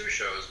 Actually, it's 2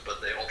 shows,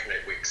 but they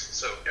alternate weeks.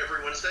 So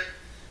every Wednesday,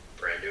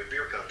 brand new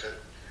beer content.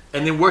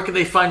 And then where can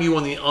they find you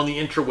on the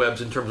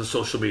interwebs in terms of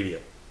social media?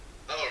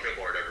 Oh, good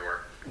Lord, everywhere.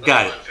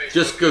 Got it. Facebook,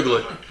 just Google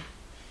it.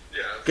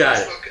 Got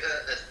Facebook,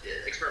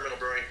 Experimental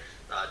Brewing,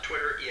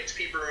 Twitter,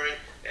 EXP Brewing,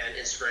 and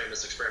Instagram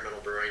is Experimental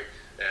Brewing.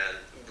 And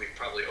we've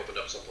probably opened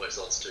up someplace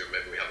else too.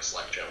 Maybe we have a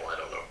Slack channel. I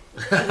don't know.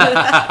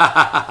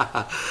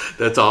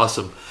 That's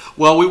awesome.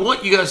 Well, we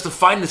want you guys to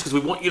find this because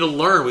we want you to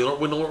learn. We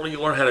want you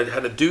to learn how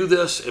to do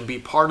this and be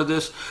part of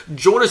this.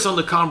 Join us on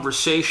the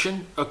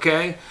conversation,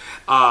 okay?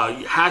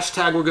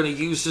 Hashtag we're going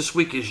to use this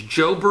week is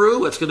Joe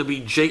Brew. It's going to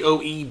be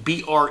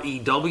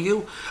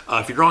JOEBREW.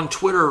 If you're on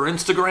Twitter or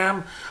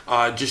Instagram,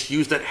 just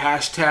use that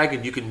hashtag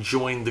and you can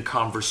join the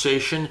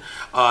conversation.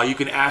 You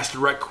can ask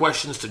direct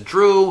questions to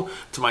Drew,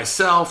 to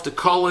myself, to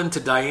Cullen, to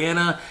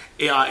Diana.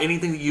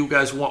 Anything that you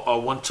guys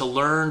want to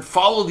learn.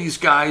 Follow these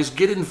guys.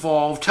 Get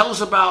involved. Tell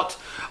us about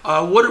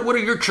what are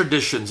your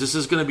traditions. This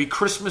is going to be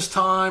Christmas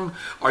time.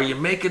 Are you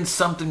making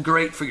something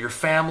great for your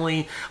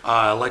family?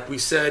 Like we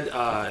said,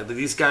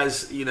 these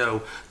guys,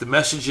 the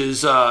message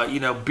is,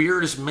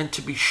 beer is meant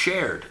to be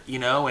shared,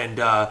 and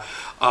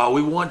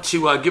we want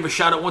to give a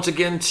shout out once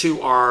again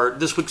to our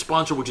this week's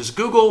sponsor, which is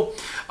Google.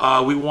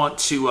 We want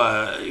to,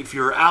 if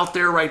you're out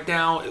there right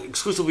now,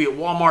 exclusively at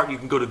Walmart, you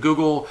can go to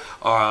Google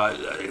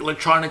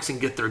Electronics and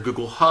get their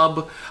Google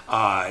Hub.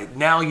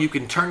 Now you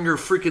can turn your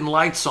freaking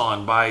lights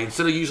on by,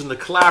 instead of using the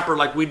clapper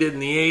like we did in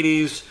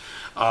the 80s,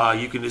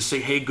 you can just say,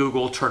 hey,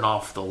 Google, turn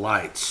off the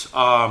lights.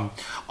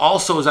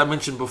 Also, as I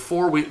mentioned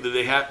before,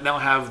 they now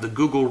have the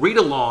Google Read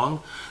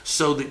Along,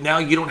 so that now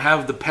you don't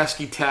have the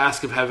pesky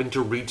task of having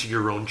to read to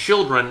your own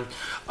children.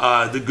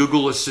 The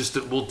Google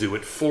Assistant will do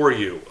it for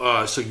you.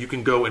 So you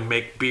can go and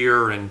make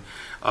beer and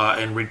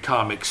read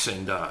comics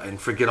and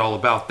forget all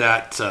about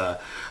that.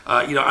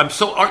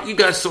 Aren't you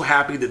guys so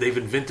happy that they've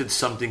invented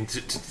something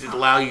to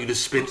allow you to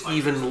spend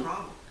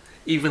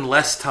even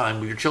less time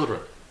with your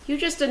children? You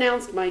just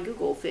announced my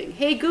Google thing.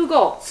 Hey,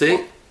 Google.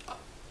 See?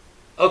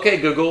 Okay,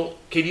 Google,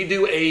 can you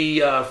do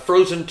a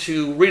Frozen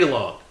 2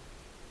 read-along?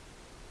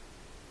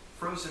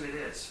 Frozen it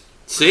is.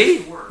 See?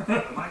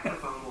 The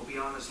microphone will be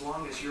on as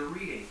long as you're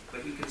reading,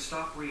 but you can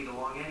stop read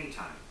along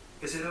anytime.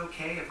 Is it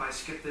okay if I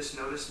skip this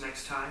notice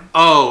next time?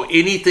 Oh,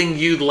 anything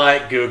you'd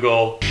like,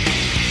 Google.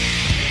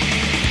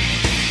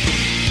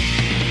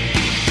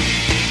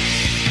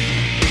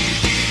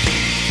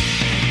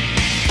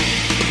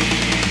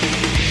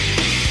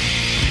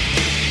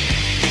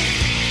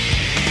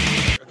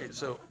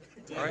 So,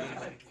 all right,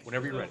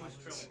 whenever you're ready.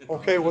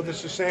 Okay, well,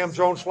 this is Sam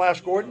Jones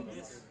 / Gordon.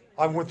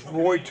 I'm with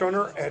Roy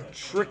Turner at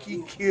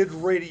Tricky Kid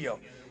Radio.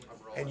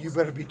 And you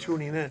better be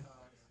tuning in,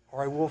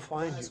 or I will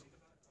find you.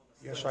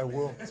 Yes, I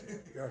will.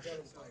 Yes.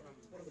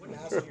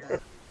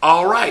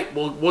 All right.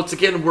 Well, once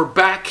again, we're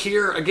back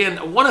here. Again,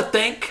 I want to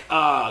thank,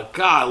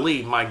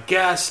 my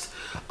guest,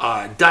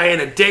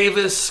 Diana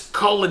Davis,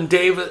 Colin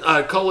Davis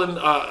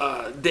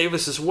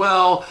as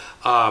well.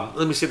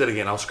 Let me say that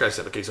again. I'll scratch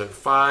that. Okay, so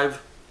 5,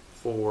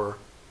 4,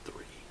 3,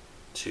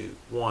 2,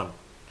 1.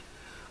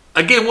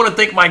 Again, want to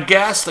thank my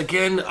guest.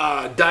 Again,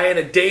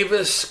 Diana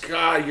Davis.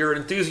 God, your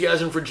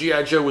enthusiasm for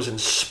G.I. Joe was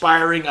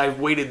inspiring. I've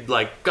waited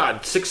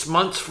 6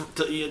 months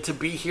to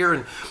be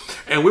here,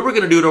 and we were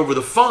going to do it over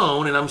the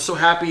phone, and I'm so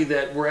happy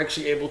that we're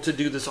actually able to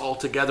do this all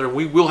together. And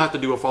we will have to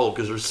do a follow-up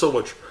because there's so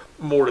much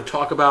more to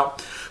talk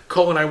about.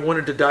 Colin, I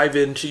wanted to dive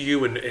into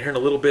you and here in a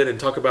little bit and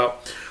talk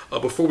about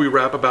before we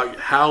wrap about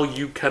how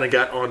you kind of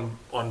got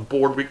on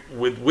board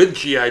with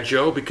G.I.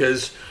 Joe,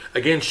 because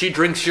again, she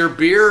drinks your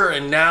beer,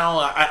 and now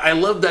I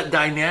love that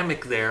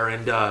dynamic there.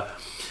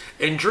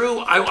 And Drew,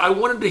 I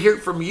wanted to hear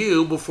it from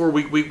you before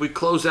we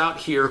close out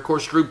here. Of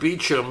course, Drew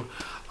Beechum,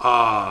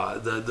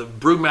 the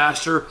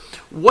Brewmaster.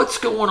 What's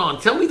going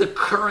on? Tell me the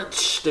current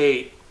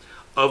state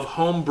of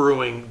home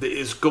brewing that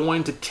is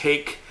going to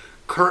take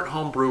current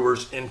home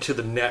brewers into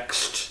the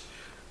next.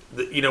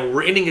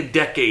 We're ending a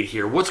decade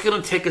here. What's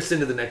going to take us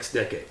into the next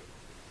decade?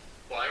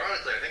 Well,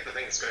 ironically, I think the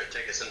thing that's going to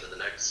take us into the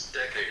next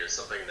decade is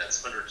something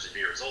that's hundreds of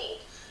years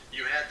old.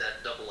 You had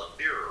that double up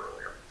beer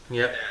earlier.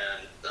 Yep.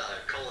 And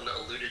Cullen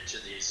alluded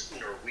to these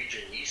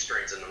Norwegian yeast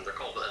strains in them. They're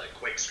called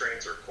quake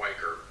strains or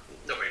quake, or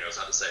nobody knows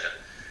how to say it.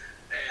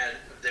 And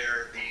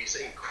they're these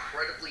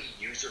incredibly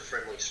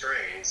user-friendly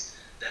strains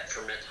that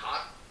ferment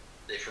hot,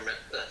 they ferment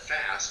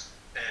fast,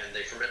 and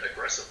they ferment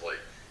aggressively.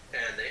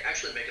 And they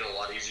actually make it a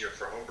lot easier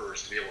for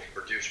homebrewers to be able to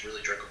produce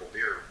really drinkable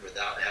beer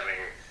without having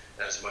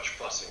as much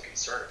fuss and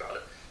concern about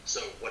it.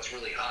 So what's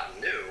really hot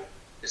and new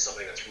is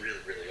something that's really,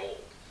 really old.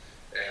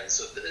 And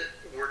so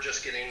we're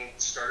just getting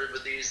started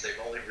with these. They've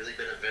only really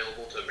been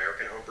available to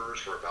American homebrewers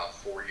for about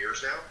 4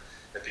 years now,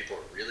 and people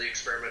are really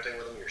experimenting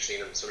with them. You're seeing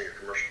them in some of your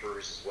commercial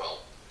breweries as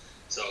well.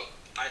 So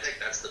I think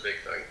that's the big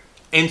thing.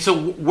 And so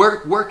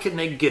where can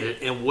they get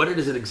it, and what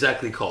is it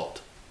exactly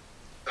called?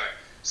 All right.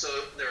 So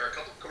there are a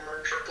couple of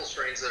commercial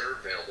strains that are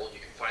available. You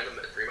can find them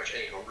at pretty much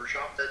any homebrew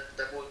shop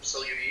that will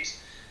sell you yeast.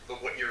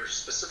 But what you're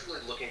specifically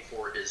looking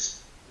for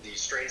is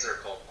these strains that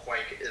are called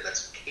Quake.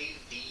 That's Kveik.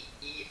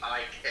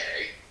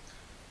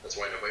 That's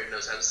why nobody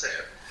knows how to say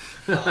it.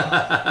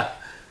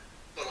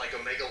 But like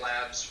Omega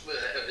Labs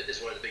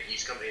is one of the big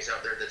yeast companies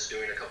out there that's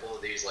doing a couple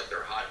of these, like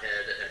their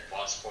Hothead and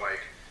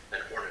Fossquake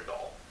and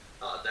Hornindal.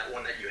 That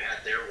one that you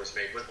had there was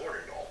made with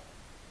Hornindal.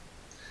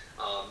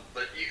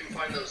 But you can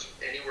find those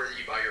anywhere that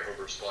you buy your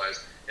homebrew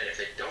supplies. And if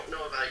they don't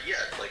know about it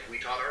yet, like we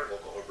taught our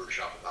local homebrew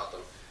shop about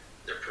them,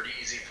 they're pretty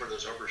easy for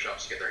those homebrew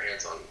shops to get their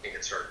hands on and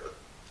get started with.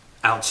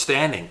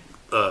 Outstanding.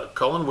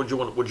 Cullen, would you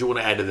want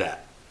to add to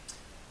that?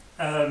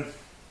 I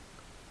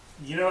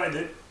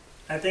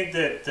think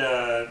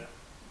that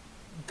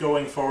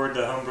going forward,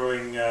 the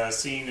homebrewing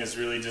scene is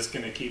really just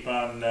going to keep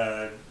on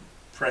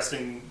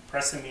pressing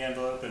the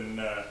envelope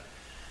and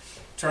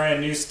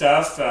trying new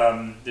stuff.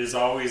 There's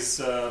always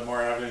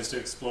more avenues to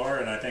explore,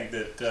 and I think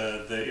that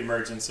the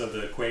emergence of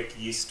the Quake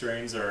yeast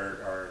strains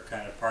are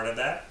kind of part of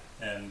that.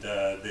 And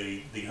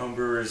the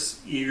homebrewers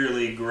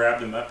eagerly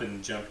grabbed them up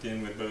and jumped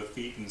in with both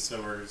feet, and so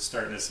we're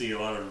starting to see a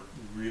lot of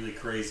really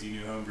crazy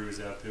new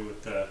homebrews out there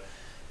with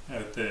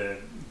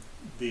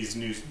these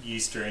new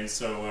yeast strains.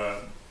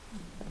 So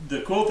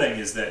the cool thing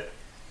is that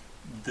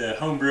the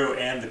homebrew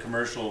and the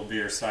commercial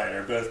beer side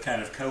are both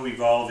kind of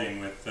co-evolving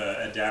with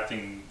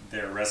adapting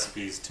their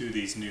recipes to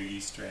these new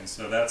yeast strains.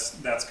 So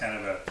that's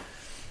kind of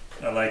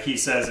like he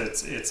says,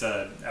 it's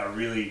a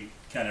really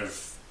kind of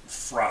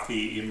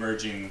frothy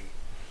emerging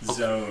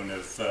zone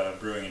of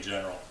brewing in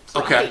general.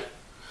 Okay.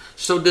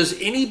 So does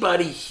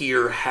anybody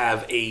here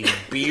have a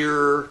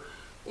beer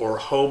or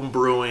home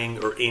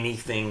brewing or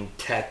anything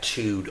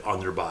tattooed on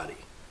their body?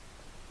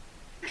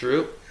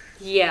 Drew?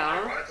 Yeah.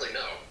 Ironically,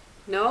 no.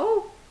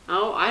 No?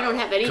 Oh, I don't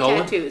have any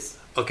Cullen? tattoos.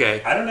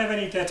 Okay. I don't have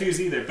any tattoos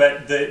either,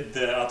 but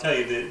I'll tell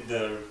you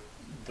the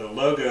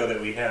logo that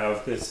we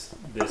have, this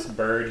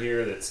bird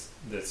here that's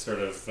sort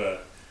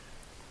of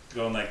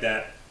going like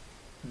that.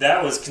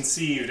 That was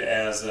conceived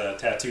as a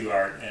tattoo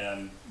art,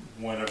 and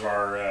one of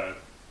our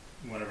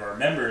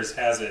members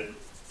has it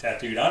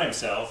tattooed on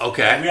himself.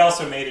 Okay. And we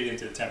also made it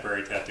into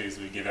temporary tattoos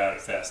we give out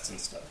at fests and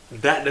stuff.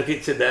 That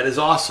is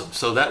awesome.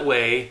 So that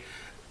way,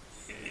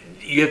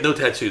 you have no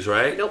tattoos,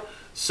 right? Nope.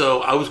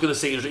 So I was going to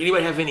say, does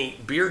anybody have any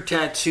beer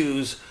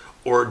tattoos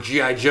or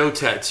G.I. Joe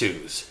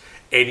tattoos?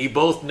 And you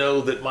both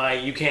know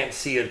that you can't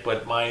see it,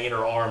 but my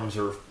inner arms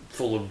are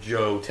full of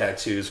Joe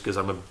tattoos because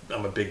I'm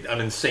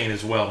insane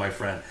as well, my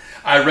friend.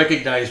 I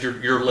recognize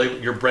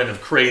your brand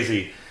of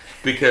crazy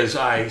because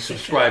I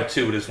subscribe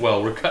to it as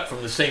well. We're cut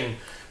from the same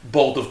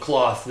bolt of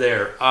cloth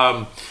there.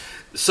 But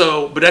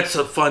that's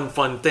a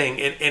fun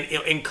thing. And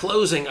in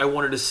closing, I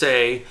wanted to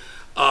say,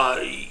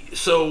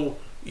 so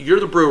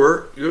you're the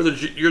brewer, you're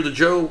the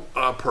Joe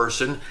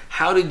person.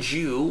 How did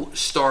you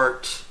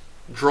start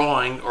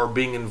drawing or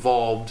being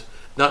involved?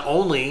 Not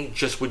only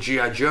just with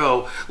G.I.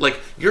 Joe, like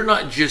you're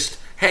not just,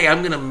 hey,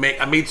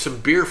 I made some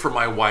beer for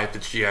my wife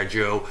that's G.I.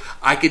 Joe.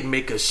 I could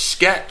make a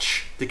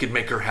sketch that could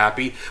make her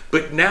happy,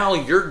 but now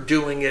you're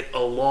doing it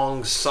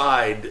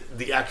alongside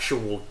the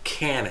actual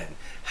canon.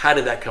 How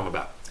did that come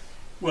about?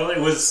 Well, it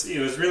was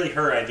really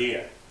her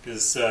idea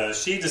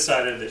because she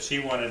decided that she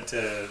wanted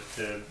to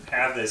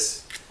have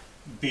this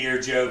Beer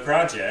Joe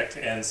project,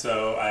 and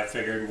so I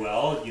figured,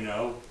 well,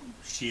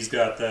 she's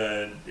got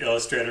the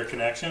illustrator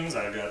connections,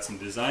 I've got some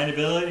design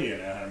ability,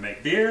 and I know how to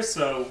make beer,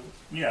 so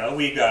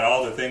we got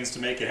all the things to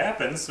make it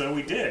happen, so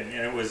we did, and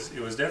it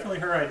was definitely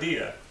her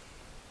idea.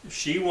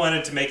 She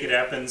wanted to make it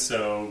happen,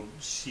 so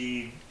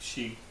she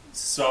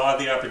saw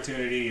the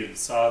opportunity and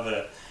saw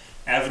the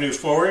avenue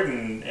forward,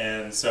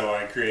 and so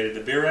I created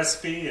the beer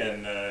recipe,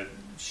 and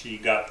she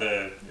got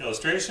the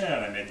illustration,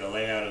 and I made the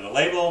layout of the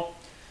label,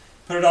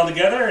 put it all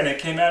together, and it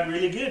came out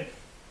really good.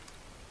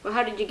 Well,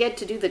 how did you get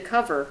to do the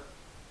cover?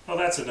 Well,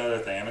 that's another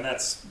thing. I mean,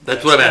 that's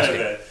what I'm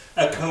asking.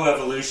 A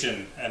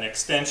co-evolution, an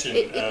extension.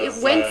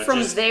 It went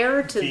from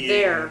there to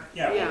there.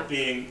 Yeah, well,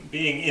 being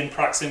in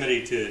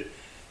proximity to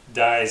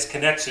Di's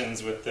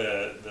connections with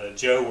the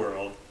Joe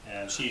world,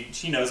 and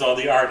she knows all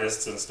the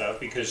artists and stuff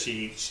because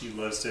she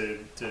loves to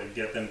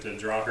get them to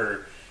draw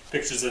her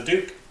pictures of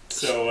Duke.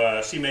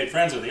 So she made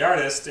friends with the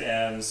artist,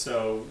 and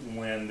so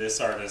when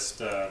this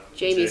artist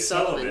Jamie Jay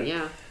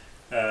Sullivan,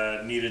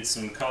 needed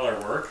some color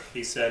work,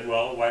 he said,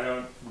 "Well, why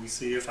don't we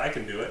see if I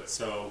can do it?"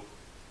 So,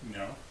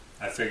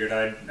 I figured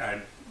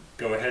I'd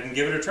go ahead and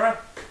give it a try.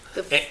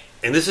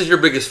 And this is your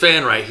biggest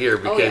fan right here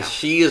because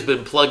she has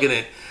been plugging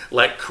it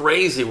like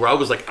crazy. Where I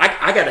was like,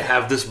 I got to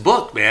have this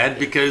book, man,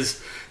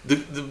 because the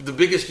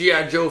biggest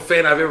G.I. Joe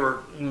fan I've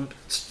ever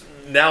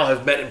now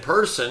have met in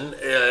person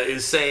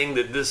is saying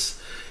that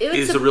this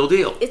is the real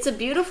deal. It's a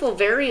beautiful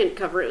variant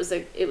cover. It was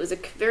a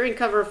variant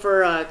cover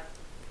for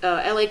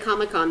LA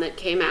Comic-Con that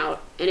came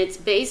out, and it's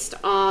based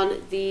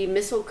on the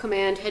Missile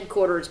Command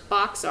headquarters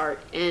box art.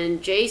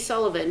 And Jamie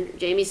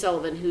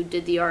Sullivan, who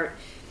did the art,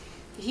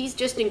 he's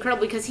just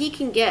incredible because he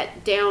can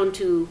get down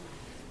to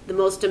the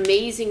most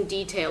amazing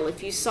detail.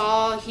 If you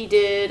saw, he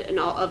did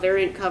a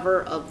variant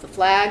cover of the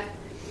flag.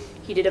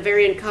 He did a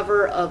variant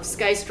cover of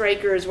Sky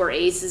Strikers where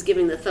Ace is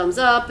giving the thumbs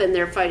up and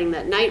they're fighting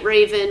that Night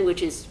Raven,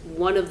 which is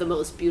one of the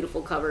most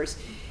beautiful covers.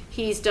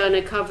 He's done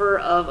a cover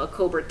of a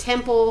Cobra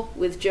Temple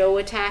with Joe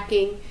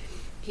attacking.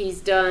 He's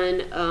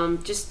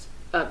done just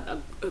a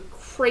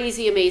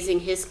crazy amazing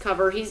his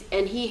cover.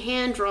 He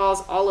hand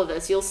draws all of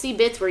this. You'll see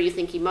bits where you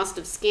think he must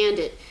have scanned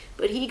it,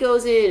 but he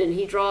goes in and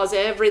he draws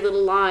every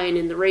little line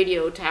in the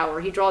radio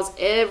tower. He draws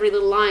every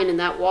little line in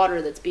that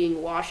water that's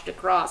being washed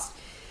across.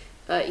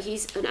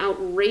 He's an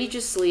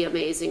outrageously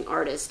amazing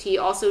artist. He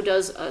also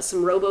does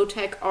some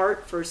Robotech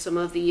art for some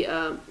of the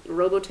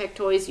Robotech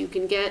toys you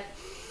can get.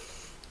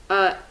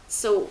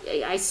 So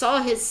I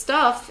saw his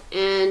stuff,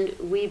 and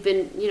we've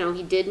been,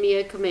 he did me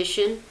a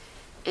commission,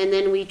 and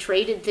then we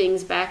traded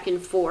things back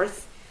and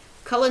forth.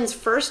 Cullen's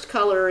first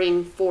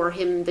coloring for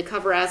him, the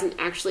cover hasn't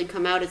actually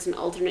come out. It's an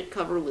alternate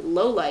cover with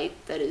low light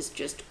that is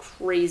just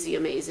crazy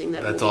amazing.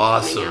 That's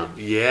awesome.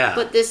 Yeah.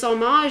 But this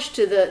homage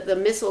to the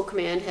Missile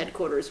Command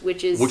headquarters,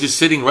 which is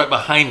sitting right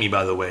behind me,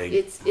 by the way.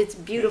 It's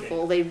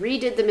beautiful. They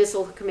redid the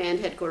Missile Command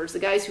headquarters. The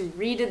guys who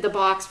redid the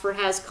box for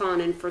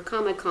HasCon and for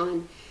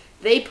Comic-Con,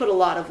 they put a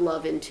lot of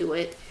love into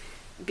it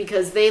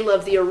because they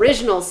love the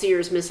original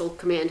Sears Missile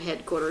Command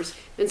headquarters.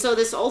 And so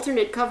this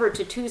alternate cover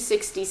to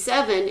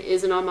 267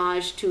 is an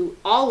homage to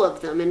all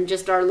of them and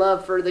just our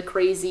love for the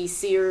crazy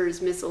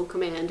Sears Missile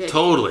Command headquarters.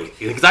 Totally.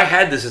 Because I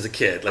had this as a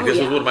kid. This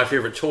was one of my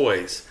favorite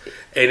toys.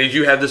 And did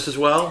you have this as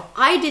well?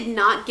 I did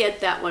not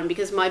get that one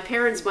because my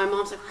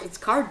mom's like, oh, it's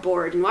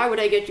cardboard, and why would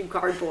I get you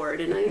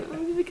cardboard?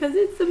 And because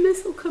it's the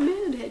Missile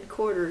Command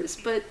headquarters.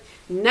 But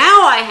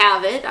now I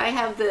have it. I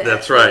have the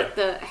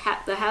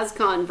the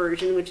HasCon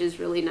version, which is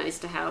really nice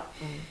to have.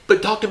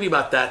 But talk to me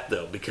about that,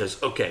 though,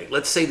 because, okay,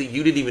 let's say that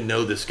you didn't even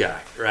know this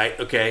guy, right?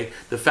 Okay,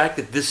 the fact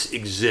that this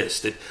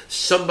exists, that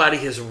somebody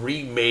has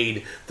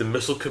remade the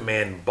Missile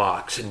Command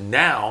box, and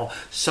now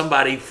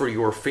somebody for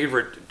your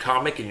favorite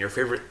comic and your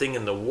favorite thing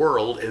in the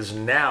world is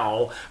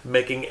now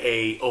making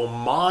a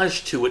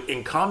homage to it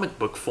in comic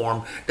book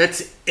form.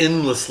 That's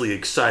endlessly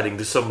exciting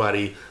to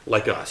somebody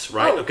like us,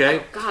 right? Oh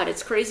God,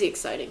 it's crazy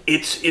exciting.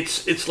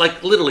 It's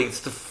like literally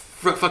it's the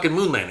fucking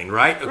moon landing,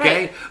 right?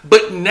 Okay, right.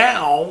 But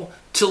now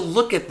to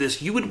look at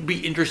this, you would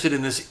be interested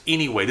in this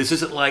anyway. This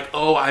isn't like,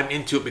 oh, I'm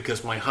into it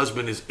because my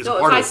husband is a part of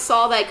it. If I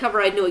saw that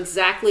cover, I'd know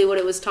exactly what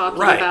it was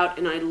talking about,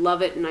 and I'd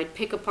love it, and I'd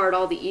pick apart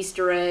all the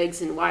Easter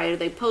eggs, and why are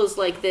they posed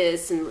like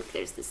this, and look,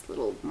 there's this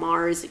little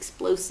Mars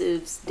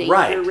explosives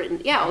danger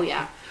written. Yeah, oh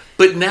yeah.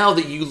 But now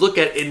that you look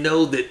at it and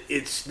know that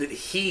that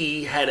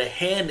he had a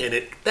hand in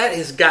it, that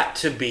has got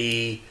to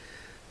be...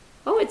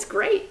 Oh, it's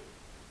great.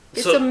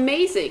 It's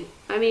amazing.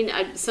 I mean,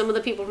 some of the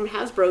people from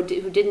Hasbro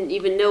who didn't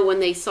even know when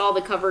they saw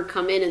the cover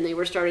come in and they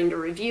were starting to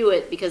review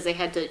it because they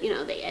had to,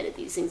 they edit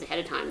these things ahead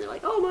of time. They're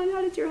like, oh my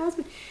God, it's your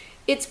husband.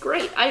 It's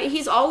great.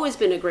 He's always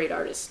been a great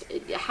artist.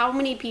 How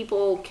many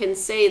people can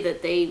say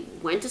that they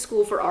went to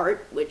school for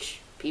art,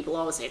 which people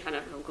always say, kind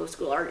of, don't go to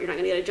school art, you're not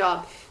going to get a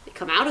job. They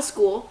come out of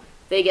school,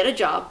 they get a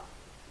job,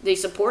 they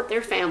support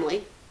their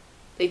family,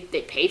 they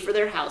pay for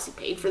their house, he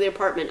paid for the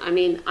apartment. I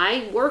mean,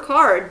 I work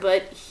hard,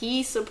 but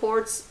he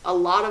supports a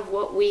lot of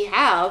what we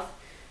have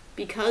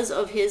because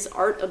of his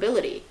art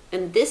ability.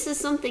 And this is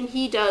something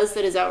he does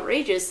that is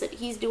outrageous that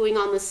he's doing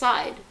on the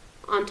side,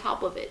 on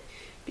top of it,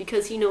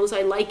 because he knows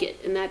I like it,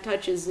 and that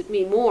touches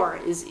me more.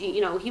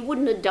 He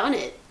wouldn't have done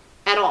it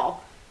at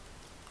all.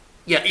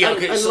 Yeah,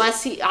 okay.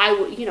 Unless he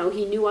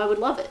knew I would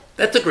love it.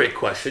 That's a great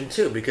question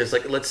too, because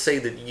let's say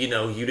that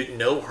you didn't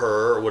know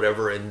her or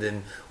whatever, and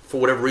then for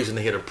whatever reason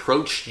they had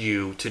approached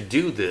you to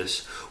do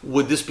this.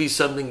 Would this be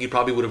something you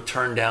probably would have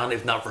turned down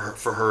if not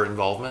for her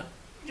involvement?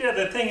 Yeah,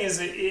 the thing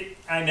is,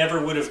 I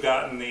never would have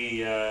gotten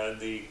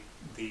the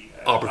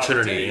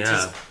opportunity, yeah.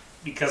 just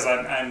because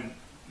I'm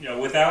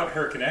without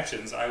her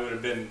connections, I would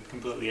have been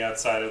completely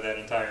outside of that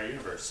entire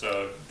universe.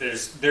 So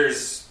there's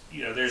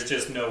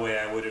just no way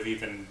I would have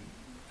even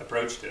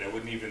approached it. I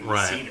wouldn't even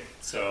have seen it.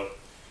 So.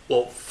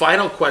 Well,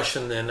 final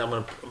question then, I'm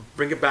going to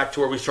bring it back to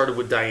where we started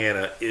with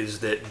Diana, is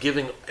that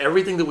given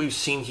everything that we've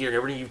seen here and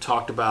everything you've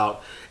talked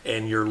about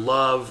and your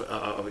love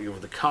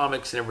of the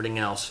comics and everything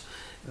else,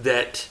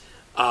 that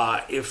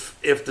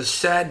if the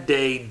sad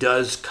day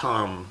does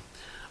come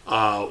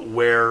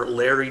where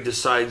Larry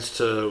decides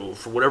to,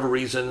 for whatever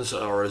reasons,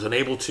 or is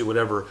unable to,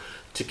 whatever,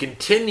 to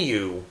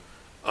continue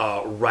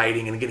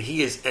writing, and again,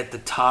 he is at the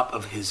top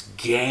of his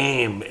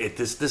game.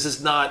 This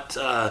is not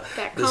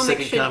that the comic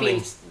second should coming.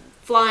 Be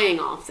flying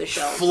off the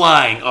shelf.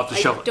 Flying off the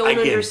shelf. I don't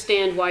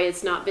understand why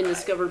it's not been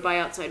discovered by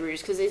outside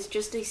readers, because it's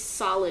just a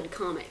solid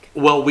comic.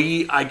 Well,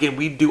 we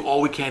do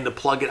all we can to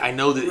plug it. I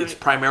know that it's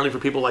primarily for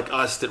people like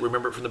us that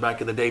remember it from the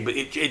back of the day, but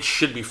it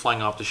should be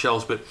flying off the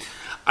shelves. But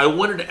I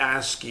wanted to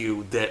ask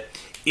you that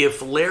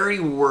if Larry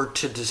were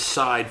to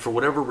decide, for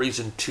whatever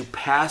reason, to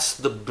pass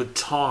the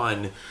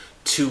baton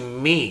to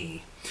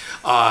me,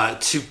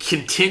 to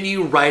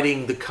continue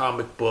writing the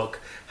comic book,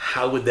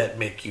 how would that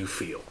make you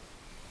feel?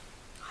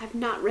 I've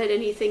not read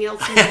anything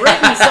else he's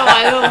written, so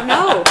I don't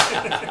know.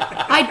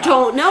 I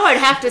don't know. I'd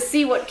have to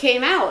see what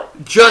came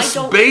out.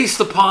 Just based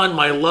upon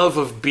my love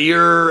of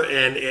beer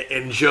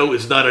and Joe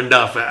is not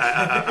enough.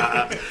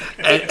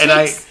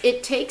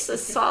 It takes a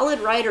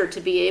solid writer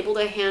to be able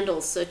to handle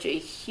such a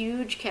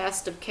huge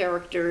cast of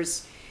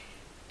characters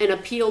and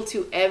appeal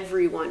to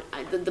everyone.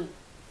 The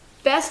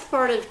best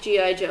part of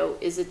G.I. Joe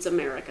is it's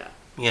America.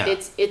 Yeah.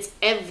 It's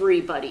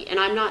everybody. And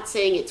I'm not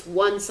saying it's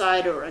one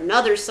side or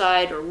another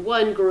side or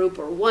one group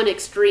or one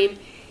extreme.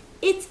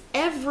 It's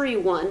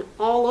everyone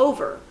all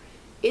over.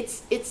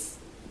 It's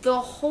the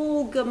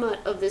whole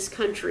gamut of this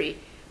country,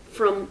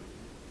 from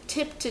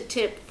tip to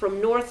tip, from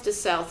north to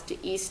south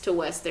to east to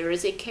west. There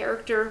is a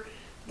character,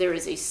 there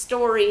is a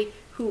story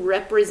who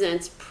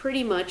represents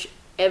pretty much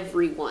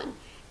everyone.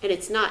 And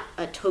it's not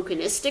a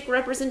tokenistic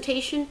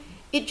representation.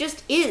 It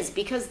just is,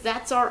 because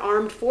that's our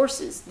armed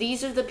forces.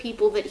 These are the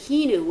people that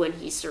he knew when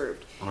he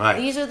served. Right.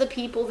 These are the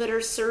people that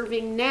are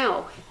serving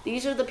now.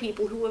 These are the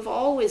people who have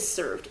always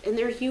served, and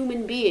they're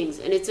human beings,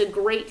 and it's a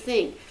great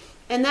thing.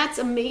 And that's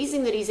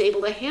amazing that he's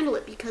able to handle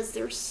it, because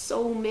there's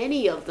so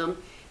many of them,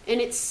 and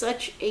it's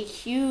such a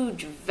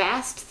huge,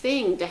 vast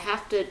thing to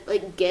have to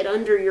get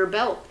under your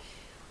belt.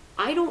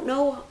 I don't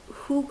know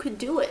who could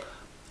do it.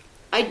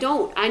 I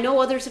don't. I know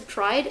others have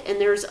tried,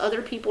 and there's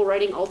other people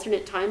writing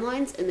alternate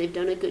timelines, and they've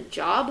done a good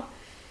job.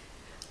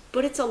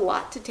 But it's a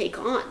lot to take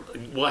on.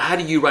 Well, how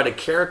do you write a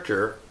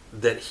character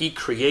that he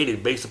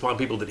created based upon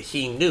people that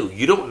he knew?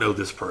 You don't know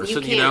this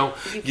person,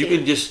 You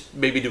can just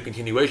maybe do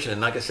continuation.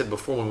 And like I said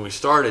before when we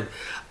started,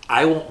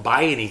 I won't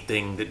buy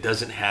anything that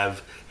doesn't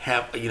have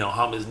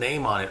Hama's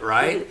name on it,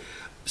 right?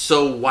 Mm-hmm.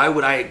 So why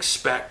would I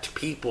expect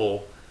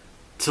people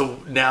to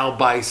now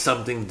buy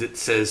something that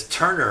says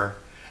Turner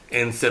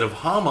instead of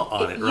Hama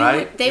on it,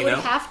 right? They would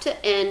have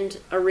to end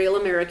A Real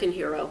American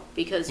Hero,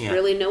 because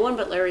really no one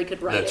but Larry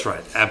could write it. That's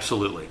right,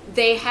 absolutely.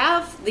 They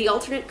have the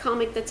alternate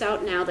comic that's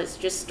out now that's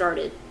just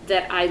started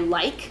that I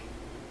like,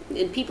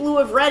 and people who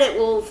have read it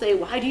will say,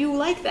 why do you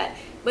like that?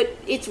 But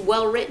it's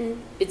well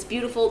written, it's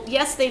beautiful.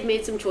 Yes, they've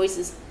made some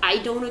choices I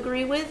don't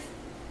agree with,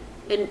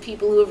 and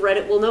people who have read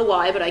it will know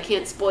why, but I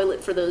can't spoil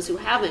it for those who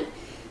haven't.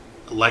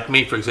 Like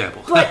me, for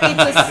example. But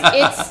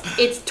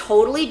it's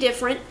totally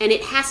different, and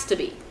it has to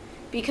be.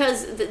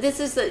 Because this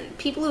is the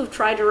people who've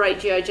tried to write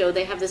G.I. Joe,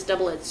 they have this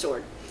double-edged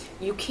sword.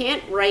 You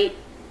can't write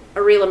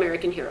A Real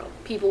American Hero.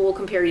 People will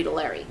compare you to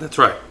Larry. That's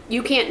right.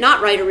 You can't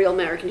not write A Real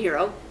American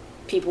Hero.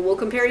 People will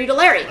compare you to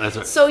Larry. That's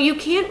right. So you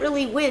can't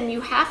really win.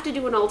 You have to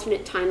do an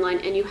alternate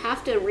timeline, and you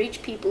have to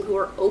reach people who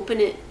are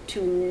open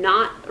to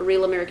not A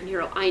Real American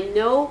Hero. I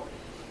know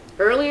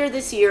earlier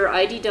this year,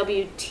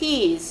 IDW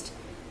teased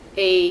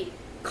a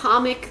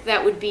comic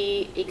that would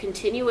be a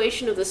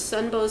continuation of the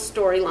Sunbow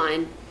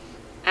storyline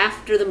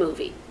after the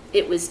movie.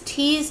 It was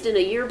teased in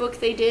a yearbook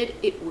they did.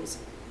 It was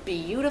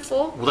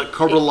beautiful. Was that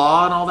Cobra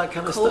Law and all that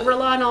kind of stuff? Cobra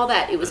Law and all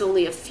that. It was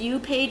only a few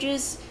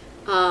pages.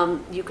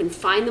 You can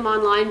find them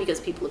online because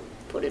people have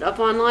put it up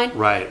online.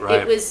 Right.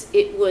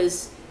 It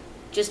was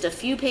just a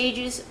few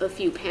pages, a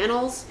few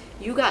panels.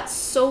 You got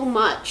so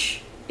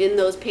much in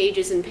those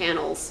pages and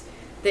panels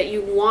that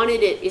you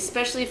wanted it,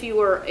 especially if you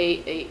were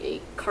a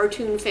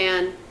cartoon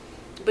fan,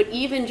 but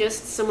even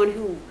just someone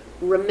who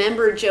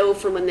remember Joe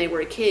from when they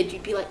were a kid,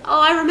 you'd be like,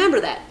 oh, I remember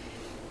that.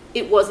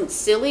 It wasn't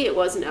silly, it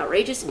wasn't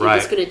outrageous, it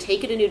was going to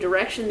take it a new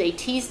direction. They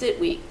teased it,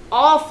 we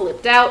all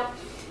flipped out,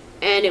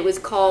 and it was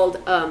called,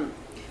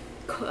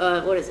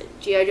 what is it,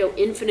 G.I. Joe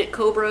Infinite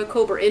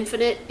Cobra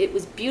Infinite. It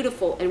was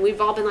beautiful, and we've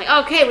all been like,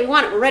 okay, we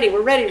want it,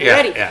 we're ready.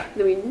 Yeah. And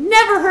then we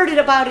never heard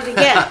about it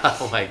again.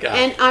 Oh my God.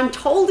 And I'm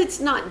told it's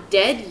not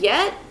dead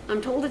yet,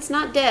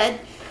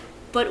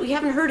 but we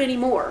haven't heard any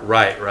more.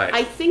 Right.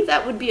 I think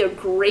that would be a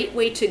great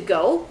way to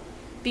go,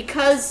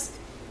 because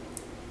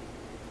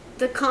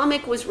the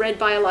comic was read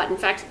by a lot. In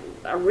fact,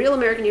 A Real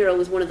American Hero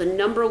was one of the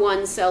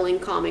 #1 selling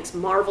comics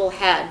Marvel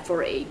had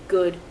for a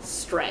good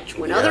stretch.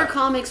 When other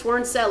comics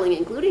weren't selling,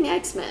 including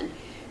X-Men,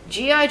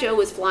 G.I. Joe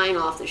was flying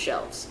off the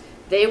shelves.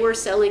 They were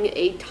selling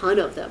a ton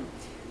of them.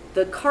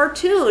 The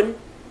cartoon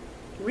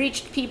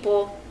reached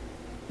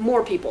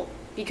more people,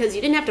 because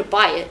you didn't have to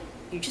buy it,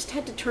 you just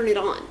had to turn it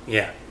on.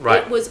 Yeah,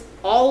 right. It was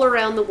all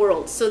around the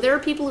world. So there are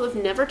people who have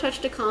never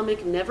touched a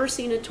comic, never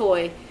seen a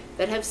toy,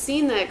 that have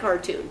seen that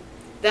cartoon,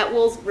 that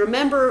will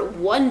remember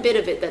one bit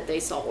of it that they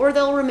saw, or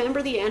they'll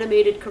remember the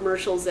animated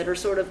commercials that are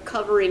sort of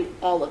covering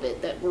all of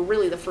it, that were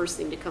really the first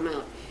thing to come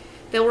out.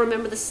 They'll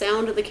remember the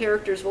sound of the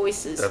characters'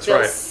 voices. That's they'll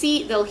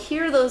right. They'll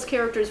hear those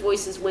characters'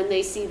 voices when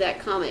they see that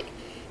comic.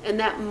 And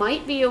that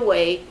might be a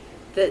way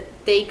that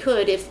they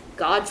could, if,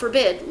 God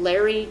forbid,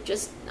 Larry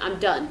just, I'm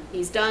done.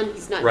 He's done.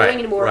 He's not doing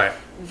anymore. Right.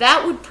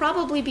 That would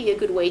probably be a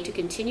good way to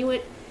continue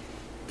it.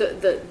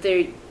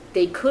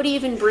 They could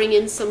even bring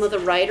in some of the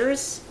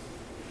writers.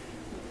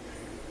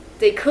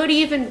 They could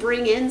even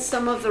bring in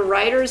some of the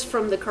writers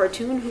from the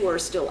cartoon who are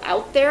still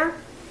out there.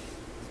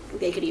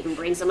 They could even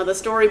bring some of the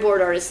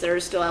storyboard artists that are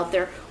still out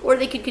there. Or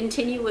they could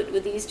continue it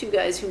with these two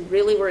guys who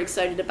really were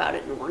excited about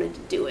it and wanted to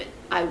do it.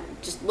 I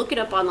just look it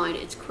up online.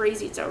 It's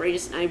crazy. It's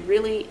outrageous. And I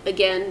really,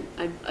 again,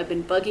 I've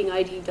been bugging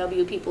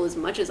IDW people as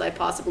much as I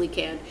possibly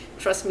can.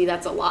 Trust me,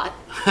 that's a lot.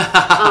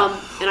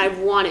 And I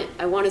want it.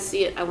 I want to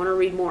see it. I want to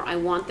read more. I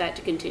want that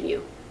to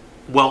continue.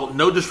 Well,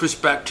 no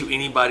disrespect to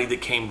anybody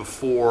that came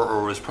before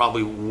or was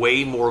probably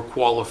way more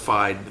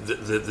qualified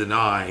than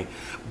I,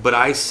 but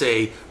I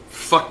say,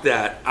 fuck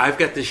that. I've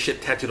got this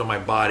shit tattooed on my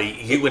body.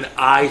 You and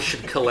I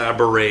should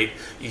collaborate.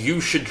 You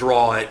should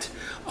draw it.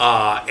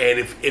 And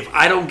if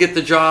I don't get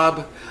the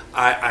job,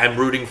 I'm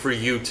rooting for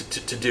you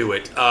to do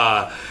it.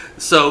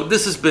 So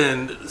this has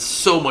been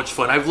so much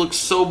fun. I've looked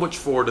so much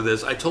forward to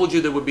this. I told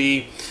you there would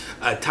be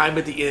time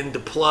at the end to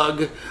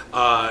plug.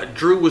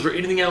 Drew, was there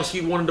anything else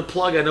you wanted to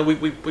plug? I know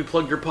we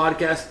plugged your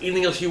podcast.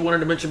 Anything else you wanted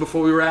to mention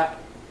before we wrap?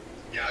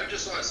 Yeah, I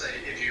just want to say,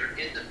 if you're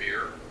into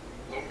beer,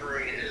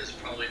 homebrewing is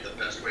probably the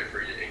best way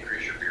for you to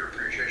increase your beer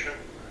appreciation.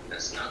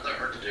 It's not that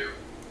hard to do.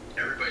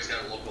 Everybody's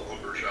got a local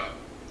homebrew shop.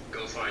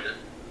 Go find it.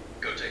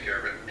 Go take care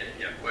of it. And if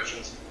you have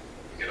questions,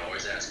 you can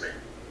always ask me.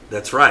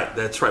 That's right.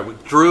 That's right.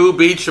 With Drew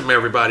Beechum,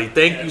 everybody.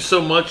 Thank you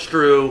so much,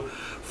 Drew,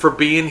 for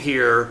being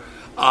here.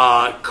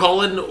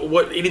 Cullen,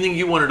 anything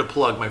you wanted to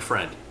plug, my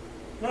friend?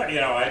 Well,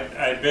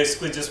 I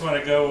basically just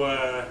want to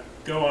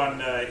go on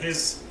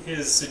his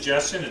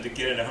suggestion to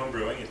get into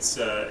homebrewing.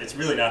 It's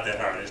really not that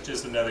hard. It's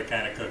just another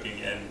kind of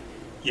cooking. And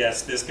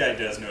yes, this guy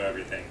does know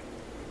everything.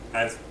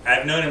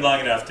 I've known him long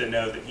enough to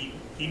know that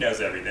he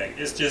knows everything.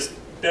 It's just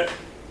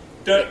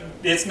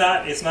it's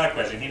not a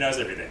question. He knows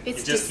everything.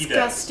 It's just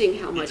disgusting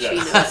how much he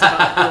knows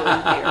about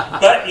brewing beer.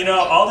 But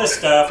all this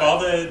stuff, all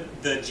the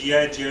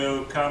G.I.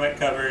 Joe comic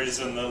covers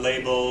and the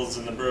labels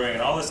and the brewing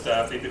and all this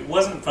stuff, if it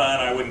wasn't fun,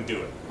 I wouldn't do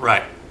it.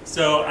 Right.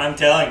 So I'm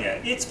telling you,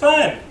 it's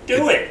fun.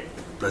 Do it.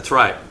 That's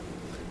right.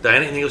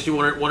 Diana, anything else you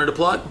wanted to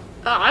plug?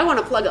 I want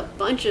to plug a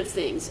bunch of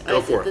things.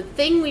 Go for it. The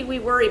thing we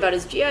worry about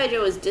is G.I.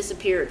 Joe has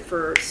disappeared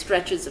for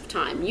stretches of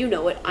time. You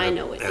know it. I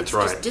know it. That's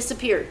right. Just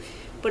disappeared.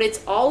 But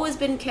it's always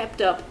been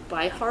kept up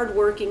by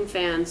hardworking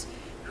fans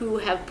who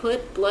have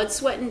put blood,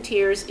 sweat, and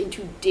tears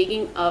into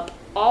digging up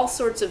all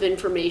sorts of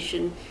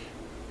information,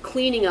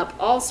 cleaning up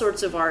all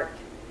sorts of art,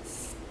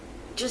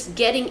 just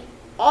getting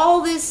all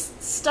this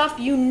stuff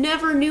you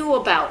never knew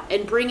about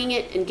and bringing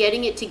it and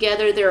getting it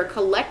together. There are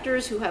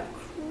collectors who have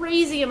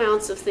crazy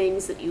amounts of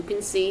things that you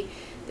can see.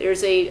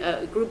 There's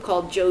a group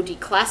called Joe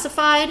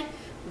Declassified.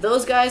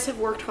 Those guys have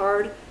worked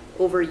hard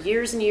over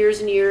years and years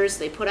and years.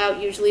 They put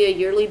out usually a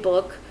yearly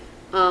book.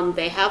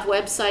 They have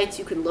websites.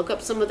 You can look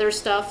up some of their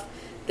stuff.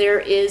 There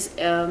is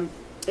a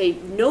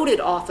noted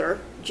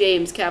author,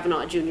 James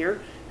Kavanaugh Jr.,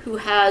 who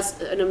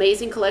has an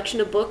amazing collection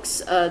of books,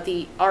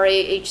 the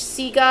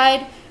RAHC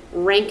Guide,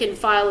 Rank and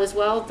File as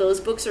well.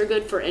 Those books are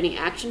good for any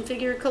action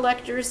figure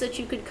collectors that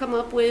you could come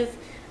up with.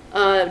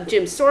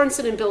 Jim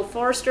Sorensen and Bill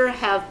Forrester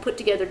have put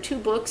together 2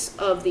 books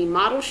of the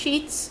model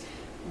sheets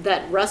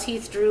that Russ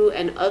Heath drew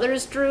and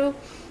others drew.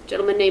 A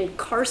gentleman named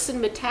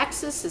Carson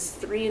Metaxas is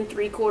 3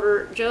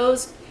 3/4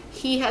 Joes.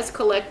 He has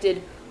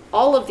collected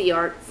all of the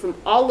art from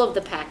all of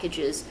the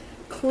packages,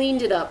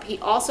 cleaned it up. He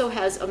also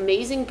has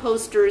amazing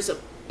posters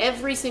of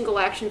every single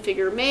action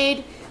figure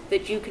made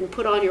that you can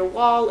put on your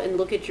wall and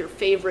look at your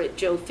favorite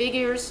Joe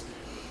figures.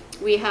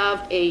 We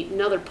have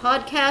another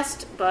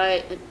podcast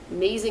by an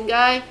amazing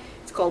guy.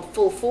 It's called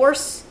Full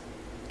Force.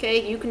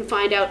 Okay, you can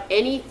find out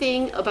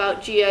anything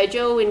about G.I.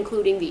 Joe,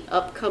 including the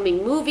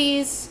upcoming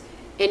movies,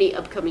 any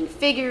upcoming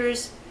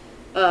figures,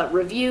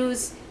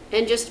 reviews.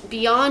 And just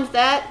beyond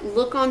that,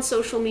 look on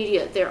social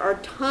media. There are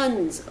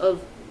tons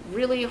of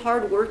really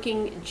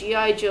hardworking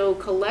G.I. Joe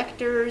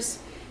collectors,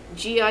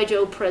 G.I.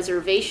 Joe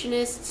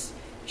preservationists.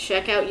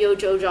 Check out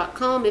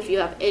yojoe.com if you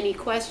have any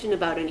question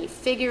about any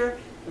figure.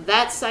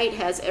 That site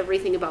has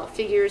everything about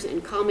figures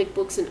and comic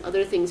books and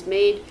other things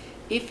made.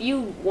 if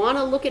you want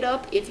to look it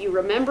up, if you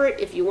remember it,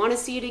 if you want to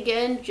see it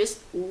again,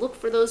 just look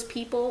for those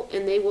people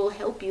and they will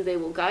help you. They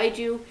will guide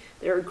you.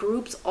 There are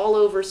groups all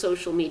over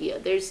social media.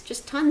 There's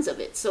just tons of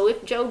it. So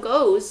if Joe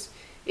goes,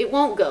 it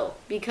won't go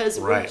because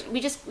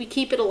we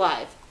keep it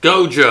alive.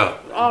 Go, Joe.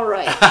 All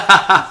right.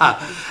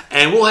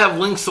 And we'll have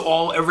links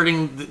to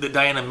everything that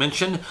Diana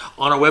mentioned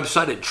on our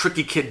website at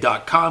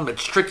TrickyKid.com.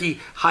 It's tricky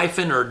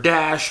hyphen or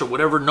dash or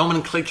whatever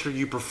nomenclature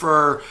you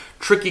prefer.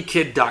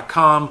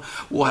 TrickyKid.com.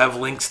 We'll have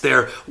links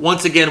there.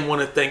 Once again,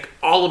 want to thank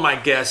all of my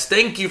guests.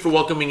 Thank you for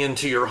welcoming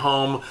into your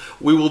home.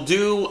 We will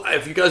do,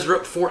 if you guys are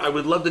up for it, I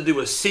would love to do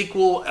a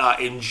sequel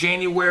in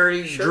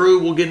January. Sure. Drew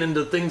will get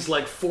into things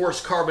like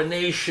forced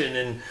carbonation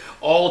and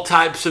all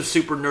types of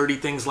super nerdy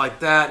things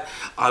like that.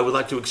 I would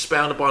like to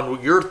expound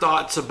upon your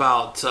thoughts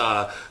about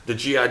the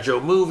G.I. Joe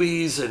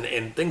movies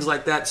and things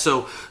like that.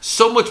 So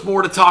much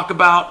more to talk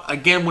about.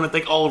 Again, want to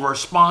thank all of our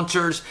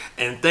sponsors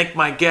and thank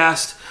my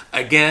guest.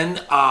 Again,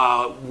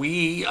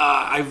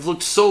 I've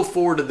looked so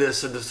forward to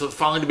this and to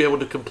finally to be able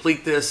to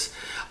complete this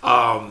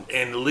and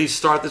at least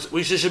start this.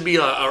 We should be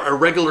a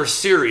regular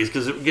series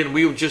because, again,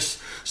 we've just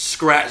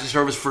scratched the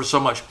surface for so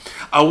much.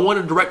 I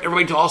want to direct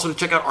everybody to also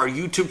check out our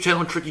YouTube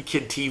channel,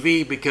 TrickyKid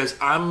TV, because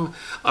I'm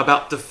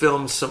about to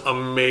film some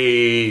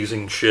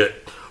amazing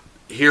shit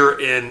here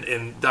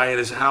in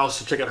Diana's house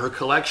to check out her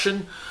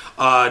collection.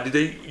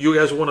 You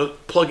guys want to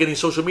plug any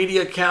social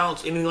media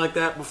accounts, anything like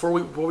that before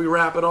we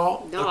wrap it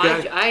all? No,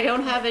 okay. I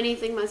don't have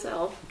anything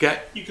myself.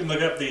 Okay. You can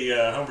look up the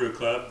Homebrew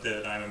Club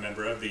that I'm a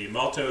member of, the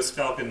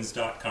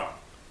MaltosFalcons.com.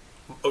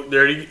 Oh,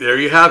 there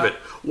you have it.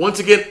 Once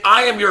again,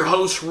 I am your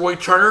host, Roy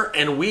Turner,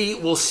 and we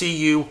will see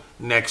you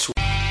next week.